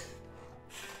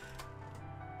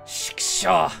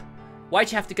Shaw!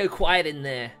 Why'd you have to go quiet in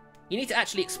there? You need to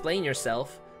actually explain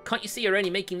yourself. Can't you see you're only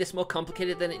making this more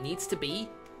complicated than it needs to be?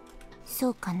 そ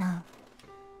うかな。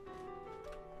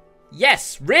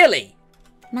Yes, really!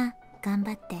 まあ、頑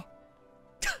張って。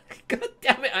God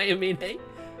damn it, Ayamine.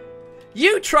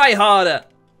 You try harder!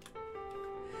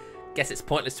 Guess it's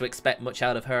pointless to expect much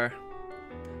out of her.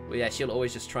 Well, yeah, she'll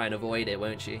always just try and avoid it,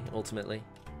 won't she, ultimately?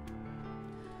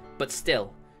 But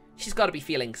still, she's got to be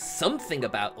feeling something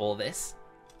about all this.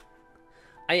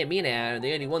 Ayamine are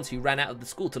the only ones who ran out of the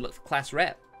school to look for class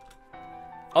rep.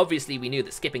 Obviously, we knew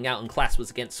that skipping out on class was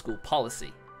against school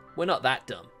policy. We're not that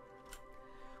dumb.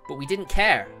 But we didn't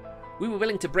care. We were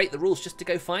willing to break the rules just to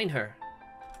go find her.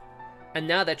 And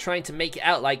now they're trying to make it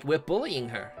out like we're bullying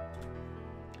her.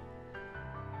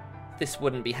 This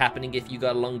wouldn't be happening if you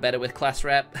got along better with class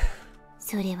rep.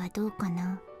 それはどうか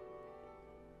な。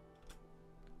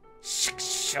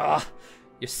Shaw!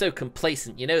 You're so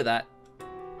complacent, you know that.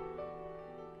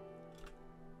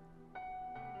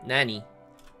 Nanny.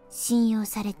 信用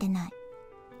されてない。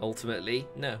Ultimately,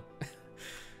 no.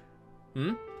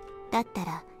 Hmm? だった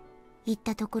ら、言っ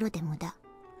たところで無駄。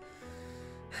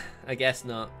I guess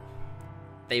not.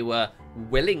 They were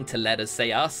willing to let us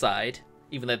say our side,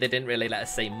 even though they didn't really let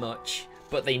us say much.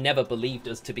 But they never believed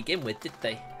us to begin with, did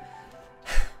they?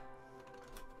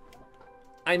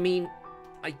 I mean,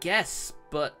 I guess,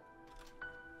 but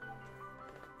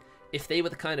if they were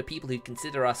the kind of people who'd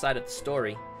consider our side of the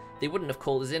story, they wouldn't have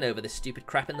called us in over this stupid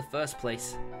crap in the first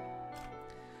place.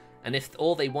 And if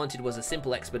all they wanted was a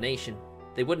simple explanation,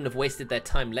 they wouldn't have wasted their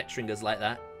time lecturing us like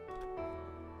that.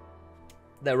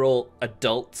 They're all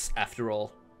adults, after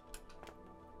all.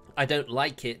 I don't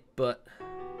like it, but,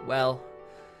 well,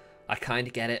 I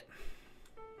kinda get it.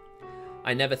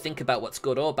 I never think about what's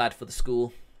good or bad for the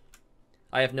school.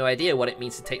 I have no idea what it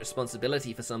means to take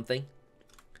responsibility for something.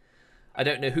 I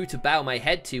don't know who to bow my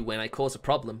head to when I cause a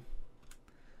problem.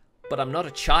 But I'm not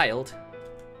a child.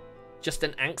 Just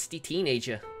an angsty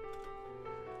teenager.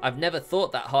 I've never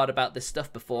thought that hard about this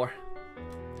stuff before.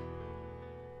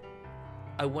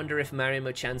 I wonder if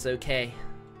Marimo-chan's okay.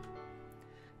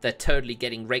 They're totally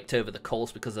getting raked over the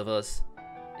coals because of us.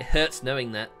 It hurts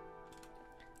knowing that.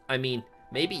 I mean,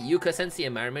 maybe Yuka-sensei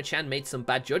and Marimo-chan made some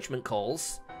bad judgment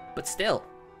calls, but still.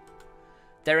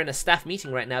 They're in a staff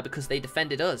meeting right now because they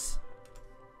defended us.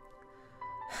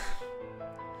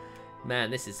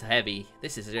 Man, this is heavy.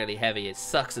 This is really heavy. It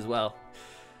sucks as well.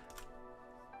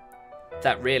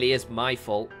 That really is my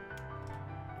fault.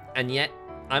 And yet,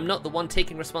 I'm not the one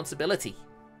taking responsibility.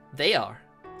 They are.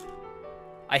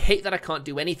 I hate that I can't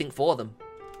do anything for them.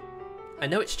 I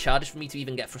know it's childish for me to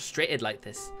even get frustrated like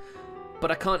this,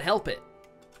 but I can't help it.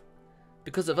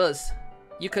 Because of us,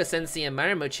 Yuka-sensei and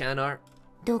Marimo-chan are...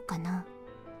 どうかな。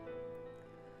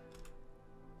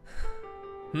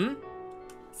Hmm?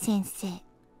 先生。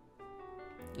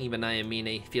Even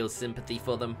Ayamine feels sympathy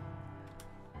for them.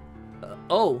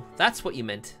 Oh, that's what you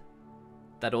meant.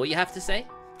 That all you have to say?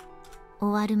 終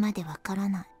わるまでわから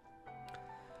ない。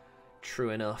True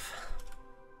enough.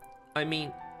 I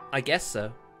mean, I guess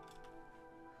so.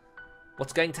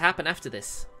 What's going to happen after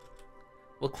this?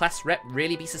 Will class rep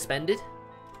really be suspended?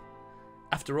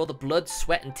 After all the blood,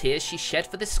 sweat and tears she shed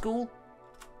for this school?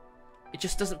 It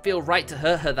just doesn't feel right to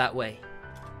hurt her that way.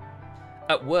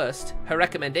 At worst, her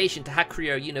recommendation to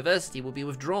Takeru University will be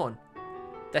withdrawn.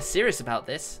 They're serious about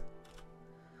this.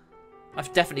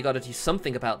 I've definitely got to do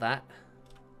something about that.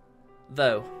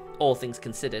 Though, all things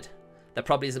considered, there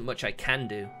probably isn't much I can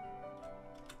do.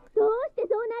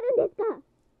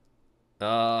 Oh,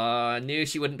 I knew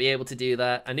she wouldn't be able to do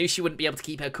that. I knew she wouldn't be able to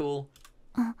keep her cool.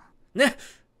 Nah.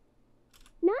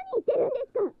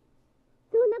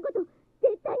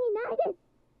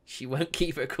 She won't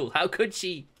keep her cool. How could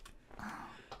she?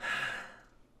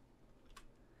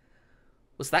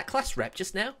 Was that class rep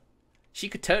just now? She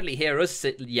could totally hear us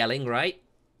yelling, right?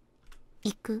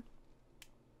 行く。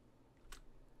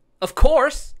 Of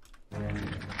course!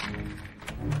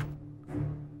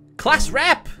 Class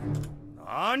rep!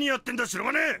 何やってんだ白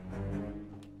金。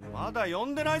まだ呼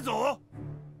んでないぞ。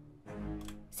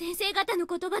先生方の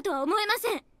言葉とは思えま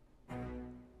せん。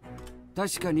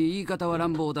確かに言い方は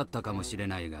乱暴だったかもしれ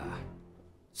ないが、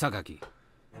榊、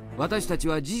私たち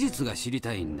は事実が知り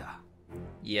たいんだ。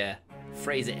Yeah,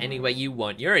 phrase it any way you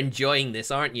want. You're enjoying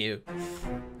this, aren't you?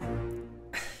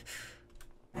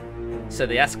 So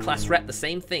they asked class rep the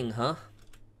same thing, huh?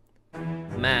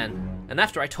 Man, and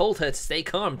after I told her to stay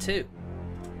calm too.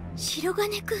 白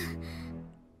金くん。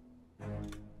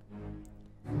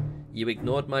You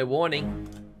ignored my warning.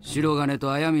 白金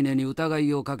と綾峰に疑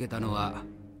いをかけたのは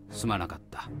すまなかっ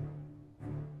た。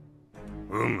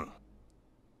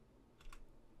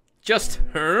Just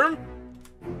her?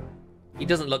 He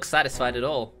doesn't look satisfied at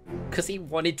all. Because he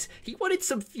wanted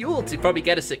some fuel to probably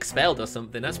get us expelled or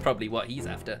something. That's probably what he's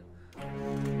after.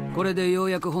 これでよ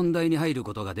うやく本題に入る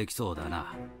ことができそうだ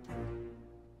な。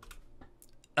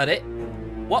At it?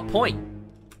 What point?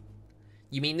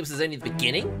 You mean this is only the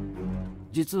beginning?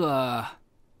 実は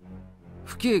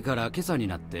府警から今朝に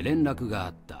なって連絡があ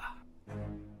った。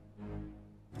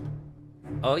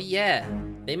Oh yeah,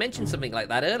 they mentioned something like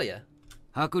that earlier.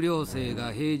 白寮生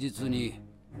が平日に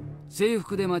制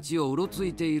服で街をうろつ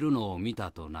いているのを見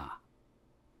たとな。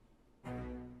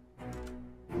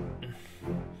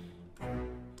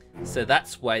So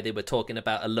that's why they were talking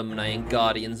about alumni and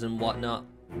guardians and whatnot.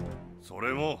 そ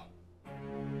れも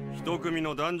一組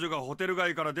の男女がホテル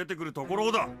街から出てくるとこ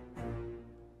ろだ。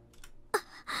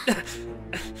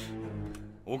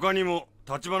他にも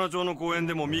橘町の公園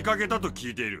でも見かけたと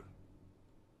聞いている。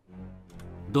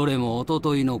どれも一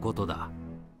昨日のことだ。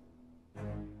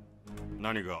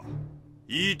何か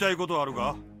言いたいことある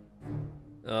か？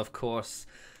 Of course.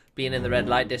 Being in the red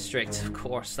light district, of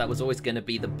course, that was always going to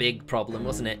be the big problem,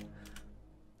 wasn't it?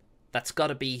 That's got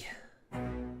to be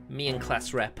me and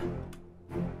class rep.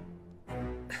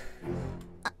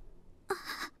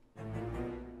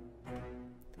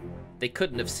 They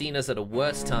couldn't have seen us at a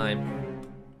worse time.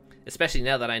 Especially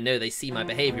now that I know they see my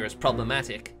behavior as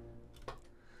problematic.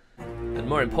 And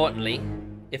more importantly,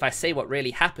 if I say what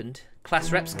really happened,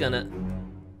 class rep's gonna...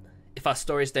 If our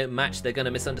stories don't match, they're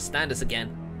gonna misunderstand us again.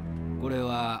 これ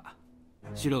は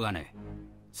白金、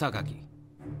榊、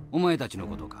お前たちの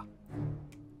ことか。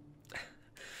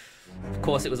Of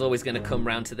course, it was always going to come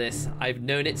round to this. I've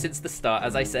known it since the start,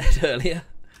 as I said earlier.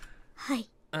 はい。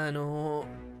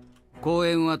公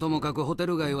園はともかくホテ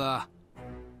ル街は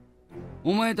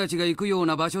お前たちが行くよう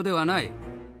な場所ではない。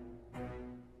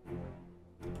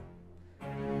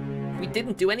We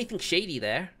didn't do anything shady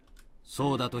there.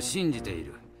 そうだと信じてい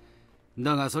る。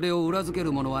だがそれを裏付け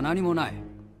るものは何もない。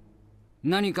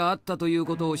何かあったという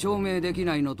ことを証明でき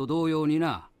ないのと同様に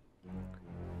な。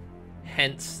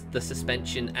Hence the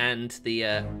suspension and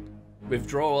the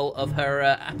withdrawal of her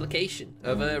application,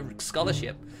 of her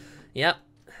scholarship. Yep.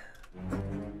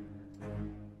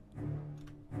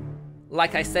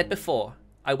 Like I said before,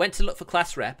 I went to look for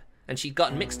class rep, and she'd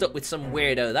gotten mixed up with some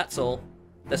weirdo, that's all.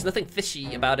 There's nothing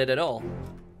fishy about it at all.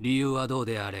 理由はどう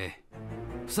であれ、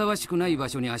ふさわしくない場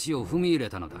所に足を踏み入れ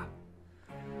たのだ。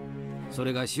そ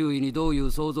れが周囲にどうい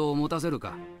う想像を持たせる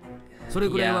か、それ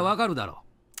くらいはわかるだろ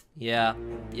う。Yeah,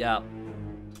 yeah.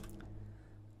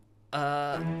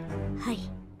 はい。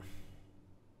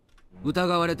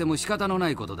疑われても仕方のな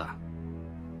いことだ。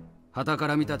傍か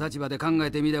ら見た立場で考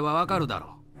えてみればわかるだろう。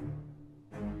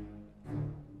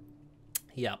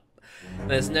Yeah,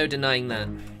 there's no denying that.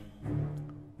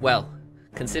 Well,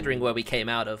 considering where we came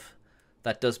out of,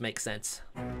 that does make sense.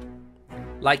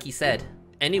 Like he said,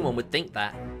 anyone would think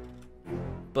that.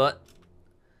 But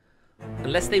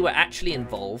unless they were actually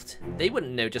involved, they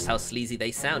wouldn't know just how sleazy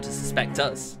they sound to suspect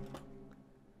us.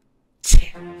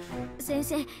 先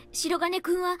生、白金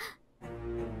くんは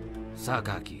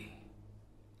榊、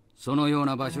そのよう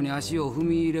な場所に足を踏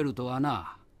み入れるとは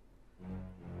な。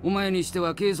お前にして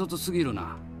は軽率すぎる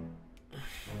な。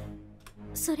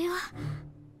それは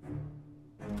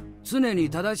常に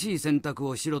正しい選択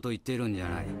をしろと言っているんじゃ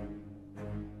ない。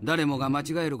誰もが間違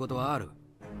えることはある。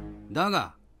だ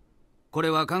がこれ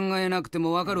は考えなくて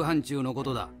もわかる範疇のこ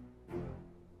とだ。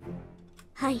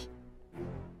はい。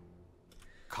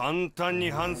簡単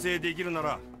に反省できるな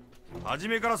ら初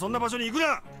めからそんな場所に行く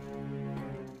な。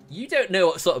 You don't know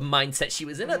what sort of mindset she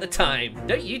was in at the time.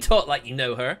 Don't you talk like you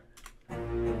know her.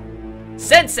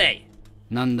 Sensei!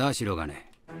 なんだ白金。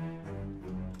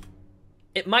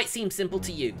It might seem simple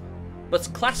to you,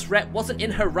 but class rep wasn't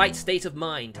in her right state of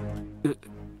mind.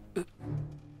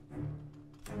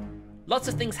 Lots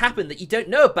of things happen that you don't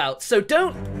know about, so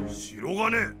don't... 白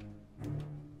金、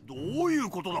どういう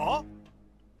ことだ?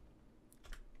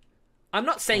 I'm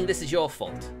not saying this is your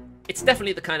fault. It's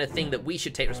definitely the kind of thing that we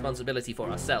should take responsibility for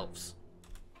ourselves.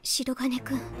 白金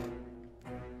くん。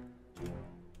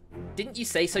Didn't you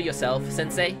say so yourself,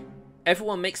 Sensei?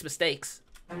 Everyone makes mistakes.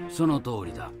 その通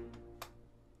りだ。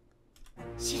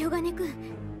白金くん、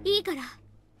いいから。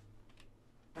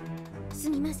す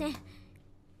みません。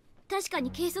確かに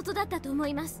軽率だったと思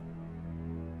います。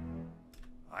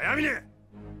あやみね、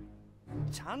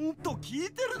ちゃんと聞い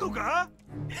てるのか？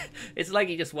 It's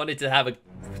like he just wanted to have an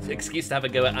excuse to have a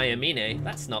go at Ayamine.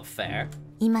 That's not fair.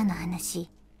 今の話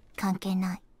関係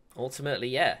ない。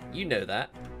 Ultimately, yeah, you know that.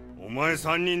 お前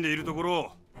3人でいるとこ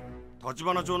ろ、立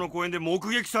花町の公園で目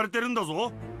撃されてるんだ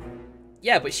ぞ。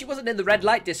Yeah, but she wasn't in the red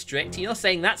light district. You're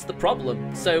saying that's the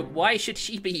problem. So why should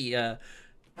she be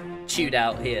chewed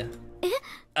out here?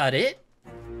 あれ?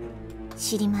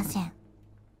 知りません。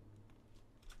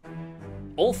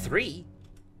 All three?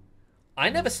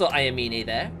 I never saw Ayamine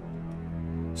there.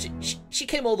 She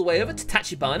came all the way over to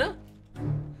Tachibana?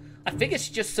 I figured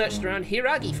she just searched around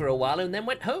Hiragi for a while and then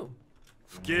went home.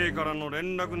 府警からの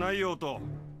連絡内容と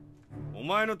お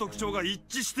前の特徴が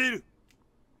一致している。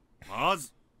ま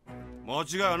ず間違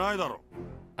いはないだろ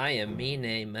う。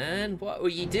Ayamine, man, what were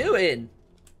you doing?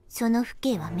 その府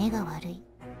警は目が悪い。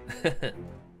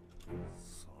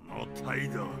その態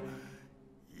度、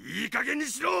いい加減に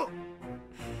しろ。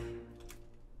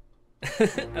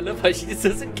I love how she just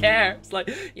doesn't care. It's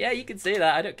like, yeah, you can say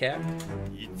that. I don't care.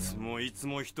 いつ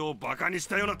も人をバカにし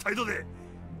たような態度で。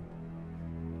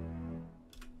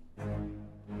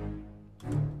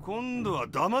今度は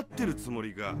黙ってるつも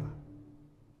りか。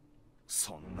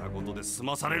そんなことで済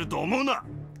まされると思うな。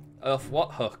Off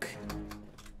what hook?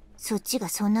 そっちが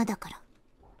そんなだから。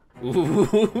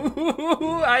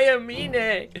Ooh,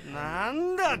 Ayamine. な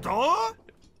んだと？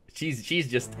 She's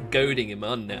just goading him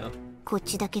on now. こっ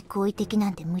ちだけ好意的な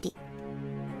んて無理。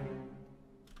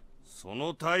そ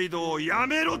の態度をや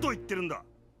めろと言ってるんだ。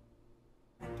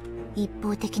一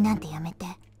方的なんてやめて。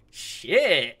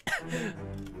Shit.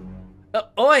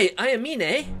 Oi,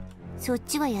 Ayamine. そっ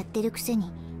ちはやってるくせ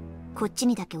にこっち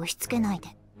にだけ押し付けないで。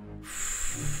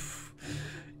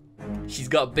She's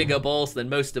got bigger balls than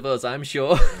most of us, I'm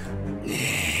sure.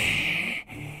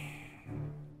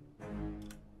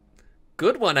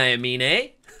 Good one,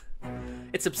 Ayamine.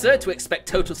 It's absurd to expect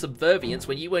total subservience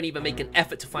when you won't even make an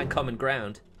effort to find common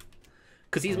ground.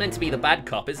 Because he's meant to be the bad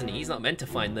cop, isn't he? He's not meant to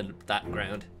find that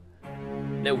ground.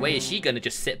 No way is she gonna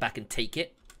just sit back and take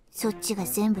it. そっちが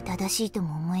全部正しいと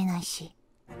も思えないし。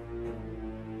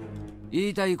言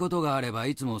いたいことがあれば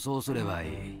いつもそうすればい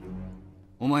い。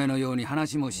お前のように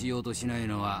話もしようとしない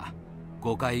のは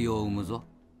誤解を生むぞ。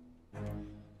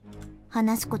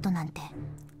話すことなんて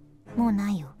もう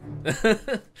ないよ。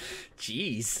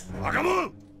Jeez. バカモ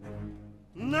ン！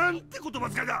なんて言葉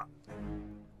遣いだ。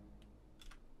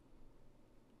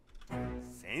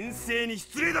先生に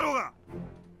失礼だろうが。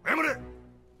謝れ。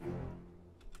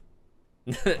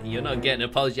You're not getting an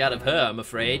apology out of her, I'm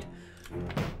afraid.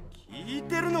 聞い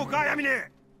てるのか、ヤミネ。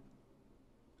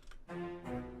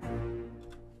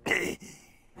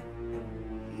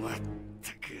まっ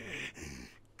たく、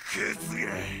クズ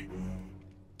が。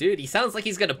Dude, he sounds like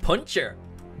he's gonna punch her.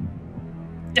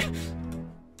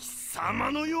 貴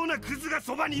様のようなクズが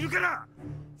そばにいるから、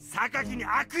榊に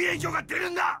悪影響が出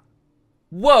るんだ。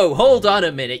Whoa, hold on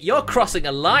a minute. You're crossing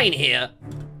a line here.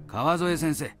 川添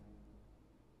先生。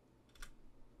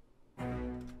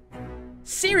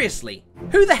Seriously?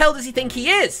 Who the hell does he think he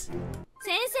is?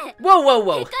 先生。 Whoa, whoa,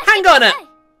 whoa. Hang on a...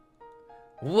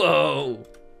 Whoa.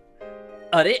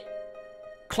 あれ?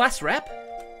 Class rep?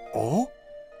 お？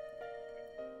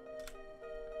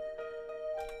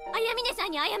綾峰さ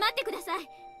んに謝ってください。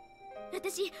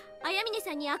私、綾峰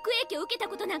さんに悪影響を受けた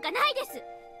ことなんかないです。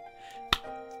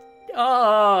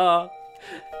Ah,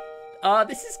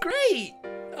 this is great.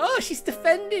 Oh, she's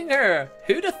defending her.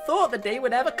 Who'd have thought the day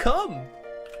would ever come?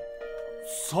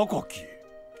 榊。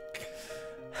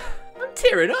I'm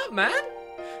tearing up, man.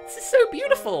 This is so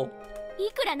beautiful.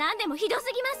 いくらなんでもひどす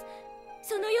ぎます。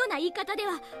そのような言い方で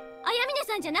は、綾峰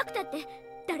さんじゃなくたって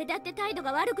誰だって態度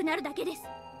が悪くなるだけです。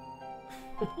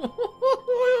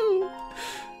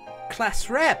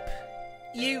Class rep.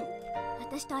 You...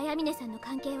 私と綾峰さんの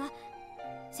関係は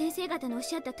先生方のおっ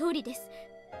しゃった通りです。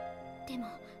でも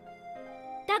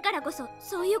だからこそ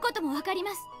そういうこともわかり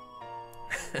ます。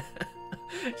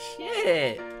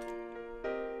Shit.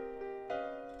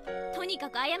 とにか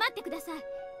く謝ってください。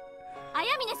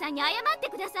綾峰さんに謝って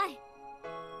ください。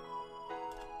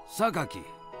榊、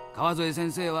川添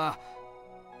先生は。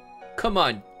 Come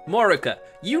on, Moruka.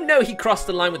 You know he crossed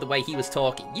the line with the way he was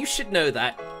talking. You should know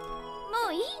that. も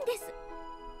ういいんです。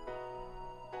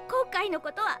今回の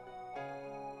ことは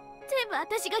全部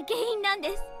私が原因なん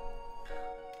です。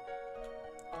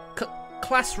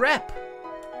Class rep.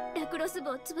 ラクロス部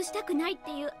を潰したくないっ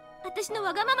ていう私の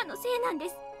わがままのせいなんで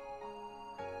す。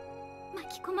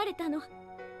巻き込まれたの、悪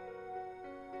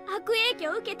影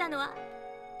響を受けたのは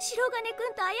白金く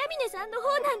んと綾峰さんの方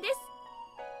なんです。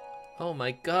Oh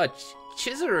my god,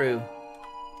 Chizuru.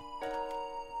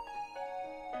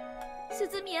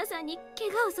 鈴宮さんに怪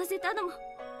我をさせたのも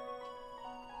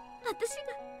私が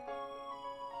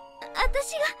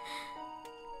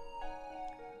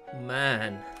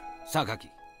Man. 榊、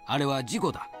あれは事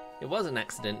故だ。 It was an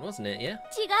accident, wasn't it? Yeah?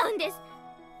 違うんです。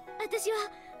私は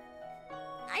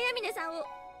綾峰さんを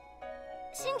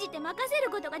信じて任せ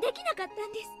ることができなかったん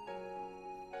です。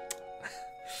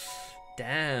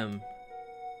 Damn.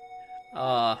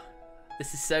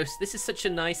 This is such a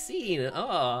nice scene.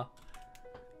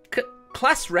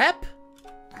 Class rep?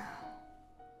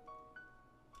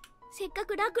 せっか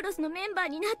くラクロスのメンバー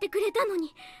になってくれたの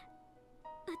に、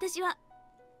私は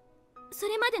そ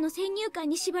れまでの先入観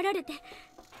に縛られて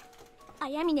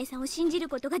綾峰さんを信じる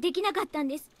ことができなかったん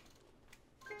です。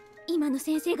今の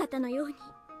先生方のように。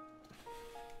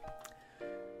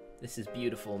 This is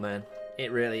beautiful, man.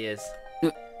 It really is.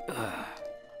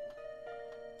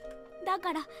 だ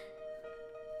から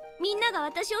みんなが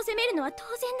私を責めるのは当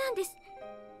然なんです。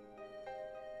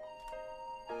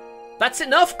 That's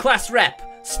enough, class rep!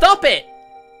 Stop it!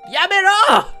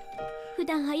 Yamero! 普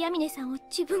段綾峰さんを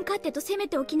自分勝手と責め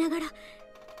ておきながら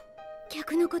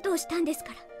逆のことをしたんです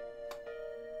から。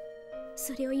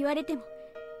それを言われても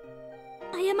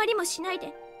謝りもしない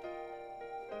で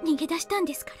逃げ出したん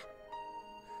ですから。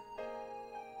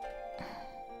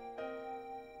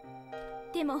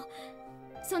でも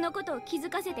そのことを気づ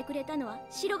かせてくれたのは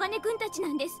白金くんたちな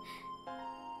んです。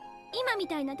今み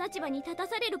たいな立場に立た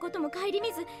されることも顧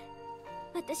みず、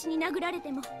私に殴られ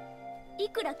てもい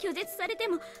くら拒絶されて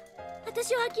も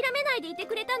私を諦めないでいて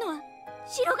くれたのは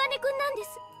白金くんなんで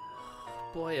す。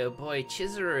 Boy, oh boy,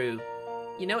 Chizuru.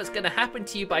 You know what's gonna happen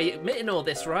to you by admitting all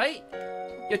this, right?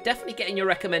 You're definitely getting your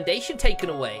recommendation taken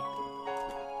away.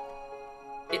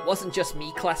 It wasn't just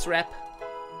me, class rep.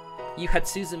 You had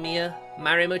Suzumiya,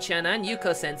 Marimo-chan, and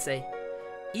Yuko-sensei.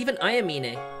 Even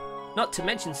Ayamine. Not to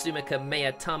mention Sumika,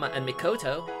 Meyatama, and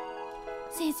Mikoto.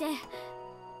 先生、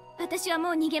私はも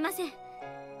う逃げません。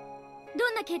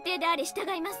どんな決定であれ従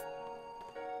います。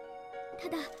た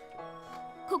だ、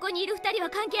ここにいる二人は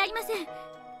関係ありません。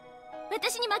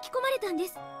私に巻き込まれたんで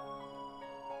す。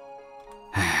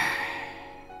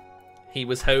He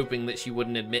was hoping that she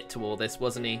wouldn't admit to all this,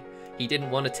 wasn't he? He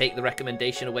didn't want to take the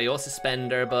recommendation away or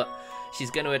suspend her, but she's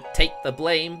going to take the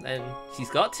blame, and she's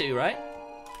got to, right?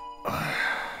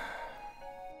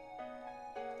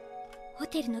 ホ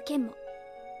テルの件も、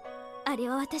あれ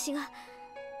は私が。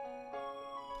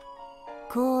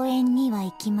公園には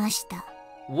行きました。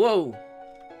 Whoa!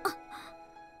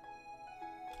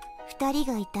 二人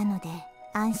がいたので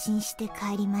安心して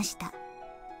帰りました。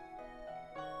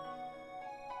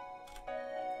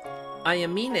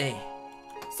 Ayamine.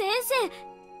 先生、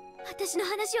私の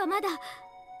話はまだ。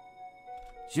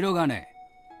白金、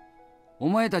お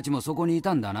前たちもそこにい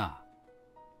たんだな。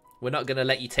We're not gonna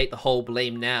let you take the whole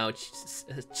blame now,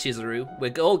 Chizuru.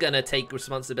 We're all gonna take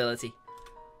responsibility.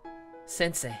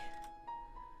 Sensei.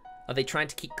 Are they trying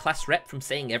to keep class rep from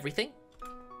saying everything?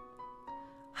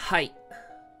 Hi.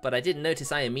 But I didn't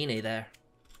notice Ayamine there.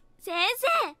 先生、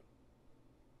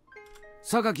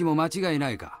榊も間違い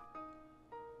ないか。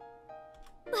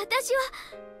私は。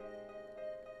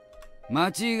間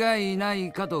違いな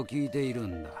いかと聞いている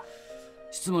んだ。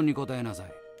質問に答えなさい。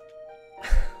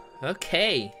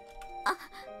Okay.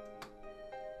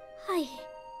 はい。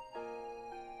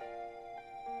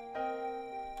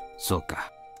そう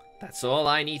か。 That's all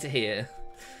I need to hear.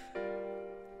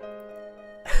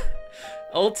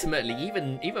 Ultimately,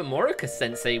 even Morika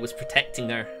Sensei was protecting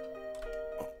her.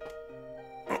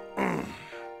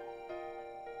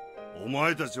 お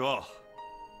前たちは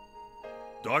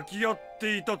抱き合っ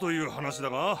ていたという話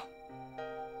だが。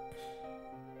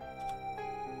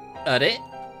あれ？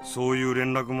そういう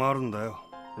連絡もあるんだよ。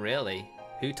 Really?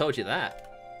 Who told you that?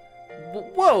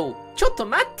 Whoa! ちょっと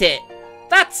待って!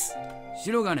 That's...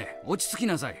 白金、落ち着き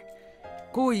なさい。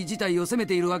行為自体を責め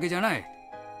ているわけじゃない。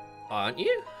Aren't you?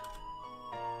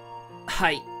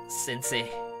 はい、先生。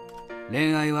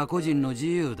恋愛は個人の自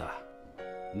由だ。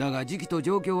だが時期と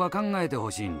状況は考えてほ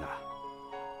しいんだ。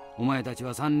お前たち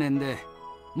は3年で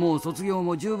もう卒業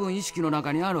も十分意識の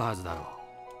中にあるはずだろ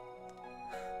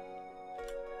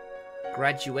う。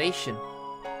Graduation.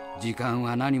 時間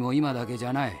は何も今だけじ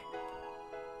ゃない。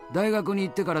大学に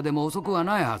行ってからでも遅くは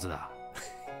ないはずだ。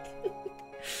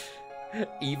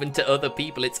Even to other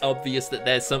people, it's obvious that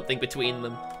there's something between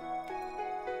them.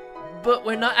 But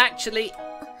we're not actually...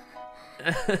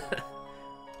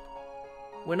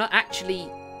 we're not actually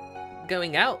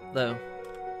going out, though.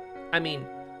 I mean,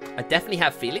 I definitely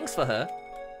have feelings for her,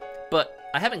 but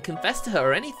I haven't confessed to her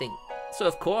or anything. So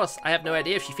of course, I have no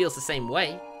idea if she feels the same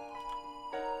way.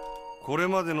 これ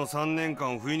までの3年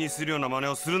間を不意にするような真似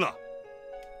をするな。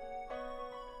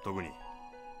特に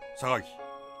榊。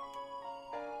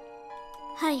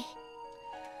はい。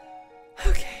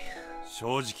Okay.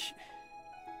 正直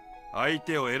相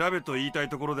手を選べと言いたい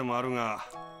ところでもあるが。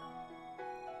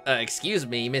Excuse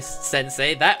me, Miss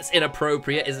Sensei. That's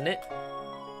inappropriate, isn't it?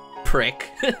 Prick.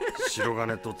 白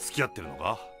金と付き合ってるの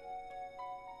か？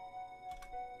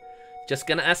 Just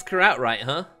gonna ask her outright,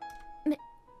 huh?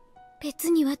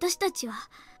 別に私たちは。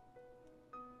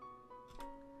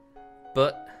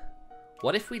But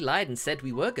what if we lied and said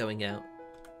we were going out?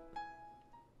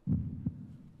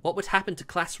 What would happen to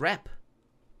class rep?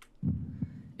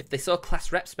 If they saw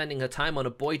class rep spending her time on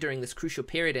a boy during this crucial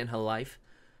period in her life,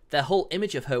 their whole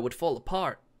image of her would fall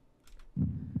apart.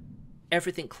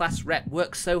 Everything class rep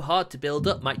worked so hard to build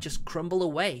up might just crumble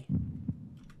away.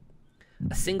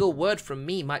 A single word from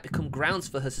me might become grounds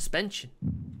for her suspension.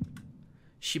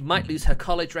 She might lose her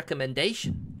college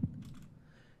recommendation.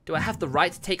 Do I have the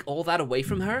right to take all that away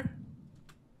from her?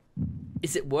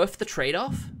 Is it worth the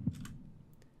trade-off?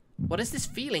 What is this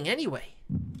feeling anyway?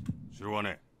 白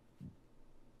金、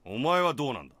お前は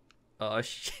どうなんだ? Oh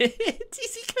shit,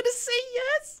 is he gonna say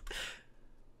yes?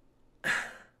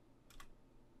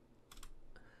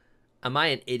 Am I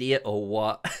an idiot or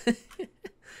what?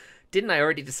 Didn't I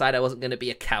already decide I wasn't gonna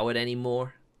be a coward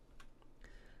anymore?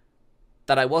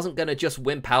 That I wasn't gonna just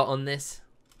wimp out on this?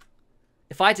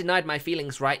 If I denied my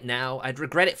feelings right now, I'd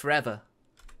regret it forever.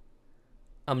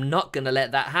 I'm not gonna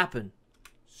let that happen.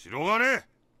 白金?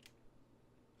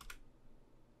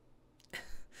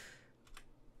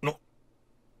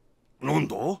 なん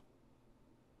だ?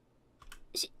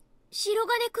 白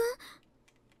金くん?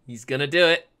 He's gonna do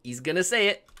it. He's gonna say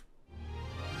it.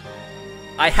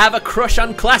 I have a crush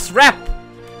on class rep!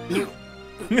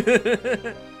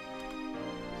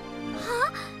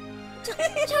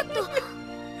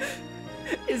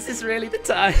 Is this really the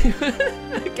time?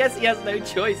 I guess he has no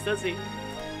choice, does he?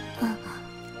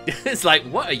 It's like,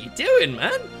 what are you doing,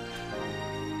 man?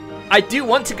 I do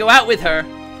want to go out with her.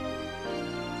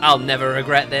 I'll never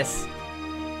regret this.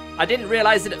 I didn't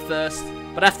realize it at first,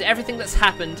 but after everything that's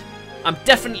happened, I'm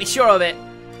definitely sure of it.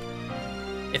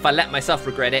 If I let myself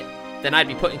regret it, then I'd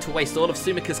be putting to waste all of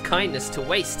Sumika's kindness to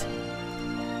waste.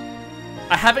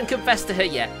 I haven't confessed to her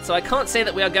yet, so I can't say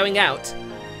that we are going out.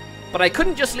 But I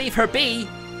couldn't just leave her be.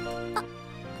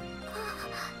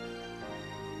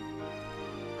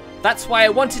 That's why I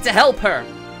wanted to help her.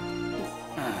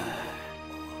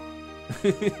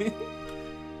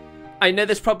 I know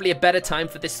there's probably a better time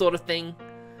for this sort of thing,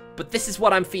 but this is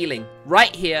what I'm feeling,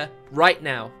 right here, right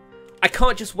now. I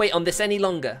can't just wait on this any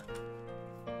longer.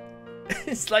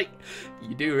 It's like,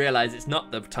 you do realize it's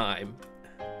not the time.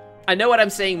 I know what I'm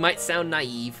saying might sound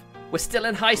naive. We're still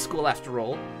in high school after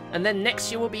all, and then next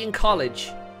year we'll be in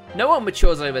college. No one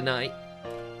matures overnight.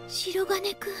 白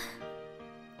金くん.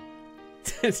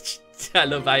 I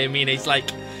love Ayamine. He's like,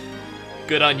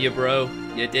 good on you, bro.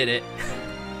 You did it.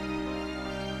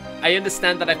 I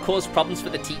understand that I've caused problems for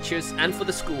the teachers and for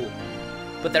the school,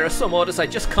 but there are some orders I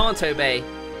just can't obey.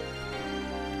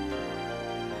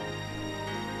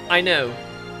 I know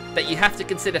that you have to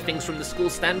consider things from the school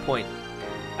standpoint.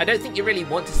 I don't think you really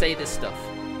want to say this stuff,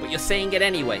 but you're saying it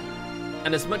anyway.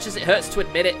 And as much as it hurts to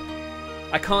admit it,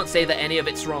 I can't say that any of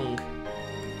it's wrong.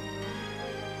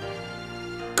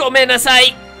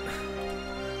 Gomenasai!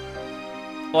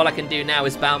 All I can do now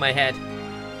is bow my head.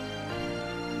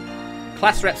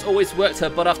 Class reps always worked her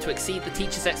butt off to exceed the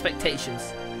teacher's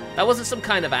expectations. That wasn't some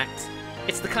kind of act.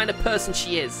 It's the kind of person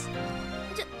she is.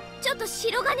 ちょっと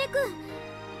白金くん.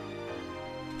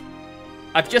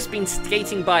 I've just been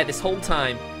skating by this whole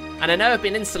time, and I know I've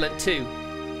been insolent too.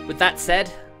 With that said,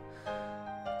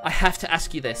 I have to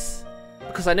ask you this,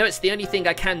 because I know it's the only thing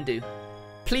I can do.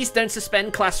 Please don't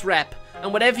suspend class rep,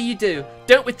 and whatever you do,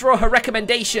 don't withdraw her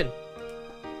recommendation.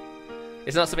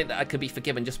 It's not something that I can be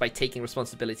forgiven just by taking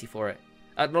responsibility for it.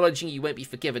 Acknowledging you won't be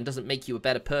forgiven doesn't make you a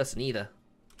better person either.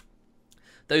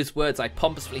 Those words I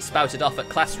pompously spouted off at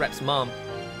class rep's mom.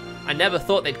 I never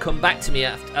thought they'd come back to me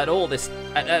at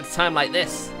a time like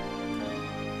this.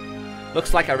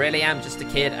 Looks like I really am just a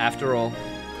kid after all.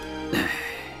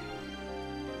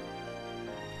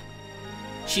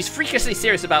 She's freakishly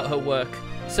serious about her work,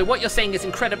 so what you're saying is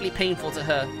incredibly painful to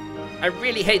her. I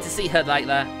really hate to see her like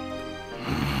that.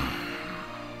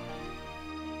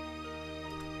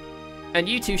 And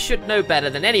you two should know better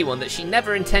than anyone that she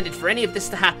never intended for any of this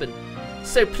to happen.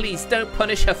 So please don't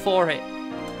punish her for it.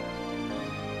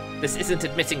 This isn't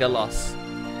admitting a loss.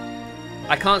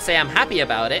 I can't say I'm happy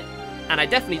about it, and I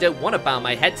definitely don't want to bow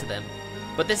my head to them,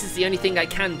 but this is the only thing I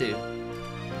can do.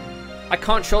 I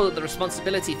can't shoulder the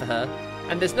responsibility for her,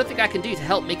 And there's nothing I can do to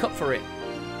help make up for it.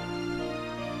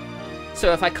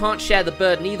 So if I can't share the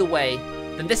burden either way,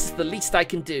 then this is the least I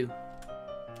can do.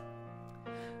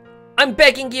 I'm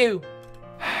begging you!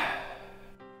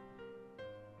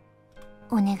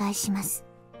 お願いします。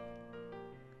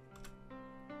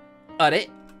あれ?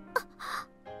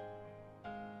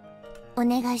 お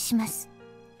願いします。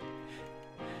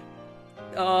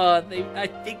 Oh, I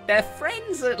think they're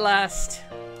friends at last.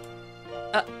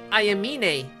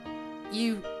 Ayamine,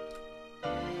 you...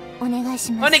 お願い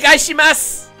します。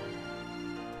 Onegaishimasu!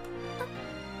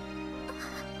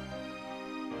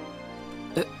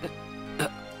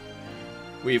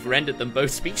 We've rendered them both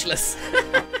speechless.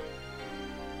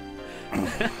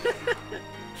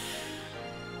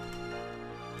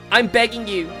 I'm begging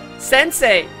you,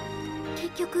 Sensei!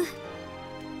 結局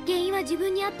原因は自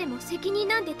分にあっても責任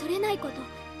なんて取れないこと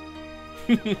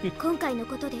今回の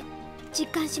ことで実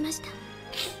感しました。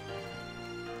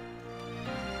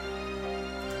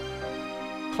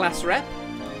 Class rep?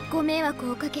 ご迷惑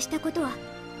をおかけしたことは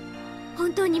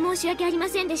本当に申し訳ありま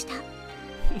せんでした。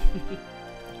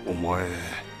お前、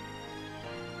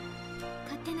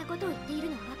勝手なことを言っている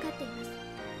のは分かっています。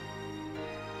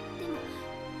でも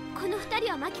この二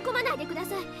人は巻き込まないでくだ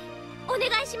さい。お願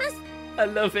いします。 I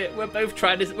love it. We're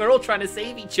all trying to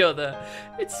save each other.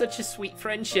 It's such a sweet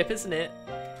friendship, isn't it?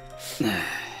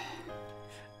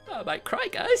 I might cry,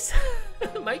 guys.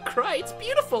 I might cry. It's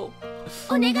beautiful.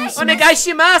 お願いします。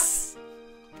 Onegaishimasu!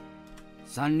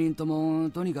 3人とも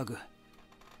とにかく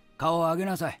顔を上げ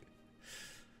なさい。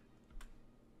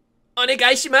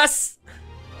 Onegaishimasu!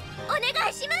 お願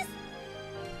いします。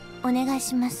お願い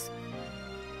します。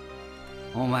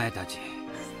お前たち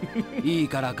いい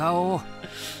から顔を。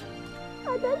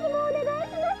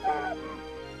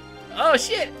 Oh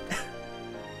shit!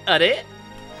 あれ?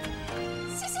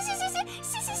 失礼し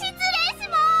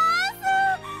ま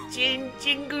す。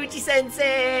神宮寺先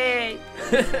生!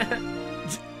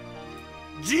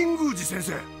 神宮寺先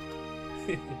生。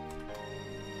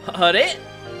あれ?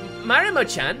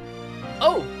 Marimo-chan?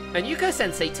 Oh, and Yuka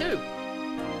sensei too.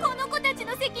 この子たち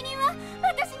の責任は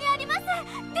私にあります。で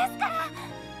すから。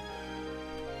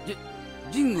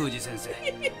神宮寺先生、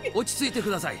落ち着いてく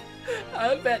ださい。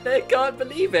 I bet they can't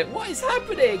believe it. What is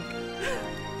happening?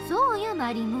 そうや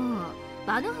マリモ、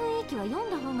場の雰囲気は読ん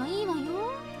だ方がいいわ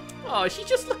よ。 Oh, she's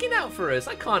just looking out for us.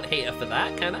 I can't hate her for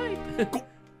that, can I?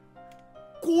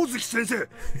 光月先生。私の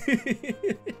せい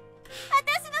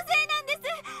なんです。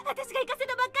私が行かせ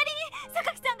たばっかりに榊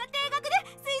さんが定額で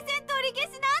推薦取り消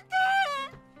しなんて。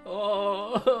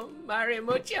 Oh,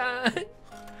 Marimo-chan.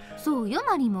 そうよ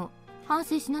マリモ、反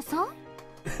省しなさい。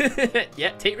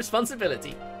 Yeah, take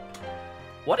responsibility.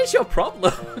 What is your problem?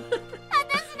 私のせい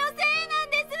な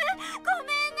んです。ごめ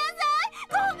んなさい。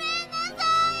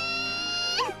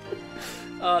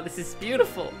 Oh, this is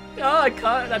beautiful. Oh, I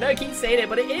can't. I know I keep saying it,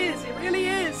 but it is. It really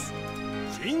is.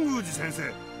 神宮寺先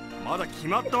生、まだ決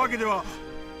まったわけでは。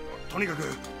とにかく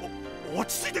落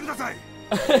ち着いてください。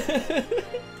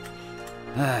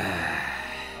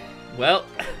Well,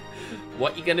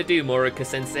 what you gonna do, Moroka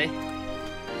sensei?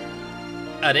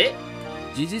 あれ?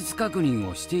 事実確認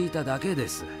をしていただけで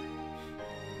す。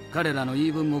彼らの言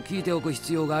い分も聞いておく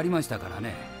必要がありましたから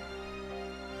ね。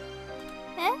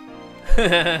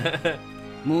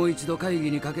もう一度会議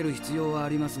にかける必要はあ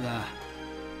りますが、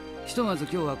ひとまず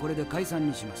今日はこれで解散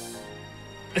にします。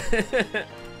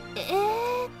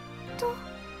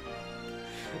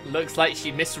Looks like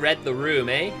she misread the room,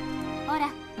 eh? ほら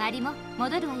マリモ、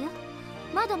戻るわよ。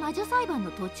まだ魔女裁判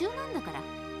の途中なんだから。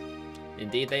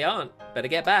 Indeed they aren't. Better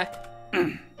get back.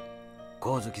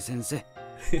 光月先生。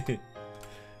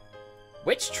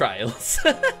Witch trials.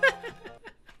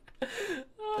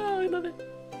 Oh, I love it.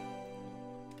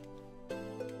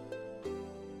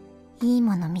 いい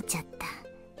もの見ちゃった。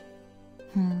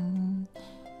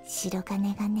白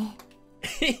金がね。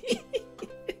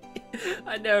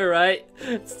I know, right?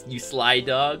 You sly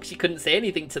dog. She couldn't say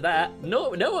anything to that. No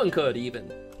one could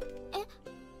even.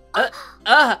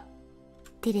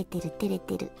 照れてる照れ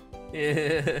てる。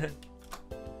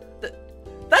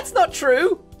That's not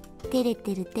true. 照れ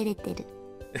てる照れてる。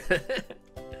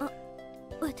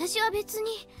私は別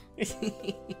に。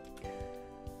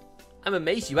I'm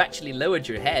amazed you actually lowered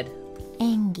your head.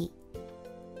 演技。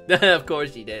Of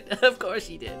course she did. Of course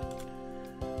she did.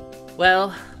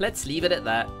 Well, let's leave it at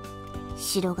that.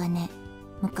 白金、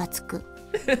ムカつく。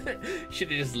Should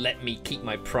have just let me keep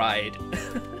my pride.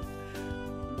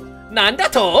 なんだ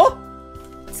と?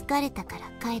 疲れたから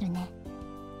帰るね。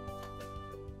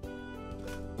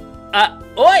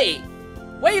Oi!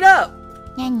 Wait up!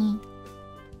 何?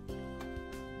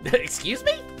 Excuse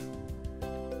me?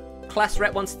 Class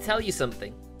rep wants to tell you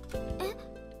something.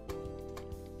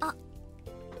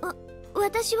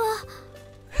 私は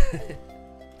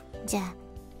じゃあ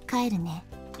帰るね。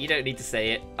 You don't need to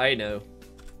say it. I know.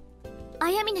 あ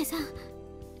やみねさん、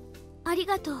あり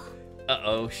がとう。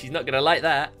 Uh-oh, she's not gonna like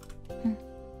that.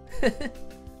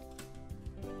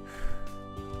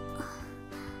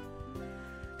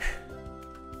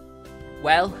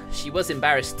 Well, she was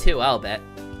embarrassed too, I'll bet.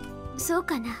 そう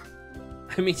かな。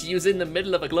 I mean, she was in the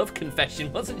middle of a glove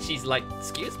confession, wasn't she? She's like,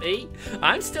 excuse me,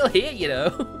 I'm still here, you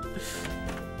know.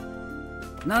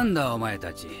 なんだお前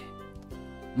たち、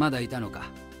まだいたのか。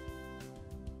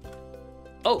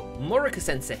Oh, Morika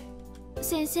sensei.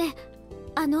 先生、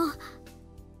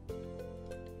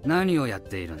何をやっ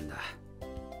ているんだ。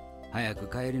早く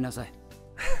帰りなさい。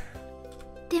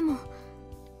でも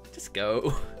Just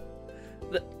go.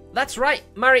 That's right,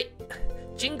 Mari.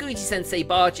 Jinguji sensei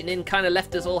barging in kind of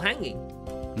left us all hanging.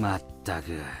 まった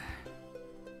く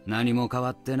何も変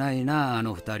わってないな、あ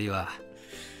の二人は。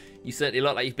 You certainly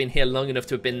look like you've been here long enough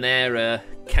to have been their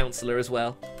counselor as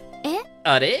well. え、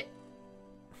 Are they?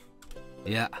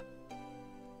 いや、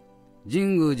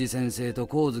神宮寺先生と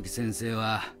光月先生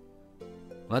は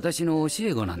私の教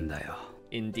え子なんだよ。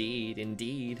 Indeed,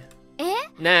 indeed. え、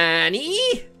 Nani?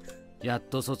 やっ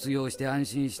と卒業して安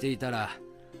心していたら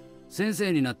先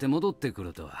生になって戻ってく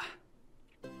るとは。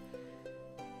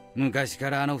昔か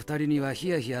らあの二人にはヒ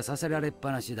ヤヒヤさせられっ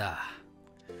ぱなしだ。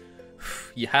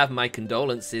 You have my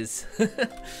condolences.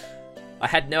 I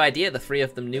had no idea the three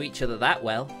of them knew each other that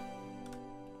well.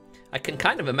 I can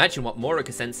kind of imagine what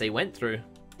Morika sensei went through.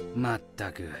 まっ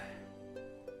たく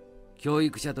教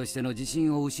育者としての自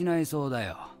信を失いそうだ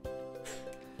よ。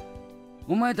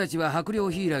お前たちは白陵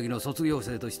柊の卒業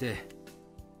生として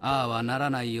ああはな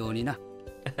らないようにな。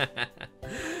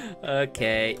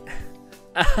Okay.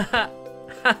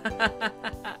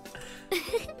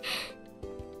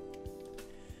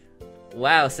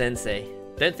 Wow, Sensei.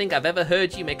 Don't think I've ever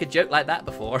heard you make a joke like that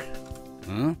before.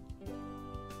 ん？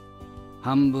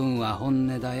半分は本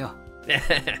音だよ。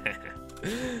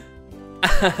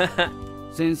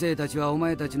先生たちはお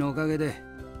前たちのおかげで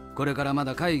これからま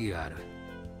だ会議がある。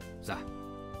さあ、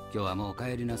今日はもう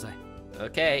帰りなさい。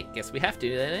Okay, guess we have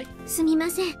to then, eh? すみま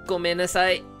せん。ごめんな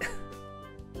さい。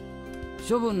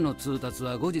処分の通達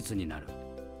は後日になる。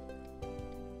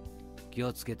気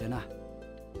をつけてな。は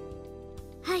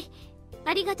い、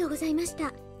ありがとうございまし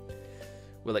た。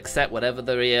 We'll accept whatever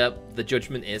the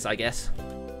judgment is, I guess.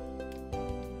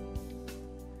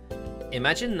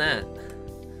 Imagine that.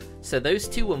 So those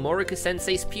two were Morika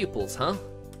Sensei's pupils, huh?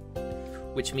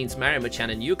 Which means Marima-chan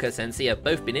and Yuka Sensei have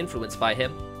both been influenced by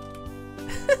him.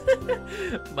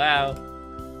 Wow.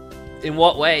 In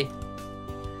what way?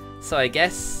 So I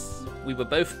guess we were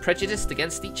both prejudiced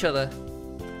against each other.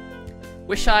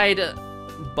 Wish I'd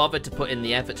bothered to put in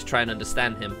the effort to try and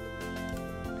understand him.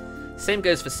 Same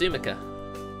goes for Sumika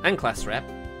and class rep,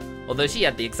 although she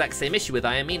had the exact same issue with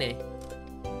Ayamine.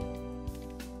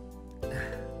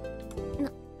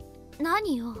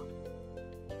 何よ。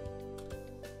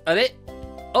 Are they?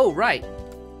 Oh, right.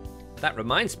 That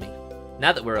reminds me.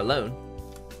 Now that we're alone.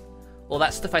 All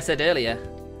that stuff I said earlier,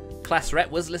 class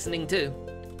rep was listening too.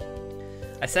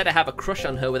 I said I have a crush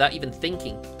on her without even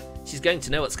thinking. She's going to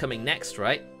know what's coming next,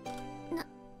 right?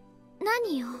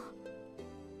 何よ。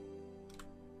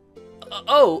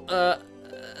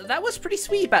 That was pretty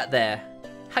sweet back there.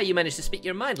 How you managed to speak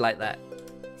your mind like that?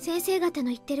 先生方の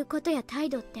言ってることや態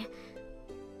度って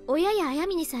親や綾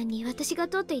峰さんに私が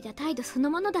とっていた態度その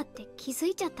ものだって気づ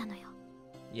いちゃったのよ。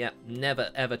 Yeah,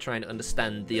 never ever trying to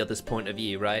understand the other's point of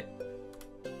view, right?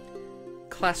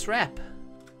 Class rep.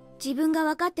 自分が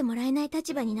分かってもらえない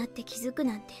立場になって気づく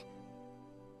なんて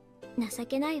情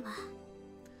けないわ。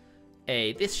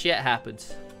 Hey, this shit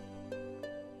happens.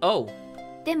 Oh.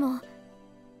 でも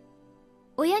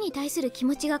親に対する気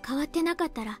持ちが変わってなかっ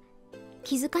たら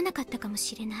気づかなかったかも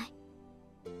しれない。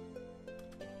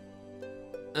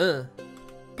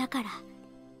だから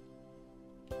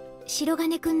白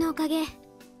金くんのおかげ。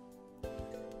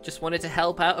 Just wanted to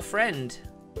help out a friend.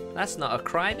 That's not a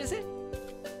crime, is it?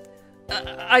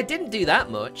 I didn't do that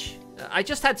much. I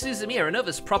just had Suzumiya and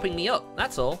others propping me up,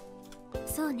 that's all.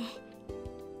 そうね。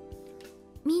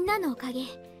みんなのおかげ。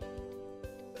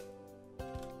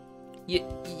 You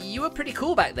were pretty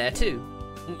cool back there too,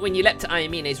 when you leapt to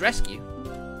Ayamine's rescue.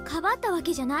 かばったわ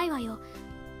けじゃないわよ。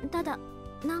ただ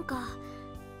な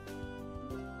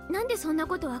んでそんな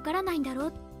ことわからないんだろう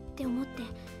って思って、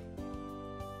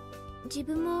自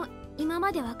分も今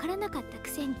までわからなかったく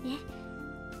せにね。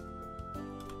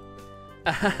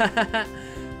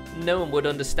No one would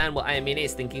understand what Ayamine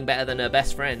is thinking better than her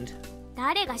best friend.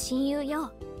 誰が親友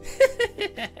よ。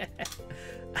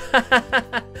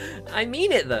I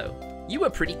mean it though. You were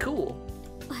pretty cool.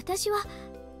 私は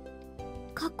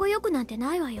かっこよくなんて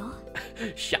ないわよ。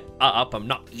Shut up, I'm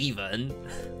not even.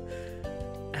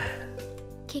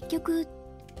 結局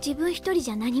自分一人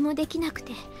じゃ何もできなく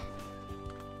て。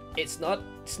It's not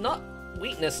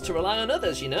weakness to rely on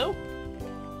others, you know?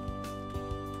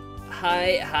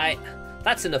 Hi.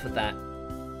 That's enough of that.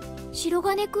 白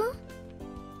金く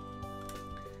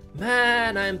ん？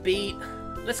 Man, I'm beat.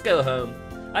 Let's go home.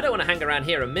 I don't want to hang around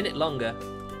here a minute longer.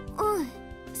 うん、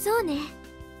そうね。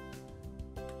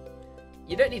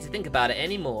You don't need to think about it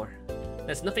anymore.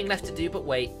 There's nothing left to do but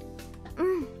wait. う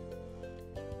ん。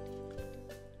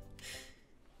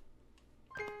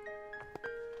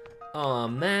Aw,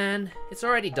 man. It's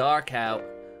already dark out.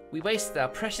 We wasted our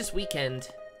precious weekend.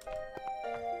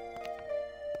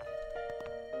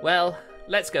 Well,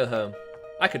 let's go home.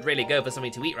 I could really go for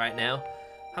something to eat right now.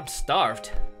 I'm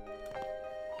starved.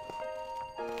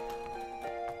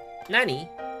 Nanny,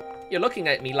 you're looking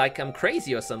at me like I'm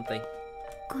crazy or something.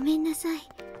 ごめんなさい。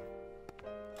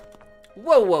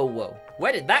Whoa.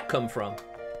 Where did that come from?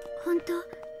 本当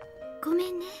ごめ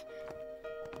んね。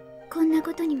こんな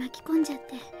ことに巻き込んじゃっ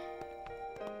て。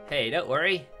Hey, don't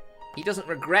worry. He doesn't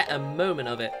regret a moment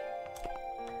of it.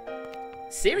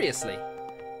 Seriously?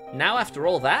 Now after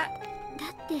all that? だ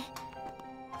って。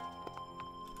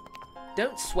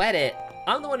Don't sweat it.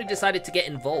 I'm the one who decided to get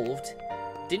involved.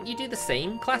 Didn't you do the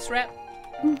same, class rep?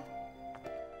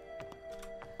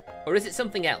 Or is it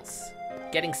something else?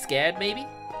 Getting scared, maybe?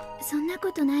 そんな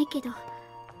ことないけど。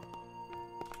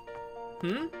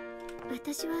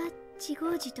私は自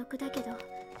業自得だけど、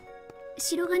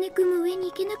白金くんも上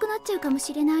に行けなくなっちゃうかも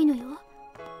しれないのよ。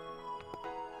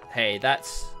Hey,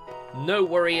 that's no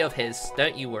worry of his.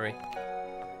 Don't you worry.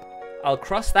 I'll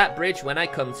cross that bridge when I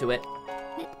come to it.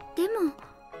 でも。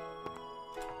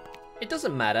It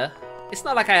doesn't matter. It's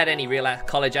not like I had any real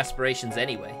college aspirations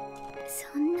anyway.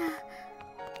 そんな。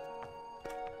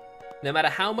No matter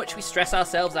how much we stress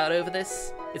ourselves out over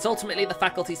this, it's ultimately the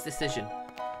faculty's decision.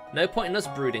 No point in us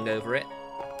brooding over it.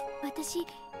 私、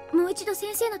もう一度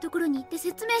先生のところに行って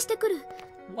説明してくる。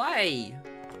Why?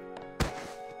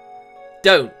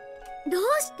 Don't. どう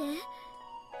して？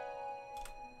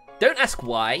 Don't ask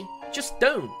why. Just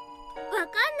don't. わかん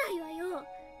ないわよ。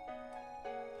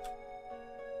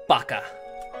Baka. バ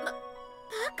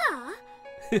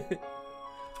カ？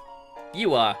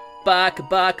 You are.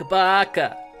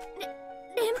 Baka.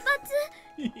 連発？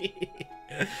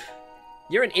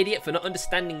 You're an idiot for not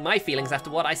understanding my feelings after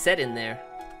what I said in there.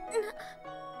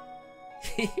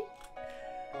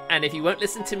 And if you won't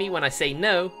listen to me when I say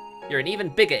no, you're an even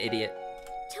bigger idiot.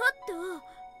 ちょっと。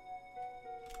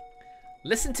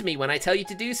Listen to me when I tell you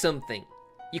to do something.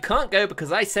 You can't go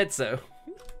because I said so.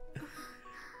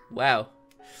 Wow.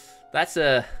 That's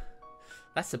a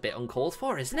bit uncalled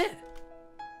for, isn't it?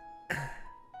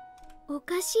 お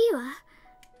かしいわ。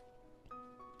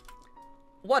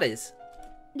What is?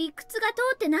 理屈が通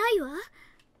ってないわ。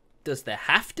Does there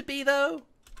have to be, though?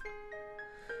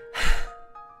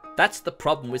 That's the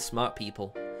problem with smart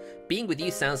people. Being with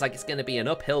you sounds like it's going to be an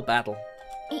uphill battle.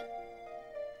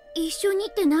 一緒に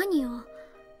って何よ。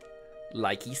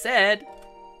 Like he said.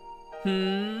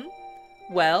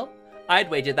 Well, I'd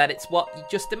wager that it's what you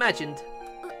just imagined.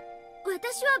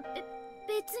 私は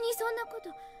別にそんなこと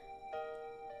考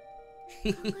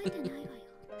えてないわ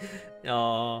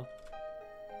よ。Aww.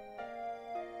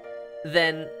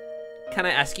 Then, can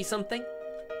I ask you something?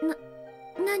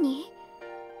 何？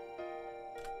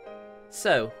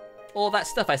 So, all that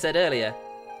stuff I said earlier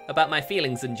about my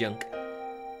feelings and junk,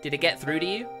 did it get through to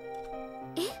you?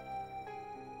 え？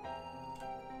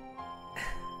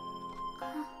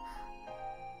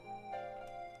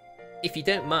 If you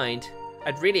don't mind,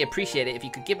 I'd really appreciate it if you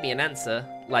could give me an answer,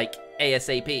 like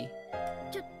ASAP.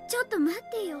 ちょっと待っ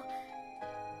てよ。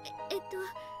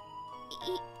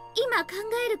今考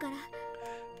えるから。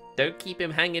 Don't keep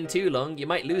him hanging too long, you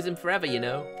might lose him forever, you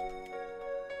know.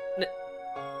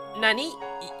 Nani?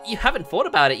 You haven't thought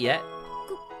about it yet.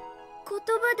 言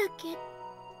葉だけ。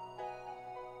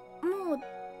もう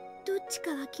どっち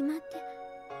かは決まって。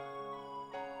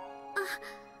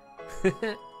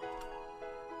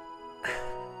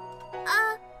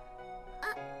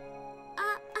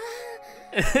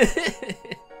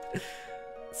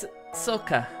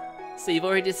Soka. So you've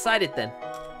already decided then?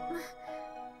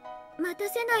 待た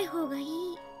せない方がい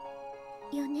い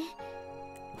よね。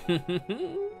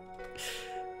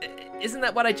Isn't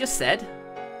that what I just said?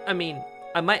 I mean,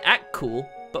 I might act cool,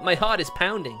 but my heart is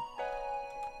pounding.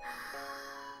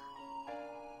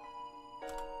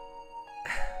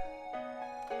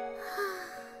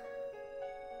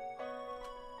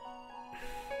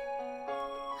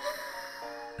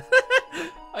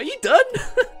 Are you done?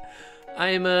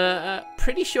 I'm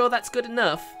pretty sure that's good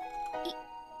enough.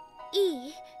 い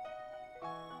い？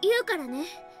言うからね。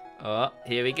 Oh,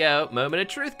 here we go. Moment of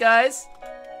truth, guys.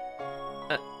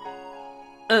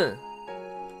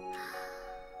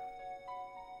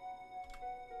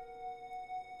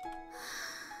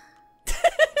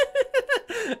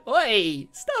 Oi,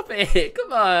 stop it.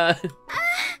 Come on. やっ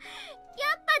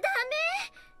ぱダ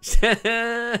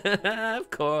メ。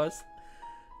 Of course.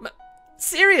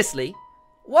 Seriously?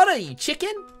 What are you,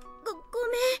 chicken?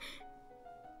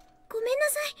 ごめんな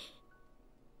さい。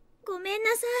ごめん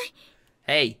なさい。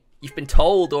 Hey, you've been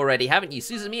told already, haven't you?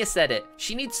 Suzumiya said it.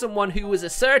 She needs someone who was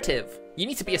assertive. You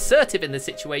need to be assertive in this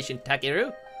situation,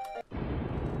 Takeru.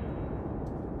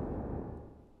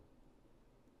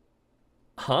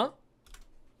 Huh?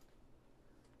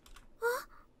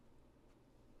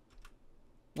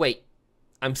 Wait,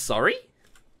 I'm sorry?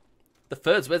 The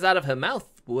first words out of her mouth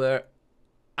were,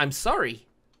 I'm sorry.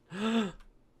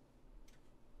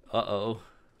 Uh-oh.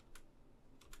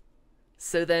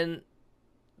 So then,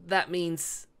 that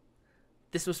means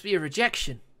this must be a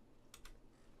rejection.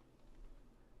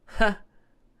 Ha.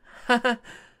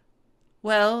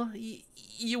 Well,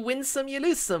 you win some, you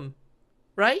lose some,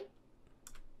 right?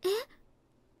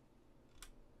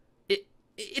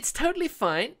 It's totally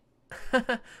fine.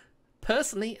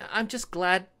 Personally, I'm just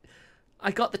glad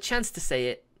I got the chance to say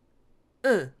it.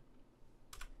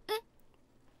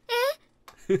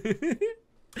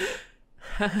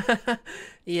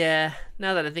 Yeah,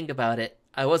 now that I think about it,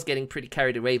 I was getting pretty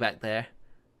carried away back there.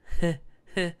 ち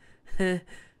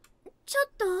ょっ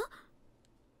と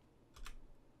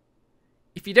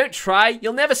If you don't try,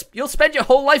 you'll spend your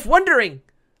whole life wondering!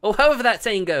 Or however that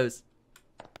saying goes.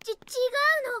 違う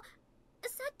の。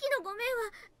さっきのごめん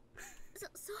は、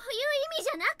そういう意味じ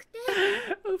ゃなくて。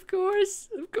Of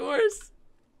course, of course.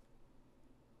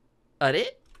 あ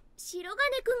れ？白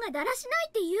金くんがだらしない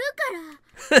って言う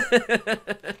か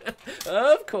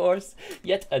ら。Of course,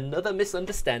 yet another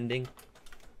misunderstanding.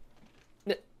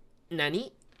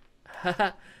 Nani?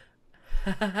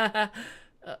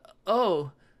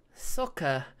 Oh, そっ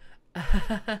か。違う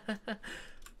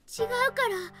か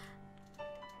ら。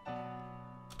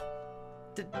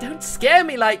Don't scare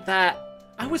me like that.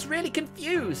 I was really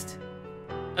confused.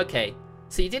 Okay,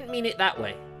 so you didn't mean it that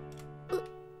way.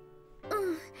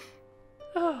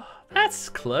 Oh, that's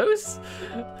close.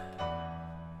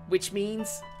 Which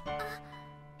means...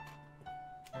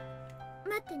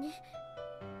 待ってね。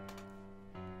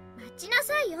待ちな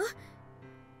さいよ。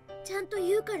ちゃんと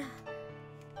言うから。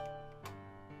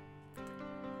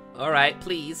Alright,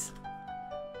 please.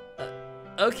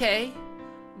 Okay,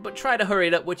 but try to hurry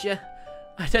it up, would you?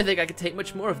 I don't think I can take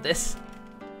much more of this.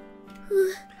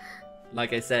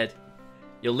 Like I said,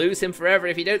 you'll lose him forever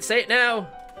if you don't say it now.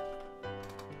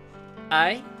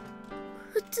 I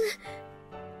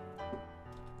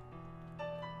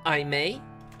may?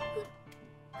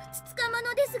 つつかま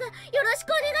のですが、よろしく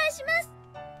お願いします。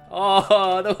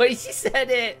 Oh, the way she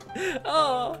said it!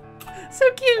 Oh,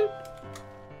 so cute!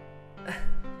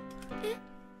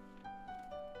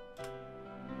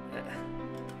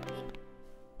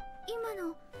 今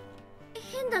の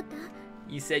変だった？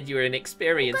 You said you were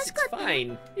inexperienced. It's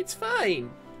fine. It's fine.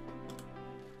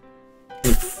 ち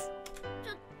ょっ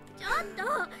と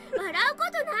笑うこ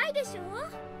とないでしょ。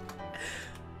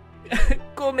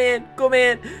Go man.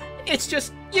 It's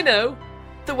just, you know,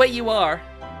 the way you are.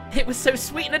 It was so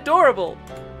sweet and adorable.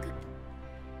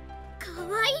 か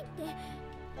わいいって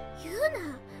言う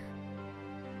な。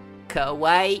か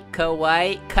わい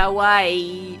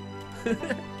い。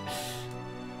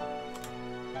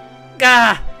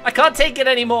Gah! I can't take it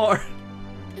anymore.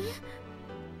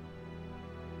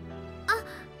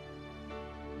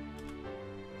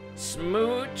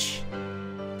 Smooch.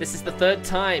 This is the third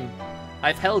time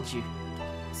I've held you.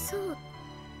 そう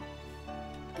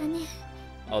だね。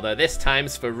 Although this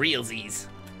time's for realsies.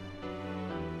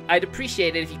 I'd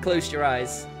appreciate it if you closed your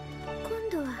eyes. 今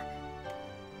度は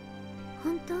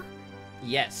本当？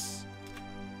 Yes.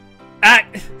 Ah!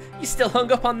 You still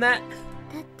hung up on that?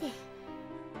 だって。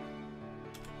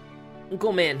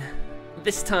 Go man.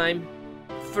 This time,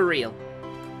 for real.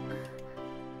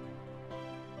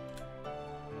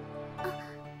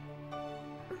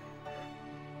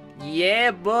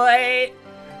 Yeah, boy!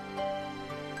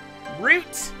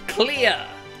 Route clear!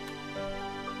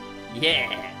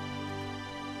 Yeah!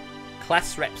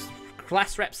 Class rep's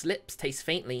lips taste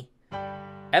faintly,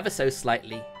 ever so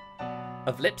slightly,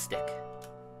 of lipstick.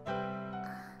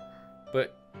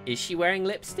 But is she wearing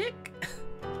lipstick?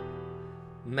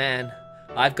 Man,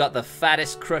 I've got the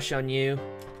fattest crush on you.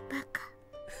 バカ。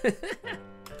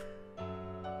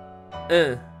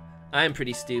I'm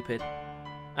pretty stupid.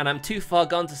 And I'm too far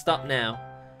gone to stop now.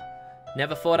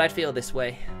 Never thought I'd feel this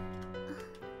way.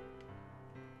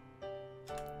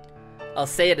 I'll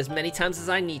say it as many times as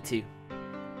I need to.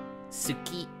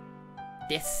 Suki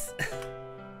desu.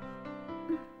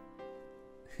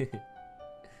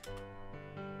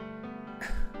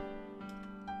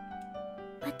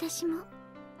 私も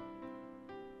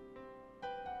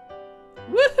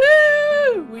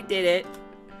Woohoo! We did it.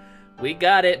 We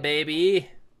got it, baby.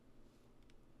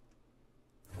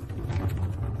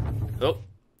 Oh.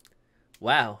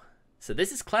 Wow. So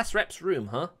this is Class Rep's room,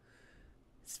 huh?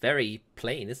 It's very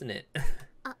plain, isn't it?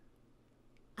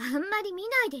 あんまり見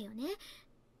ないでよね。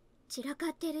散らか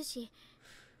ってるし。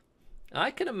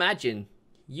 I can imagine.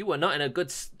 You were not in a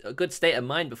good state of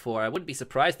mind before. I wouldn't be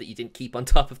surprised that you didn't keep on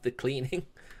top of the cleaning.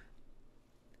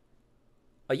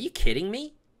 Are you kidding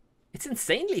me? It's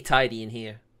insanely tidy in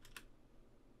here.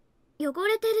 汚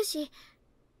れてるし。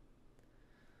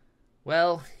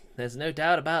 Well, there's no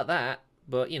doubt about that.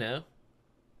 But, you know,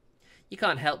 you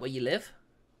can't help where you live.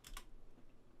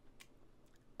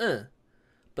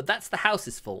 But that's the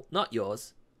house's fault, not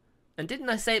yours. And didn't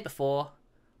I say it before?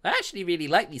 I actually really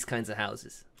like these kinds of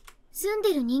houses. 住ん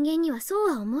でる人間にはそう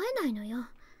は思えないのよ。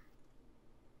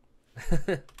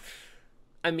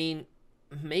I mean,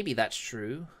 maybe that's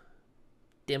true.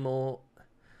 Demo,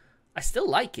 I still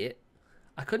like it.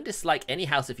 I couldn't dislike any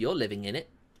house if you're living in it.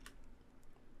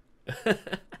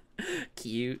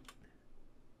 Cute.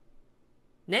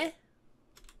 Ne?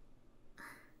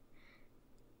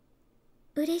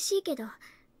 嬉しいけど、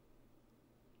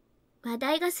話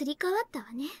題がすり替わった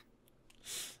わね。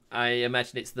 I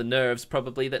imagine it's the nerves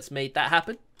probably that's made that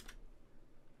happen.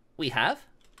 We have?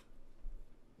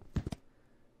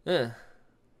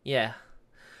 Yeah.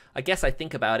 I guess I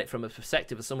think about it from a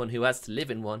perspective of someone who has to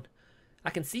live in one.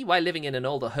 I can see why living in an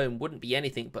older home wouldn't be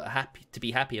anything but to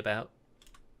be happy about.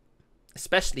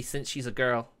 Especially since she's a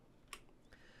girl.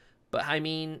 But I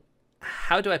mean,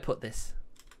 how do I put this?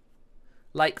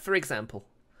 Like, for example,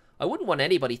 I wouldn't want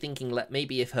anybody thinking that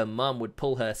maybe if her mom would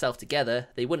pull herself together,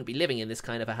 they wouldn't be living in this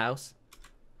kind of a house.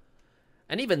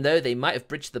 And even though they might have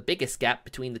bridged the biggest gap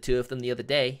between the two of them the other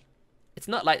day, it's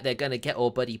not like they're gonna get all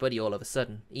buddy-buddy all of a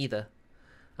sudden, either.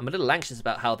 I'm a little anxious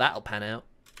about how that'll pan out.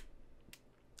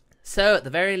 So, at the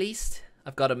very least,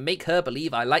 I've got to make her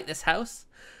believe I like this house,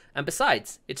 and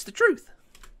besides, it's the truth.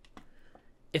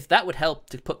 If that would help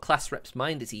to put Class Rep's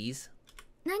mind at ease.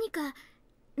 何か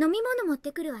飲み物持っ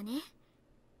てくるわね。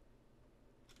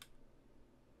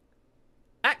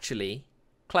 Actually,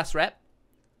 Class Rep,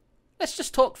 let's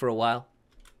just talk for a while.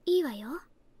 いいわよ。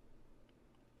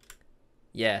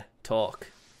 Yeah, talk.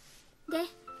 で、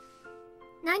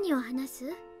何を話す？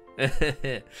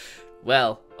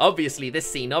 Well, obviously this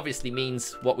scene obviously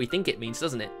means what we think it means,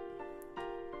 doesn't it?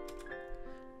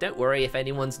 Don't worry if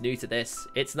anyone's new to this.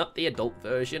 It's not the adult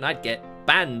version. I'd get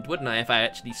banned, wouldn't I, if I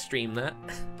actually streamed that?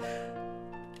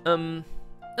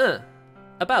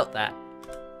 About that.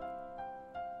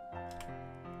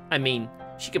 I mean,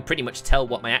 she can pretty much tell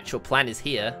what my actual plan is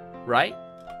here, right?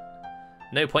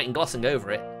 No point in glossing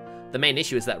over it. The main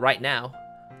issue is that right now,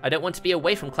 I don't want to be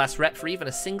away from Class Rep for even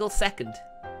a single second.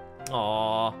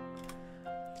 Aww.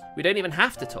 We don't even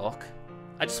have to talk.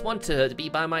 I just want her to be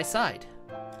by my side.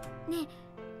 ねえ、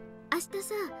明日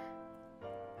さ。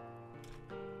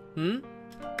Hmm?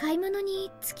 買い物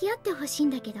に付き合ってほしいん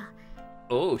だけど。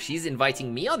 Oh, she's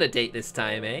inviting me on a date this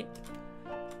time, eh?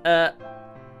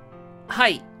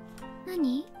 Hi.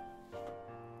 何？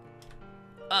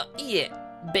いえ、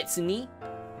別に.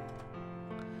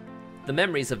 The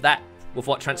memories of that, with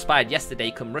what transpired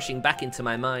yesterday, come rushing back into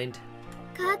my mind.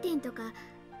 カーテンとか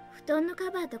布団の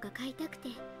カバーとか買いたくて。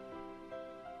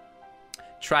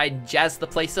 Try and jazz the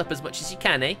place up as much as you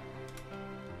can, eh?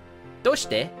 どうし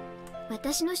て?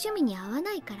 私の趣味に合わ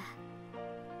ないから。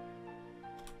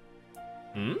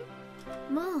 Hmm?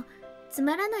 もうつ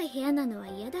まらない部屋なのは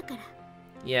嫌だから。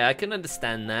 Yeah, I can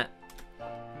understand that.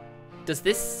 Does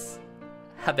this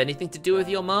have anything to do with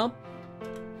your mom?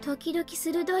 時々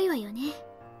鋭いわよね。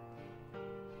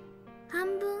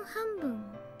半分半分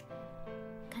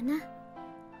かな。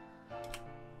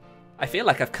 I feel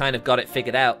like I've kind of got it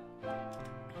figured out.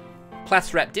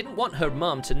 Class Rep didn't want her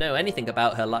mom to know anything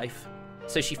about her life,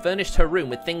 so she furnished her room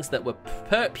with things that were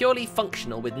purely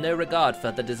functional with no regard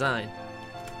for the design.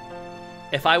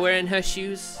 If I were in her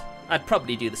shoes, I'd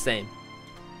probably do the same.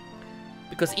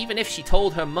 Because even if she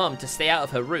told her mom to stay out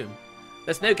of her room,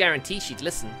 there's no guarantee she'd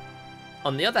listen.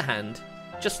 On the other hand,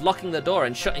 just locking the door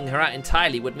and shutting her out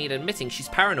entirely would mean admitting she's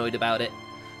paranoid about it,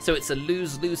 so it's a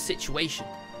lose-lose situation.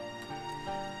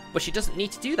 But she doesn't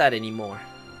need to do that anymore,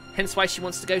 hence why she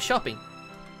wants to go shopping.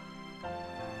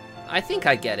 I think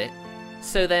I get it.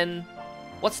 So then,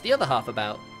 what's the other half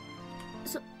about?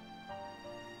 そ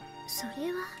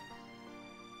れは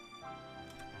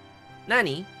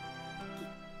Nani?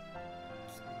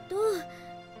 と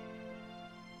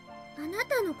あな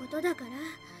たのことだか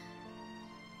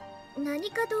ら何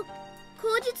かと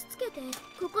口実つけて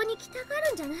ここに来たが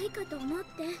るんじゃないかと思って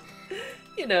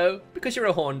You know, because you're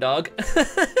a horn dog.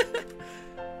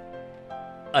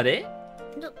 あれ？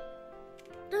だっ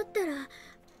たら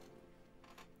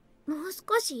もう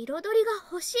少し彩りが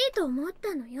欲しいと思っ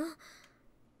たのよ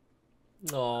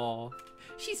Aww,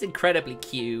 she's incredibly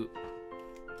cute.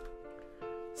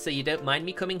 So you don't mind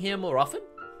me coming here more often?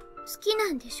 好き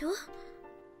なんでしょ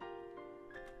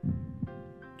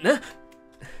Nah.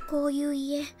 こういう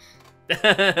家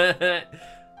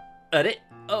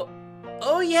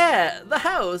Oh yeah, the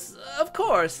house. Of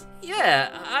course.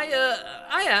 Yeah, I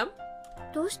am.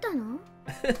 どうしたの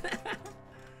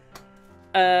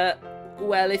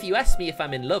Well, if you ask me if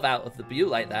I'm in love out of the blue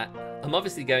like that, I'm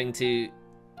obviously going to,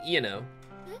 you know.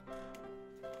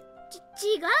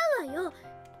 違うわよ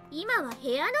今は部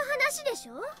屋の話でし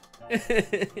ょ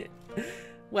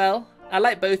Well, I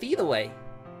like both either way.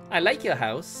 I like your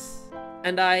house,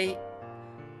 and I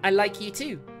like you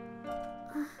too.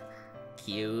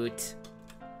 Cute.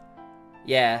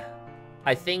 Yeah,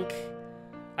 I think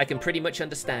I can pretty much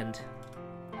understand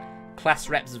class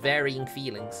reps' varying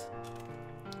feelings.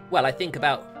 Well, I think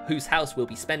about whose house we'll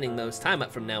be spending most time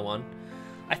at from now on.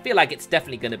 I feel like it's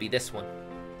definitely going to be this one.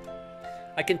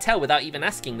 I can tell without even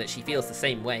asking that she feels the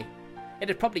same way.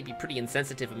 It'd probably be pretty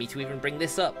insensitive of me to even bring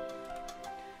this up.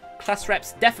 Class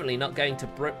rep's definitely not going to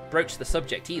broach the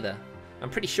subject either. I'm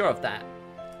pretty sure of that.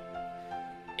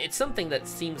 It's something that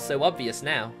seems so obvious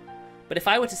now, but if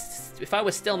I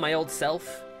were still my old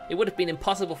self, it would have been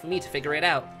impossible for me to figure it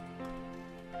out.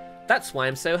 That's why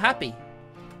I'm so happy.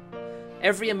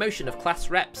 Every emotion of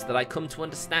class reps that I come to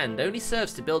understand only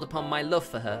serves to build upon my love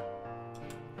for her.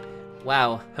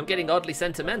 Wow, I'm getting oddly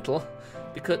sentimental,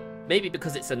 maybe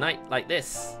because it's a night like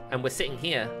this, and we're sitting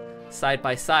here, side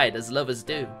by side as lovers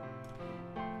do.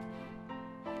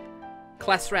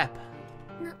 Class rep.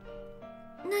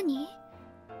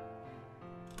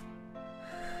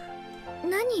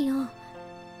 何よ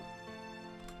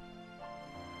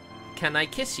Can I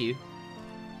kiss you?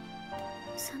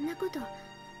 そんなことい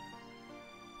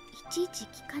ちいち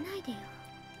聞かないでよ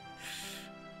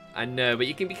I know, but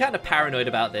you can be kind of paranoid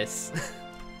about this.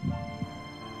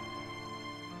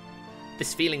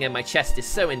 This feeling in my chest is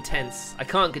so intense, I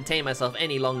can't contain myself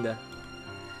any longer.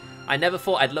 I never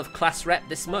thought I'd love class rep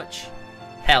this much.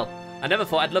 Hell, I never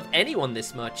thought I'd love anyone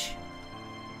this much.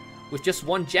 With just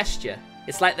one gesture,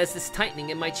 it's like there's this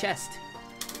tightening in my chest.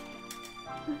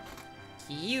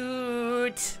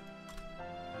 Cute!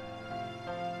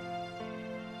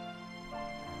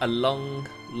 A long,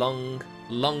 long,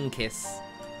 long kiss.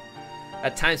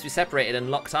 At times we separated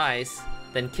and locked eyes,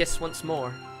 then kissed once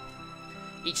more.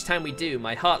 Each time we do,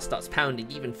 my heart starts pounding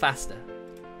even faster.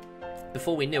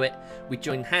 Before we knew it, we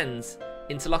joined hands,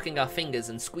 interlocking our fingers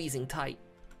and squeezing tight.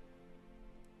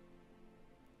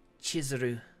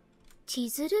 Chizuru. 千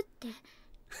鶴って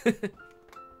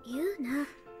言うな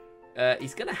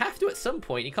He's gonna have to at some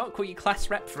point. He can't call you class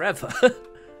rep forever.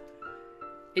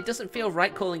 It doesn't feel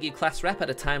right calling you class rep at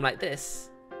a time like this.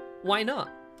 Why not?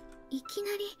 いき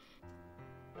なり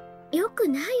よく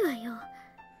ないわよ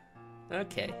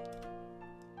Okay.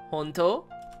 Honto?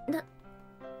 だっ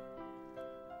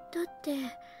て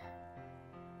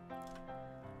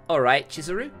Alright,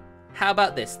 Chizuru. How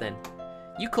about this then?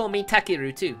 You call me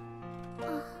Takeru too.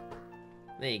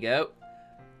 There you go.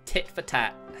 Tit for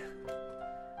tat.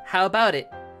 How about it,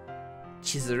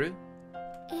 Chizuru?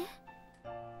 え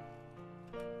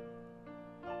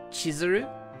Chizuru?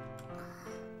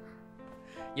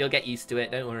 You'll get used to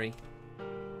it, don't worry.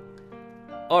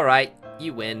 Alright,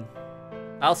 you win.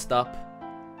 I'll stop.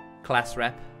 Class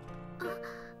rep.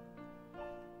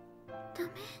 ダ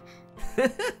メ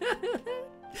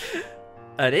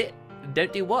Are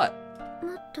Don't do what?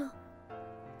 もっと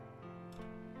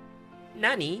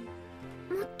Nani?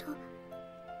 もっと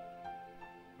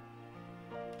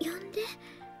呼んで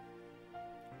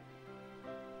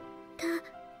た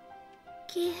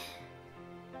ける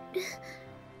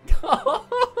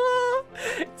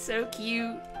So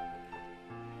cute.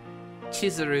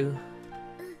 Chizuru.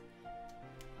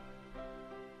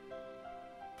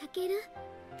 たける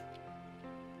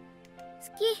好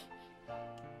き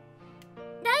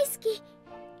大好き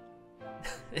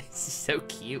This is so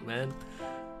cute, man.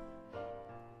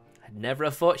 I'd never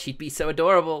have thought she'd be so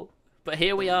adorable, but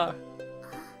here we are.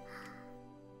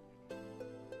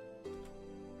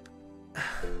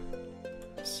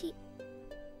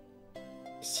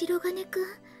 し白金くん。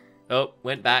 Oh,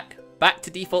 went back. Back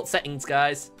to default settings,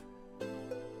 guys.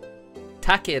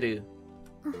 Takeru.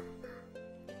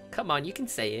 Come on, you can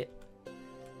say it.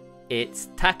 It's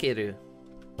Takeru.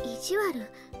 意地悪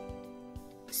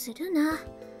するな。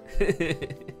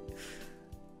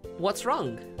What's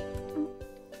wrong?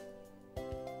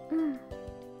 うん。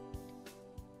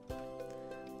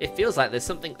 It feels like there's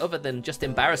something other than just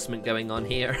embarrassment going on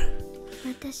here.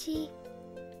 私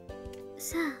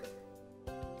さあ、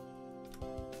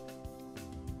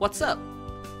 What's up?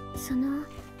 その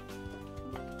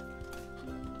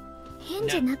変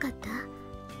じゃなかった？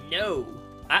 No,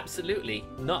 absolutely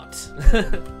not.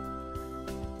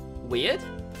 Weird?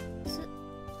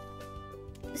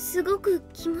 すごく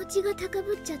気持ちが高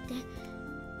ぶっちゃって、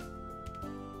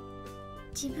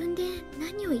自分で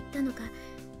何を言ったのか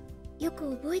よ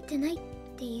く覚えてないっ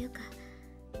ていうか。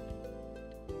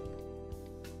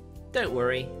 Don't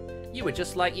worry. You were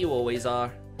just like you always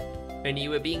are. Only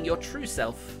you were being your true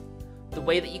self. The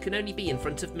way that you can only be in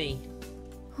front of me.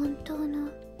 本当の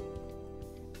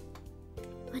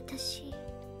私。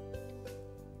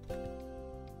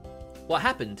 What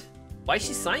happened? Why is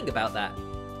she sighing about that?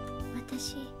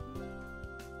 私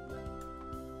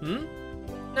Hmm?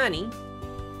 Nani?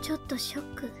 ちょっとショ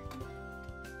ック。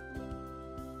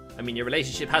 I mean, your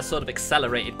relationship has sort of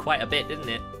accelerated quite a bit, didn't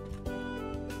it?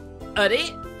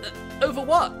 Over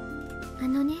what? あ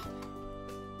のね、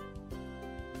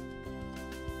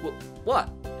 What?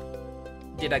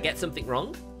 Did I get something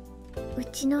wrong? う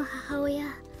ちの母親、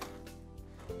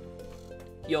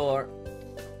 Your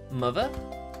mother?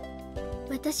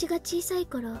 私が小さい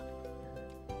頃、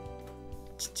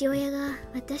父親が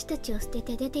私たちを捨て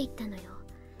て出て行ったのよ。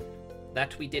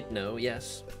 That we did know,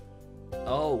 yes.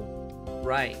 Oh,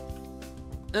 right.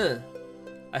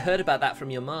 I heard about that from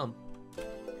your mom.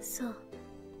 そう。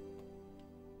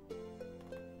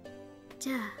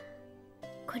じゃあ、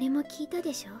これも聞いた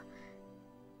でしょ？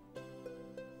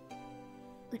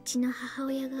うちの母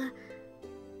親が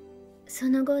そ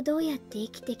の後どうやって生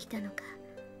きてきたのか。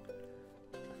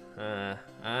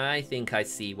 I think I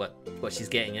see what she's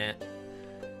getting at.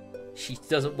 She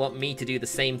doesn't want me to do the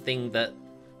same thing that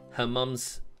her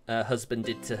mom's husband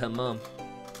did to her mom.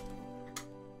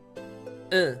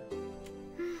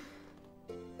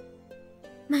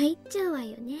 参っちゃうわ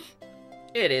よね。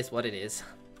 It is what it is.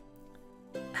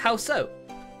 How so?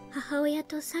 母親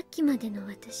とさっきまでの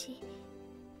私、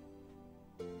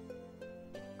同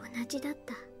じだっ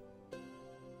た。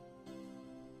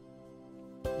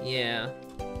 Yeah.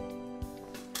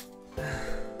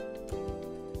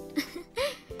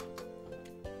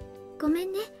 ごめ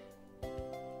んね。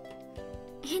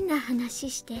変な話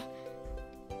して。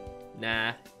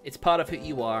 Nah, it's part of who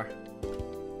you are.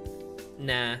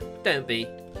 Nah, don't be.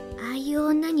 ああいう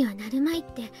女にはなるまいっ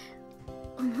て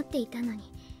思っていたのに。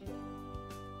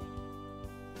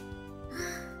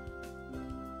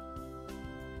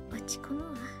落ち込むわ。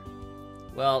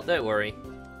 Well, don't worry.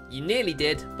 You nearly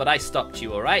did, but I stopped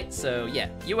you, alright? So, yeah,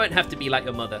 you won't have to be like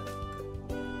your mother.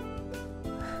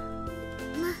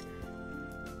 ま、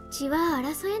血は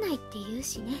争えないって言う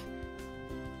しね。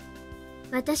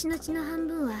私の血の半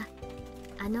分は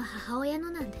あの母親の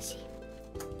なんだし。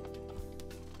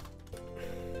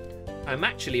 I'm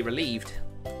actually relieved.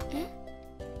 え？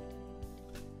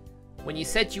 When you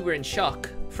said you were in shock,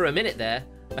 for a minute there,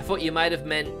 I thought you might have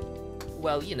meant,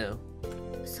 well, you know.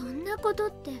 そんなこと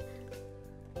って。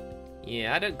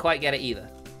 Yeah, I don't quite get it either.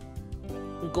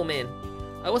 Gomen,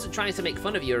 I wasn't trying to make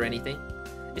fun of you or anything.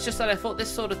 It's just that I thought this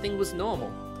sort of thing was normal.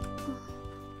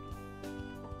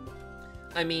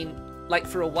 I mean, like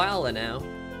for a while now,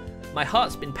 my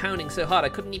heart's been pounding so hard I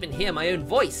couldn't even hear my own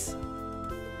voice.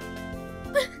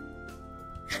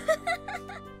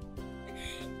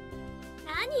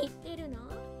 何言ってるの？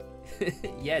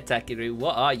 Yeah, Takeru,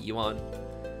 what are you on?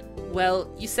 Well,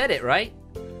 you said it, right?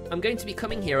 I'm going to be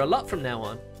coming here a lot from now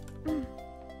on.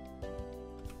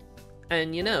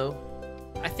 And you know,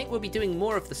 I think we'll be doing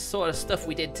more of the sort of stuff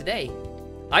we did today.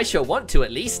 I sure want to,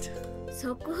 at least.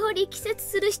 そこを力説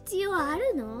する必要あ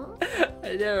るの？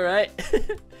 I know, right?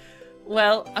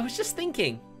 Well, I was just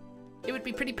thinking. It would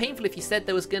be pretty painful if you said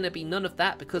there was going to be none of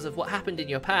that because of what happened in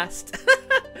your past.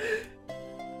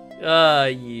 Oh,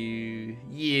 you,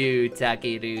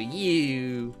 Takeru,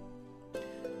 you.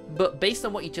 But based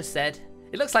on what you just said,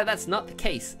 it looks like that's not the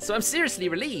case, so I'm seriously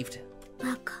relieved.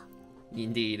 バカ。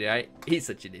 Indeed, right? He's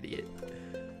such an idiot.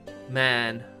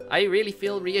 Man, I really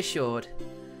feel reassured.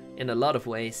 In a lot of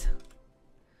ways.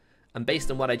 And based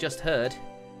on what I just heard,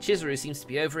 Chizuru seems to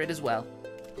be over it as well.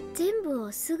 全部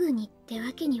をすぐにって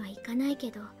わけにはいかない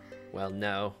けど。 Well,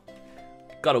 no.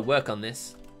 Gotta work on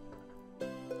this.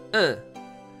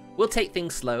 We'll take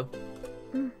things slow.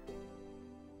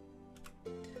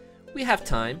 We have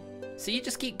time, so you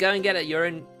just keep going at it your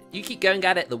own. You keep going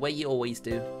at it the way you always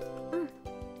do.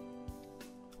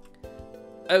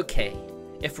 Okay,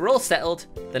 if we're all settled,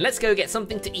 then let's go get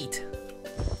something to eat.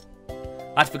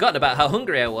 I'd forgotten about how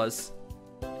hungry I was.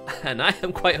 And I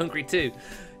am quite hungry too.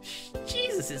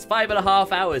 Jesus, it's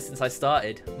 5.5 hours since I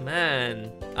started.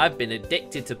 Man, I've been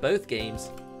addicted to both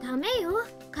games. ダメよ、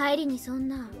帰りにそん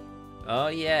な。 Oh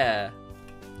yeah.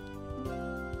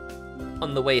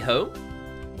 On the way home?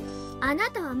 あな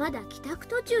たはまだ帰宅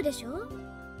途中でしょ?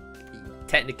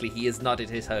 Technically, he is not at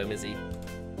his home, is he?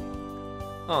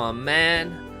 Aw,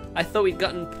 man. I thought we'd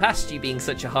gotten past you being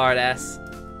such a hard ass.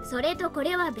 それとこ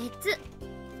れは別。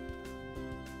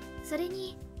それ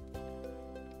に、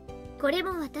これ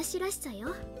も私らしさ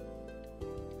よ。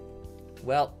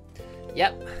Well,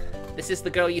 yep. This is the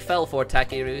girl you fell for,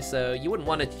 Takeru, so you wouldn't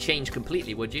want it to change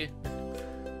completely, would you?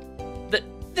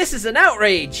 This is an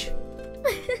outrage!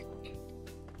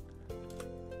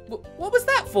 What was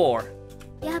that for?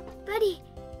 やっぱり、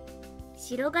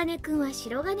白金くんは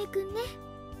白金くんね。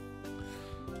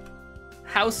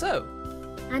How so?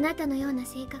 あなたのような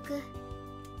性格、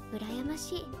羨ま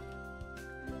しい。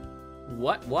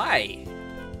What? Why?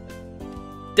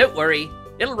 Don't worry,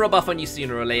 it'll rub off on you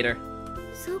sooner or later.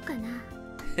 そうかな。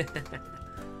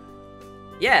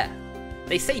Yeah,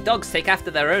 they say dogs take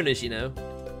after their owners, you know.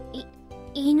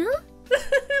 犬?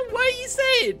 What are you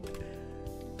saying?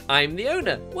 I'm the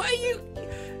owner. What are you?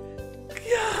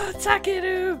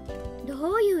 Takeru!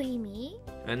 どういう意味?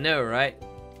 I know, right?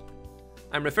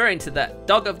 I'm referring to that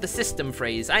dog of the system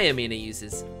phrase Ayamine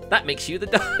uses. That makes you the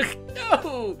dog.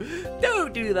 No!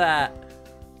 Don't do that!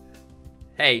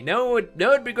 Hey, no one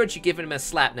would begrudge you giving him a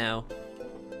slap now.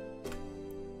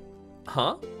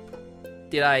 Huh?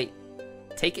 Did I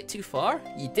take it too far?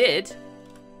 You did?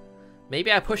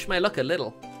 Maybe I pushed my luck a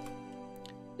little.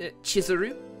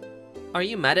 Chizuru? Are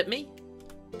you mad at me?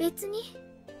 別に。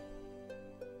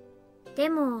で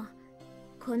も、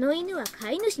この犬は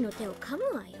飼い主の手を噛む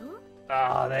わよ。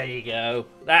Oh, there you go.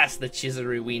 That's the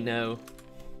Chizuru we know.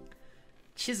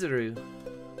 Chizuru.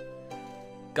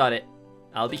 Got it.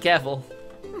 I'll be careful.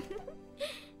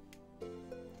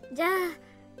 じゃあ、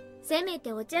せめ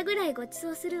てお茶ぐらいごち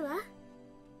そうするわ。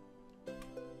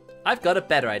I've got a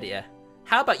better idea.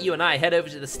 How about you and I head over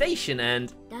to the station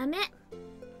and... ダメ。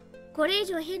これ以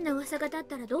上変な噂が立っ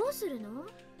たらどうするの?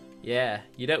 Yeah,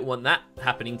 you don't want that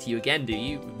happening to you again, do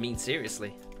you? I mean,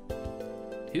 seriously.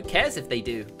 Who cares if they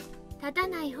do? 立た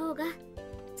ない方が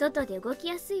外で動き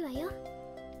やすいわよ。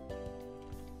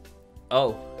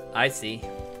Oh, I see.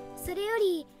 それよ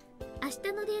り明日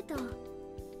のデート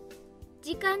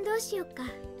時間どうしよっか。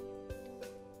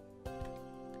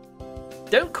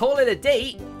Don't call it a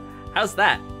date. How's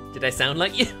that? Did I sound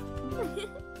like you?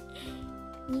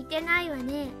 似てないわ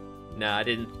ね。No, I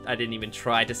didn't even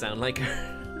try to sound like her.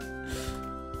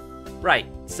 Right,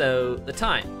 so the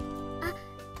time. あ、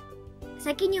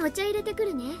先にお茶入れてく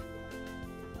るね。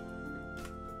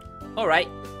Alright,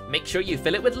 make sure you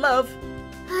fill it with love.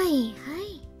 はいは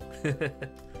い。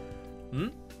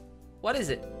Hmm? What is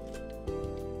it?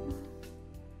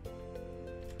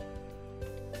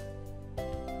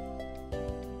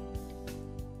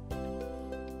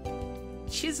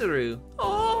 Chizuru.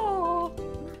 Oh.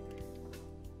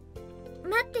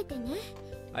 待っててね。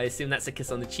I assume that's a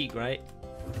kiss on the cheek, right?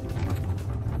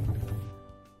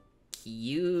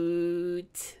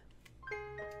 Cute.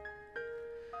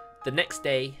 The next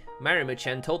day,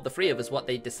 Marimu-chan told the three of us what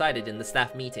they'd decided in the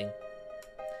staff meeting.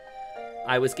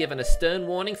 I was given a stern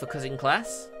warning for cussing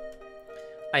class.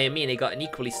 Ayamine got an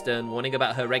equally stern warning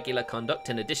about her regular conduct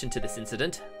in addition to this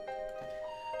incident.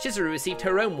 Chizuru received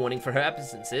her own warning for her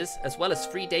absences, as well as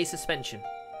 3-day suspension.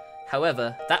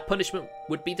 However, that punishment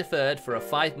would be deferred for a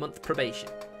 5-month probation.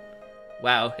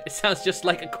 Wow, it sounds just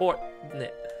like a court, doesn't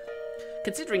it?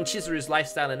 Considering Chizuru's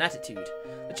lifestyle and attitude,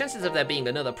 the chances of there being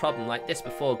another problem like this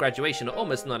before graduation are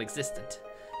almost non-existent.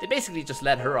 They basically just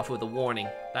let her off with a warning.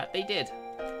 That they did.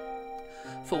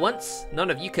 For once,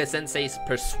 none of Yuka-sensei's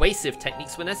persuasive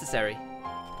techniques were necessary.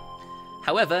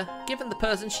 However, given the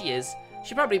person she is,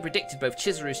 she probably predicted both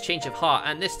Chizuru's change of heart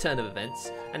and this turn of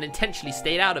events, and intentionally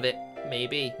stayed out of it.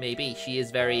 Maybe. She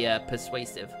is very,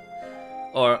 persuasive.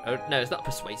 Or no, it's not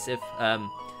persuasive.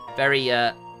 Very,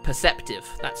 perceptive.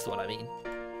 That's what I mean.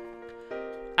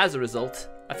 As a result,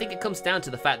 I think it comes down to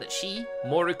the fact that she,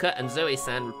 Moruka, and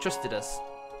Zoe-san trusted us.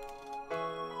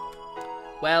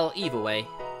 Well, either way,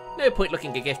 no point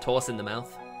looking a gift horse in the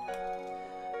mouth.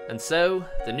 And so,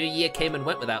 the new year came and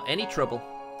went without any trouble.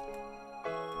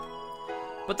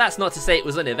 But that's not to say it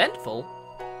was uneventful.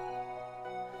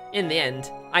 In the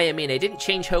end, Ayamine didn't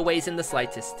change her ways in the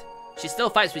slightest. She still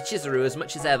fights with Chizuru as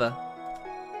much as ever.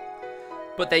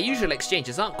 But their usual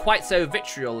exchanges aren't quite so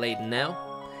vitriol-laden now.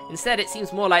 Instead, it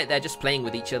seems more like they're just playing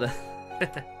with each other.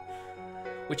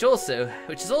 Which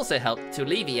has also helped to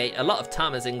alleviate a lot of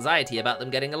Tama's anxiety about them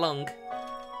getting along.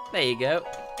 There you go.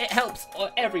 It helps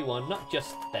everyone, not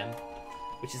just them,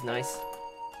 which is nice.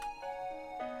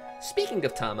 Speaking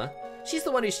of Tama, she's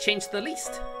the one who's changed the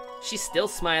least. She's still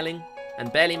smiling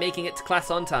and barely making it to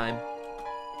class on time.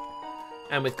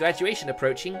 And with graduation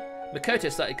approaching,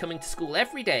 Makoto started coming to school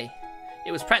every day.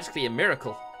 It was practically a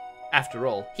miracle. After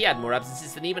all, he had more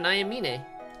absences than even Ayamine.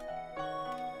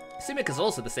 Sumika's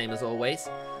also the same as always,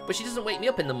 but she doesn't wake me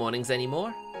up in the mornings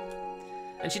anymore.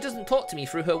 And she doesn't talk to me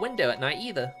through her window at night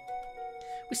either.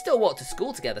 We still walk to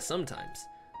school together sometimes,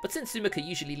 but since Sumika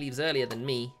usually leaves earlier than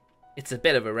me, it's a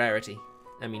bit of a rarity.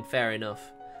 I mean, fair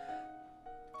enough.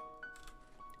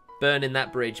 Burning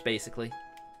that bridge, basically.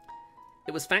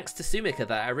 It was thanks to Sumika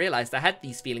that I realized I had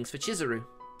these feelings for Chizuru.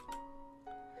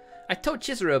 I told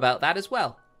Chizuru about that as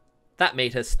well. That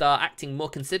made her start acting more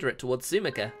considerate towards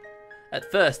Sumika. At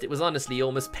first, it was honestly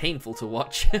almost painful to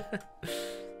watch.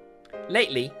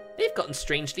 Lately, they've gotten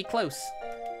strangely close.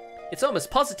 It's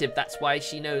almost positive that's why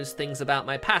she knows things about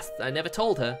my past that I never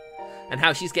told her, and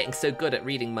how she's getting so good at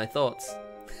reading my thoughts.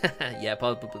 Yeah,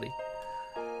 probably.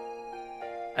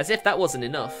 As if that wasn't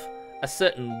enough, a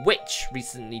certain witch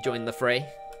recently joined the fray.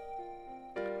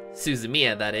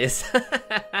 Suzumiya, that is.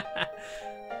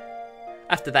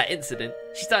 After that incident,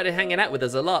 she started hanging out with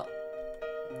us a lot.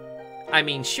 I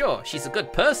mean, sure, she's a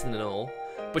good person and all,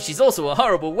 but she's also a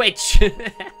horrible witch.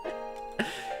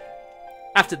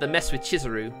 After the mess with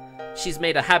Chizuru, she's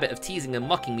made a habit of teasing and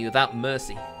mocking me without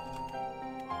mercy.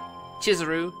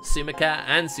 Chizuru, Sumika,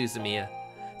 and Suzumiya.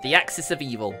 The axis of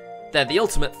evil. They're the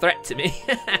ultimate threat to me.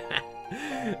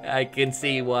 I can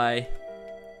see why.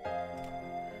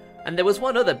 And there was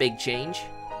one other big change.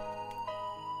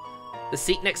 The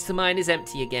seat next to mine is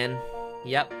empty again.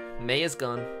 Yep, May is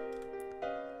gone.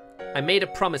 I made a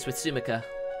promise with Sumika.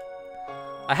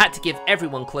 I had to give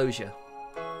everyone closure.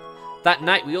 That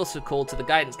night we also called to the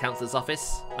guidance counselor's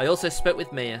office. I also spoke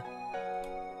with Maya.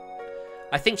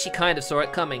 I think she kind of saw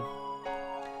it coming.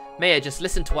 Maya just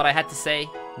listened to what I had to say,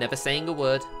 never saying a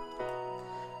word.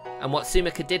 And what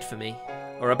Sumika did for me,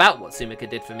 or about what Sumika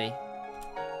did for me.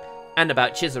 And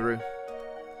about Chizuru.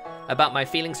 About my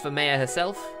feelings for Maya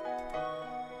herself.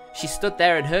 She stood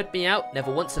there and heard me out,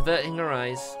 never once averting her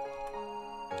eyes.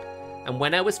 And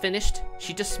when I was finished,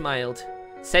 she just smiled,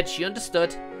 said she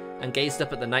understood, and gazed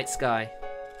up at the night sky.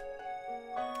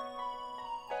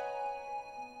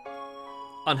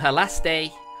 On her last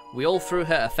day, we all threw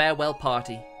her a farewell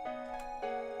party.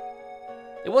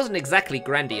 It wasn't exactly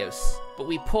grandiose, but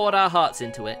we poured our hearts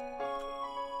into it.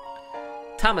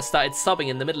 Tama started sobbing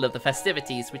in the middle of the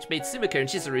festivities, which made Sumika and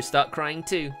Chizuru start crying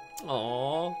too.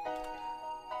 Aww.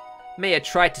 Maya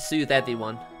tried to soothe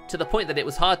everyone, to the point that it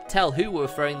was hard to tell who we were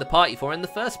throwing the party for in the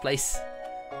first place.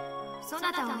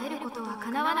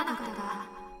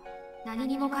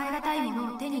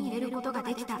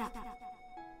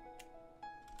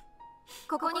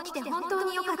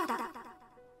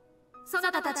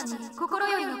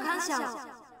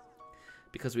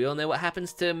 Because we all know what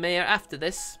happens to Maya after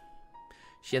this.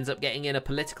 She ends up getting in a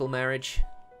political marriage.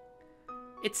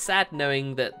 It's sad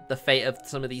knowing that the fate of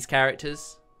some of these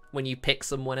characters, when you pick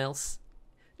someone else,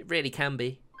 it really can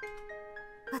be.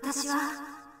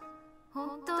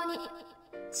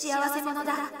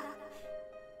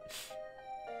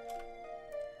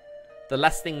 The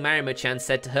last thing Marimo-chan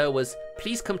said to her was,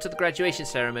 "Please come to the graduation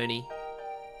ceremony."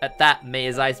 At that,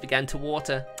 Maya's eyes began to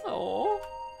water. Aww.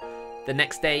 The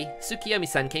next day,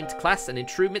 Tsukiyomi-san came to class and in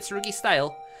true Mitsurugi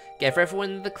style, gave everyone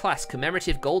in the class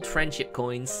commemorative gold friendship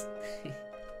coins.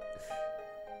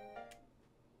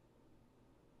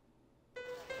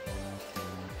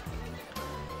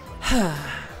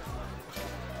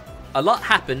 A lot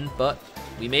happened, but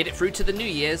we made it through to the New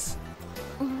Year's.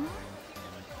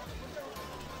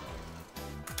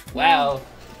 Wow.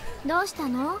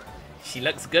 She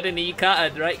looks good in the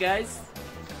yukata, right guys?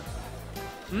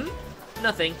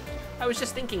 Nothing. I was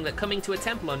just thinking that coming to a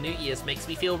temple on New Year's makes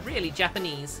me feel really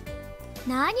Japanese.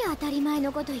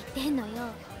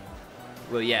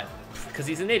 Well, yeah, because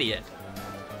he's an idiot.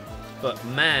 But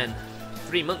man,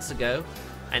 3 months ago,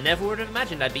 I never would have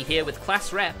imagined I'd be here with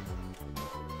class rep.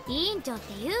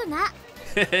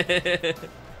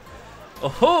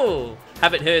 Oh-ho!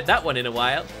 Haven't heard that one in a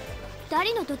while.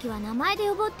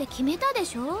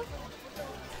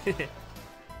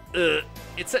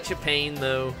 It's such a pain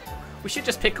though. We should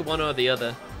just pick one or the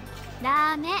other.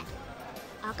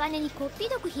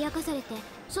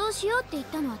 そうしようって言っ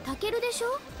たのはタケルでしょ。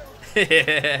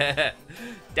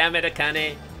Damn it,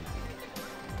 Akane.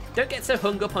 Don't get so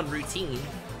hung up on routine.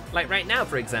 Like right now,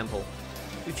 for example.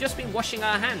 We've just been washing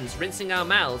our hands, rinsing our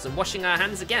mouths, and washing our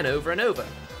hands again over and over.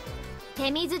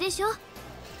 手水でしょ。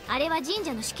あれは神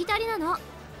社のしきたりなの。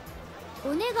お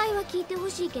願いは聞いてほ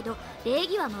しいけど、礼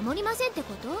儀は守りませんって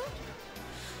こ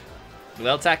と？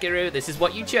 Well, Takeru, this is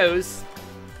what you chose.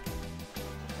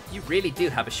 You really do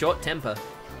have a short temper.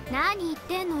 何言っ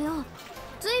てんのよ。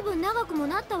ずいぶん長くも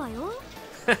なったわよ。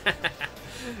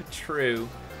True.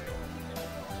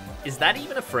 Is that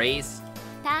even a phrase?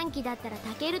 短期だったら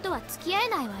タケルとは付き合え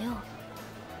ないわよ。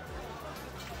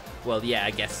Well, yeah,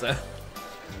 I guess so.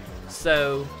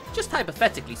 So, just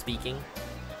hypothetically speaking,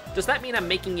 does that mean I'm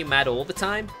making you mad all the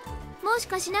time? もし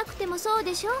かしなくてもそう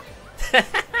でしょ。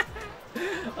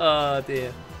Oh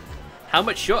dear. How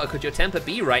much shorter could your temper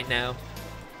be right now?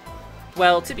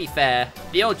 Well, to be fair,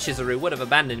 the old Chizuru would have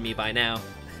abandoned me by now.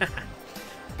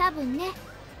 多分ね。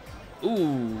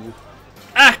Ooh.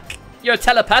 Ah! You're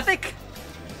telepathic?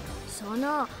 そ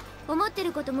の思って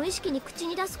ること無意識に口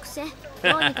に出す癖、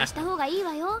どうにかした方がいい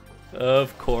わよ。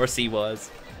Of course he was.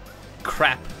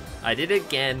 Crap. I did it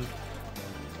again.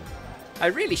 I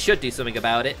really should do something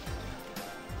about it.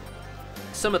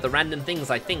 Some of the random things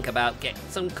I think about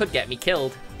could get me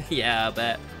killed. Yeah, I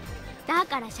bet. だ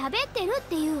から喋ってるっ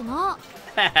ていうの。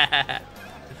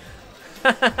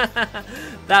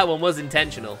That one was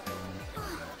intentional.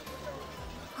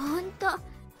 ほんと、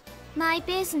マイ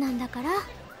ペースなんだから。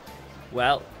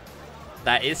Well,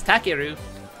 that is Takeru.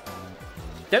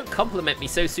 Don't compliment me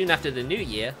so soon after the new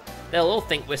year. They'll all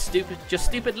think we're just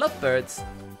stupid lovebirds.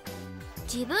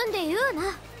 自分で言う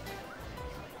な。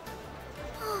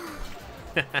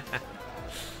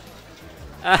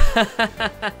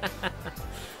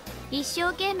一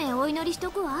生懸命お祈りし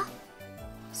とくわ。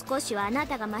少しはあな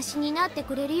たがマシになって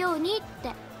くれるようにっ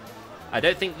て。I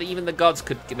don't think that even the gods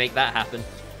could make that happen.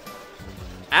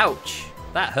 Ouch,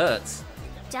 that hurts.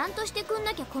 ちゃんとしてくん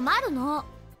なきゃ困るの。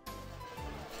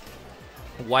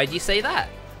Why'd you say that?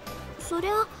 そり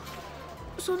ゃ、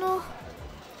その。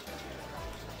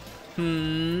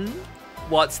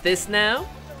What's this now?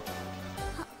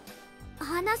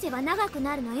 話せば長く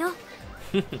なるのよ。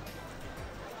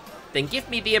Then give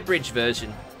me the abridged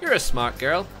version. You're a smart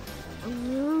girl.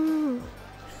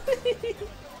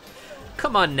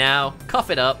 Come on now, cough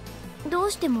it up. ど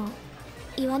うしても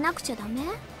言わなくちゃダメ？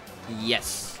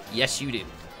 Yes, yes you do.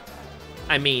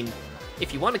 I mean,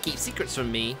 if you want to keep secrets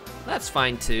from me, that's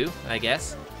fine too, I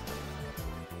guess.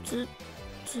 ず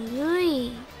る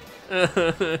い。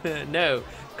No,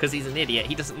 because he's an idiot.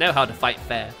 He doesn't know how to fight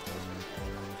fair.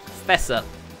 Fess up.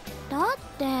 だっ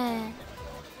て。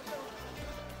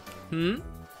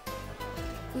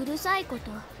うるさいこ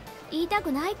と言いた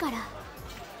くないから。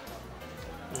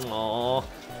Aww.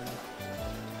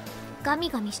 ガミ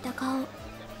ガミした顔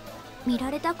見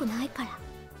られたくないから。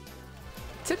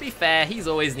To be fair, he's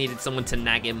always needed someone to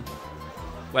nag him.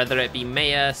 Whether it be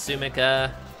Maya,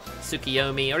 Sumika,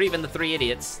 Tsukiyomi, or even the three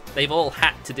idiots, they've all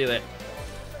had to do it.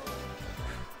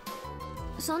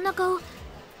 そんな顔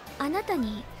あなた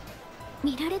に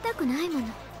見られたくないもの。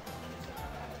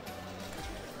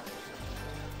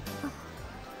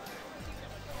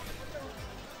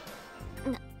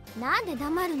なんで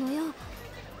黙るのよ。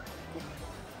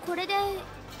これで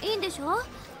いいんでしょ？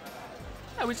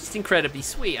 That was just incredibly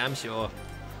sweet, I'm sure. も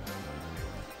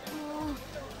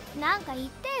うなんか言っ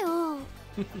てよ。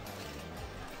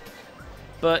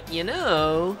But you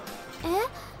know, え？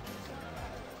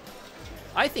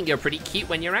 I think you're pretty cute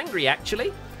when you're angry,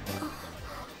 actually.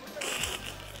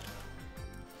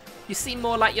 You seem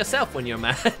more like yourself when you're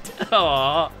mad.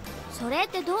 Aww. それっ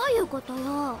てどういうこと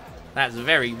よ。That's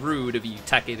very rude of you,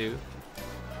 Takeru.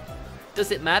 Does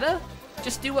it matter?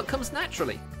 Just do what comes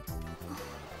naturally.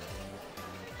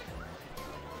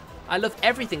 I love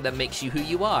everything that makes you who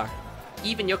you are,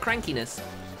 even your crankiness.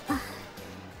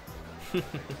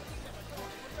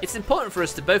 It's important for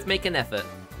us to both make an effort,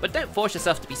 but don't force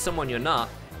yourself to be someone you're not.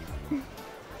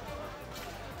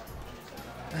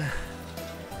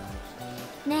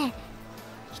 ねえ、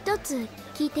一つ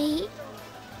聞いていい？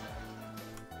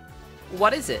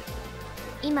 What is it?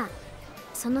 今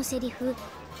そのセリフ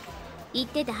言っ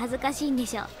てて恥ずかしいんで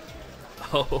しょ。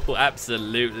 Oh,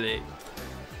 absolutely.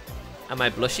 Am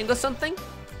I blushing or something?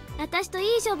 私とい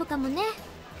い勝負かもね。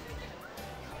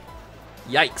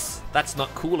 Yikes, that's not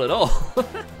cool at all.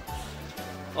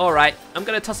 Alright, I'm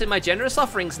gonna toss in my generous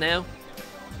offerings now.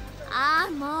 あ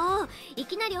あもうい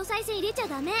きなりお賽銭入れちゃ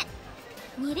ダメ。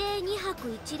二礼二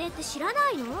拍一礼って知らな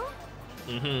いの？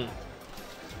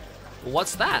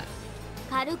 What's that?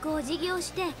 軽くお辞儀を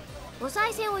してお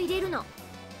賽銭を入れるの。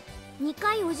2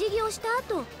回お辞儀をした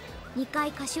後、2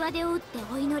回柏手を打って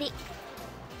お祈り、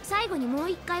最後にもう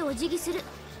1回お辞儀する。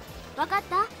わかっ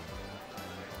た？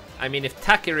 I mean, if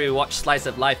Takeru watched Slice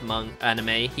of Life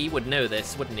anime, he would know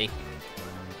this, wouldn't he?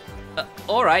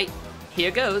 Alright,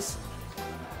 here goes.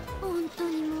 本当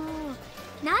にもう、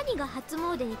何が初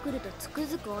詣に来るとつく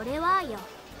づく俺はよ。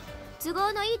都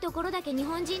合のいいところだけ日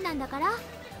本人なんだから。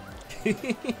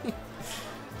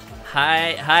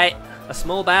Hi, a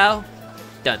small bow.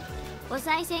 Done. お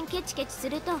賽銭ケチケチす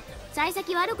ると幸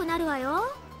先悪くなるわ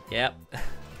よ。Yep.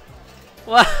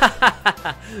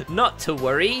 Not to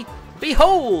worry.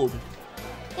 Behold!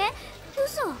 え、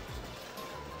嘘。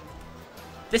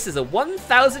This is a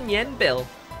 1,000 yen bill.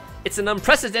 It's an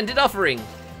unprecedented offering.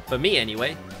 For me,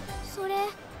 anyway. それ、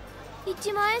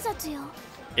1万円札よ。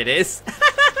It is.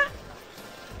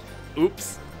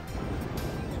 Oops.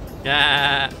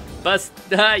 Bust.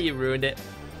 You ruined it.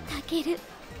 タケル、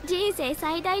人生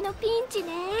最大のピンチ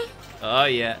ね。Oh,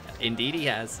 yeah. Indeed, he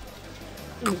has.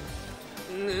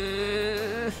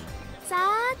 さ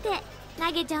ーて、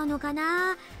投げちゃうのか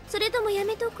な、それともや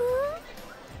めとく？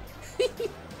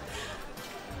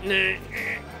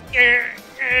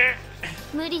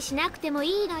無理しなくても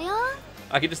いいのよ。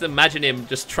I can just imagine him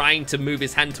just trying to move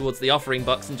his hand towards the offering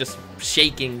box and just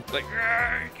shaking. Like,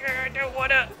 I don't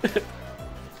wanna.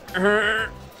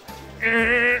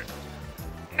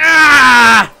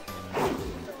 Ah!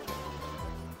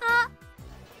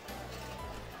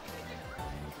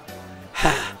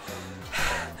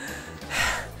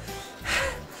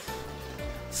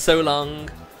 So long,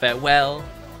 farewell,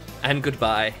 and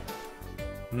goodbye.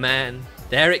 Man,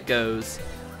 there it goes.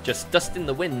 Just dust in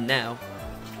the wind now.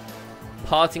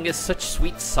 Parting is such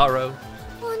sweet sorrow.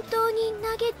 本当に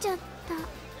投げちゃった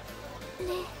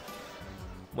ね。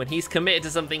When he's committed to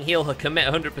something, he'll commit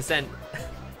 100%.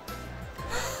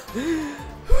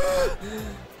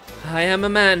 I am a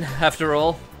man, after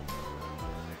all.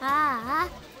 あ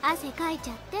あ、汗かいち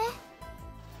ゃって。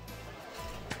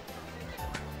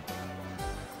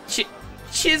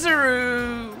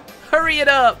Chizuru! Hurry it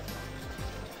up!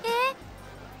 え？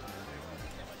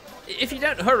 If you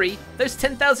don't hurry, those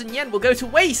 10,000 yen will go to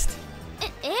waste!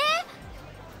 え？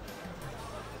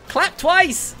 Clap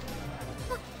twice!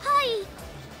 はい。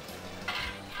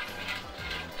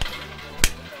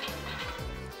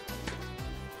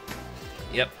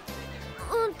Yep.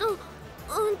 うんと。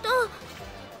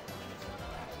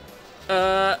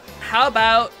How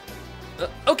about...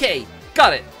 okay,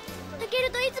 got it. タケ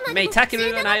ルといつまで May も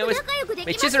Takeru and I always... 仲良くでき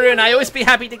May ますよ Chizuru and I always be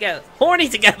happy together. Horny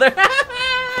together!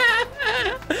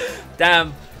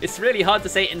 Damn, it's really hard to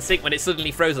say it in sync when it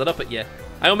suddenly throws it up at you.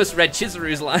 I almost read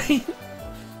Chizuru's line.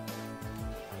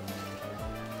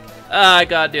 I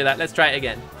gotta do that. Let's try it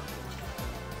again.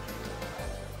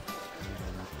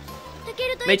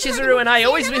 May Chizuru and I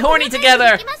always be horny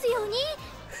together!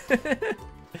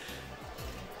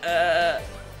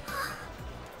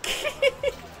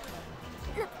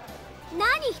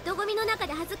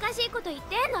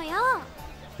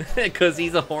 Because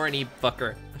he's a horny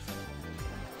fucker.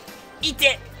 Eat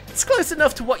it! It's close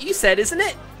enough to what you said, isn't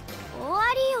it?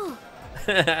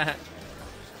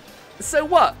 So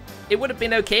what? It would have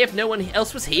been okay if no one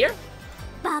else was here?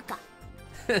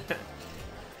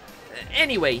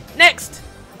 Anyway, next!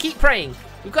 Keep praying.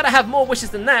 We've got to have more wishes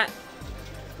than that.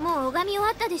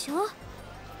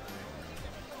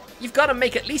 You've got to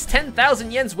make at least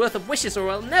 10,000 yen's worth of wishes or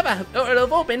it'll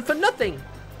have all been for nothing.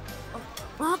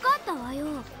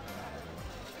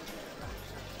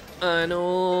 I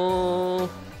know.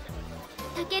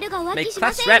 Make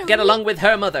class rep get along with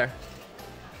her mother.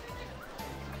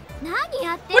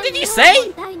 What did you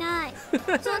say?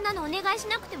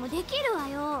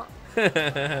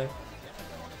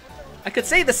 I could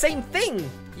say the same thing.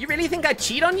 You really think I'd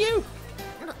cheat on you?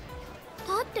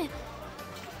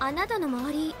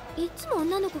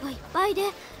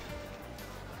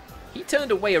 He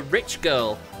turned away a rich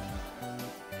girl.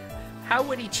 How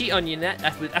would he cheat on you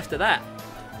after that?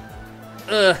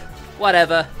 Ugh,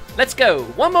 whatever. Let's go.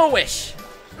 One more wish.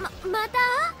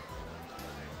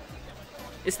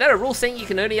 Is there a rule saying you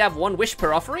can only have one wish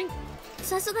per offering?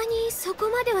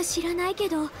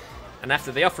 And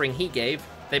after the offering he gave,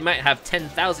 they might have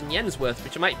 10,000 yen's worth,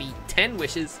 which might be 10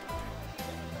 wishes.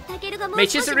 May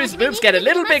Chizuru's boobs get a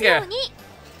little bigger.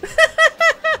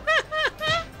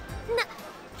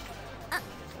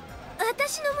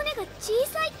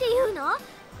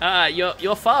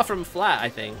 You're far from flat, I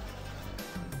think.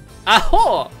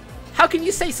 Aho! How can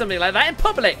you say something like that in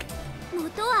public?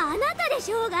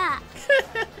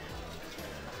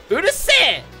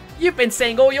 Urusei! You've been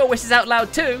saying all your wishes out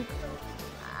loud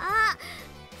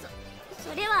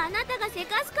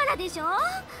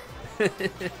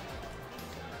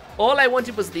All I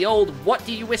wanted was the old "what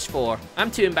do you wish for?" I'm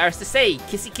too embarrassed to say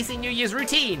kissy kissy New Year's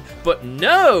routine. But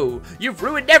no! You've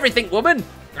ruined everything, woman!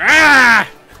 Ah!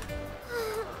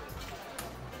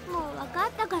 もう分か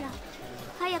ったから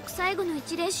早く最後の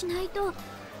一礼しないと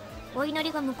お祈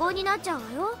りが無効になっちゃう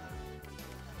わよ。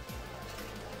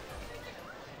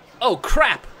 Oh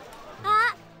crap!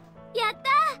 あ、やった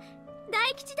ー、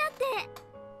大吉だって。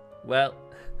 Well,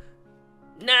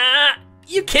 nah,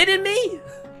 you kidding me?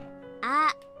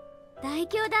 あ、大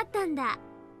凶だったんだ。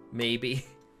 Maybe.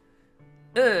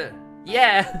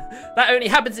 Yeah, that only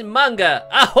happens in manga.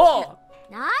 Aho!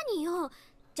 何よ、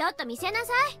ちょっと見せな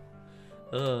さい。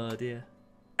 Oh dear.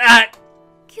 Ah!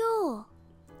 今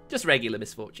日 Just regular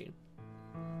misfortune.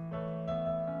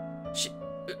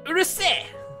うるせえ!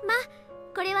 ま、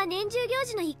これは年中行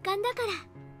事の一環だから。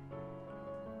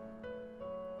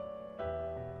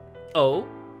 Oh,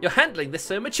 you're handling this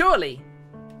so maturely.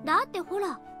 だってほ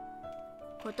ら、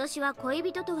今年は恋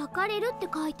人と別れるって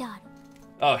書いてある。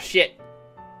 Oh shit.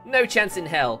 No chance in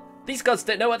hell. These gods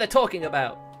don't know what they're talking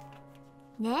about.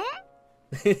 ね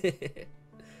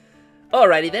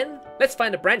Alrighty then, let's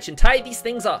find a branch and tie these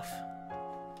things off.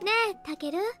 ねえ、タ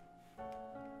ケル。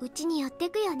うちに寄って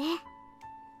くよね。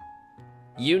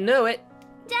 You know it.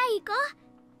 じゃあ行こ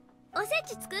う。おせ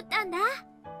ち作ったんだ。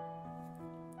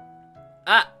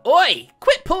 Ah, oi!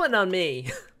 Quit pulling on me!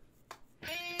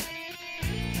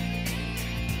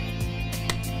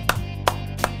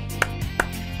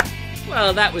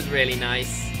 Well, that was really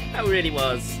nice. That really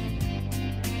was.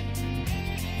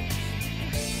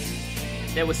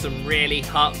 There were some really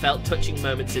heartfelt, touching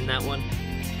moments in that one.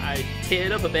 I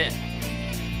teared up a bit.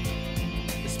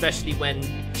 Especially when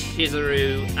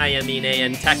Chizuru, Ayamine,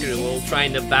 and Takeru were all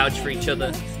trying to vouch for each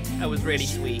other. That was really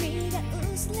sweet.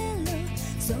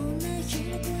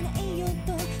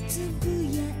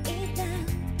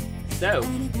 So,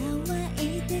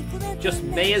 just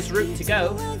Maya's route to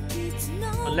go.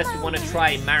 Unless we want to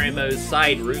try Marimo's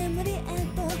side route.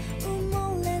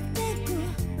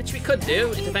 Which we could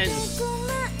do, it depends.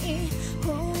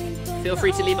 Feel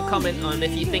free to leave a comment on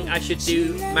if you think I should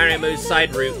do Marimo's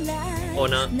side route or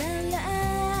not.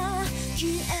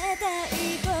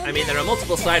 I mean, there are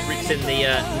multiple side routes in the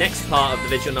next part of the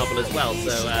visual novel as well,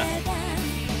 so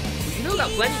we still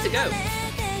got plenty to go.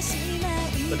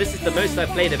 But this is the most I've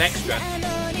played of Extra.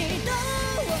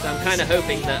 So I'm kind of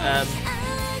hoping that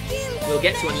we'll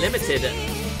get to Unlimited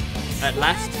at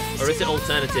last. Or is it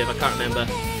Alternative? I can't remember.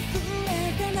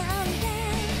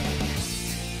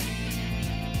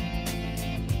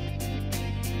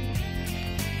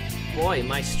 Boy,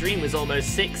 my stream was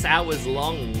almost 6 hours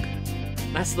long.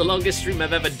 That's the longest stream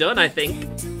I've ever done, I think.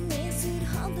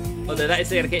 Although that is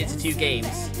dedicated to 2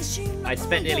 games. I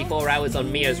spent nearly 4 hours on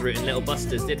Mia's route and Little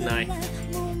Busters, didn't I?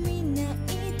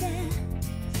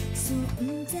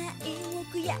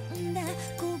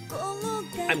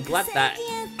 I'm glad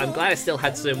I still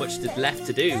had so much left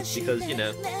to do, because, you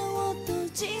know,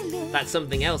 that's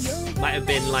something else. Might have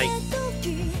been like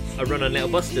a run on Little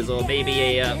Busters, or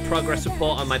maybe a progress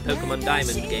report on my Pokemon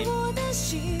Diamond game.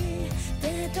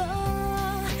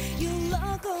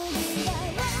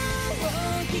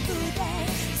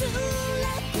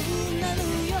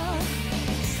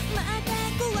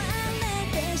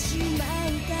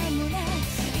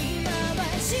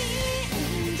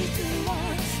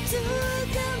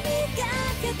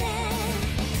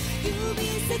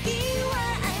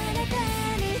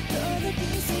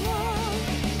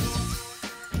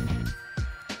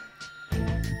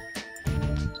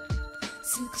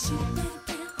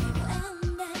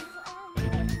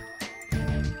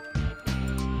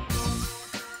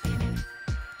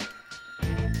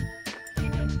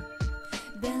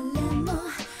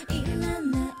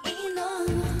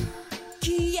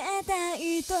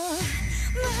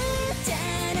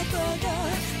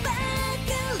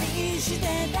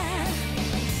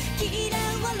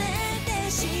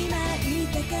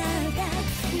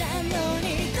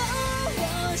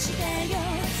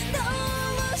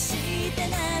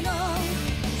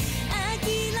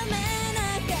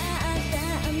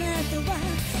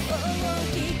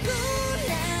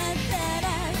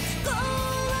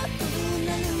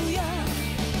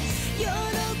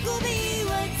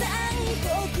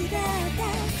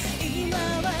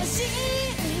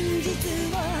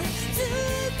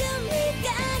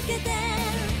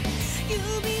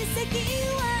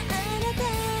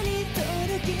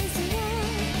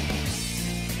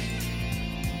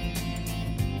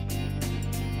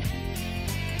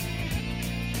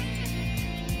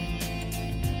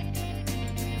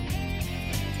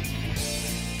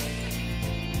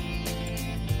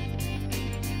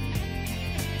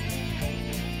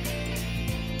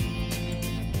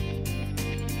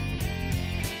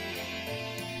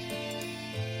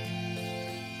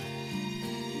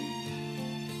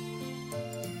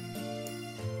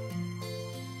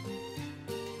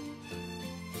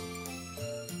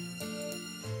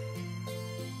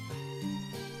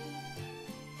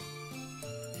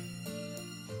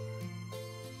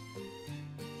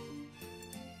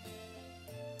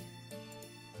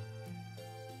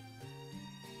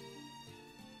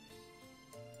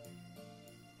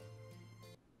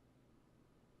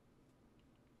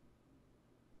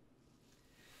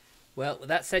 Well, with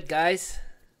that said, guys,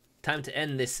 time to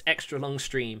end this extra long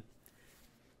stream.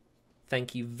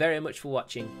 Thank you very much for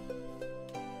watching.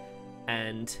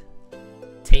 And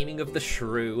Taming of the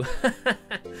Shrew.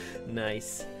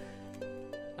 Nice.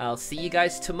 I'll see you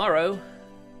guys tomorrow.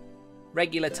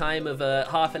 Regular time of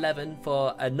 11:30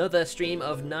 for another stream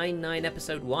of 9/9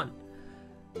 episode 1.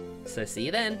 So see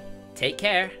you then. Take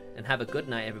care and have a good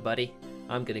night, everybody.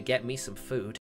 I'm gonna get me some food.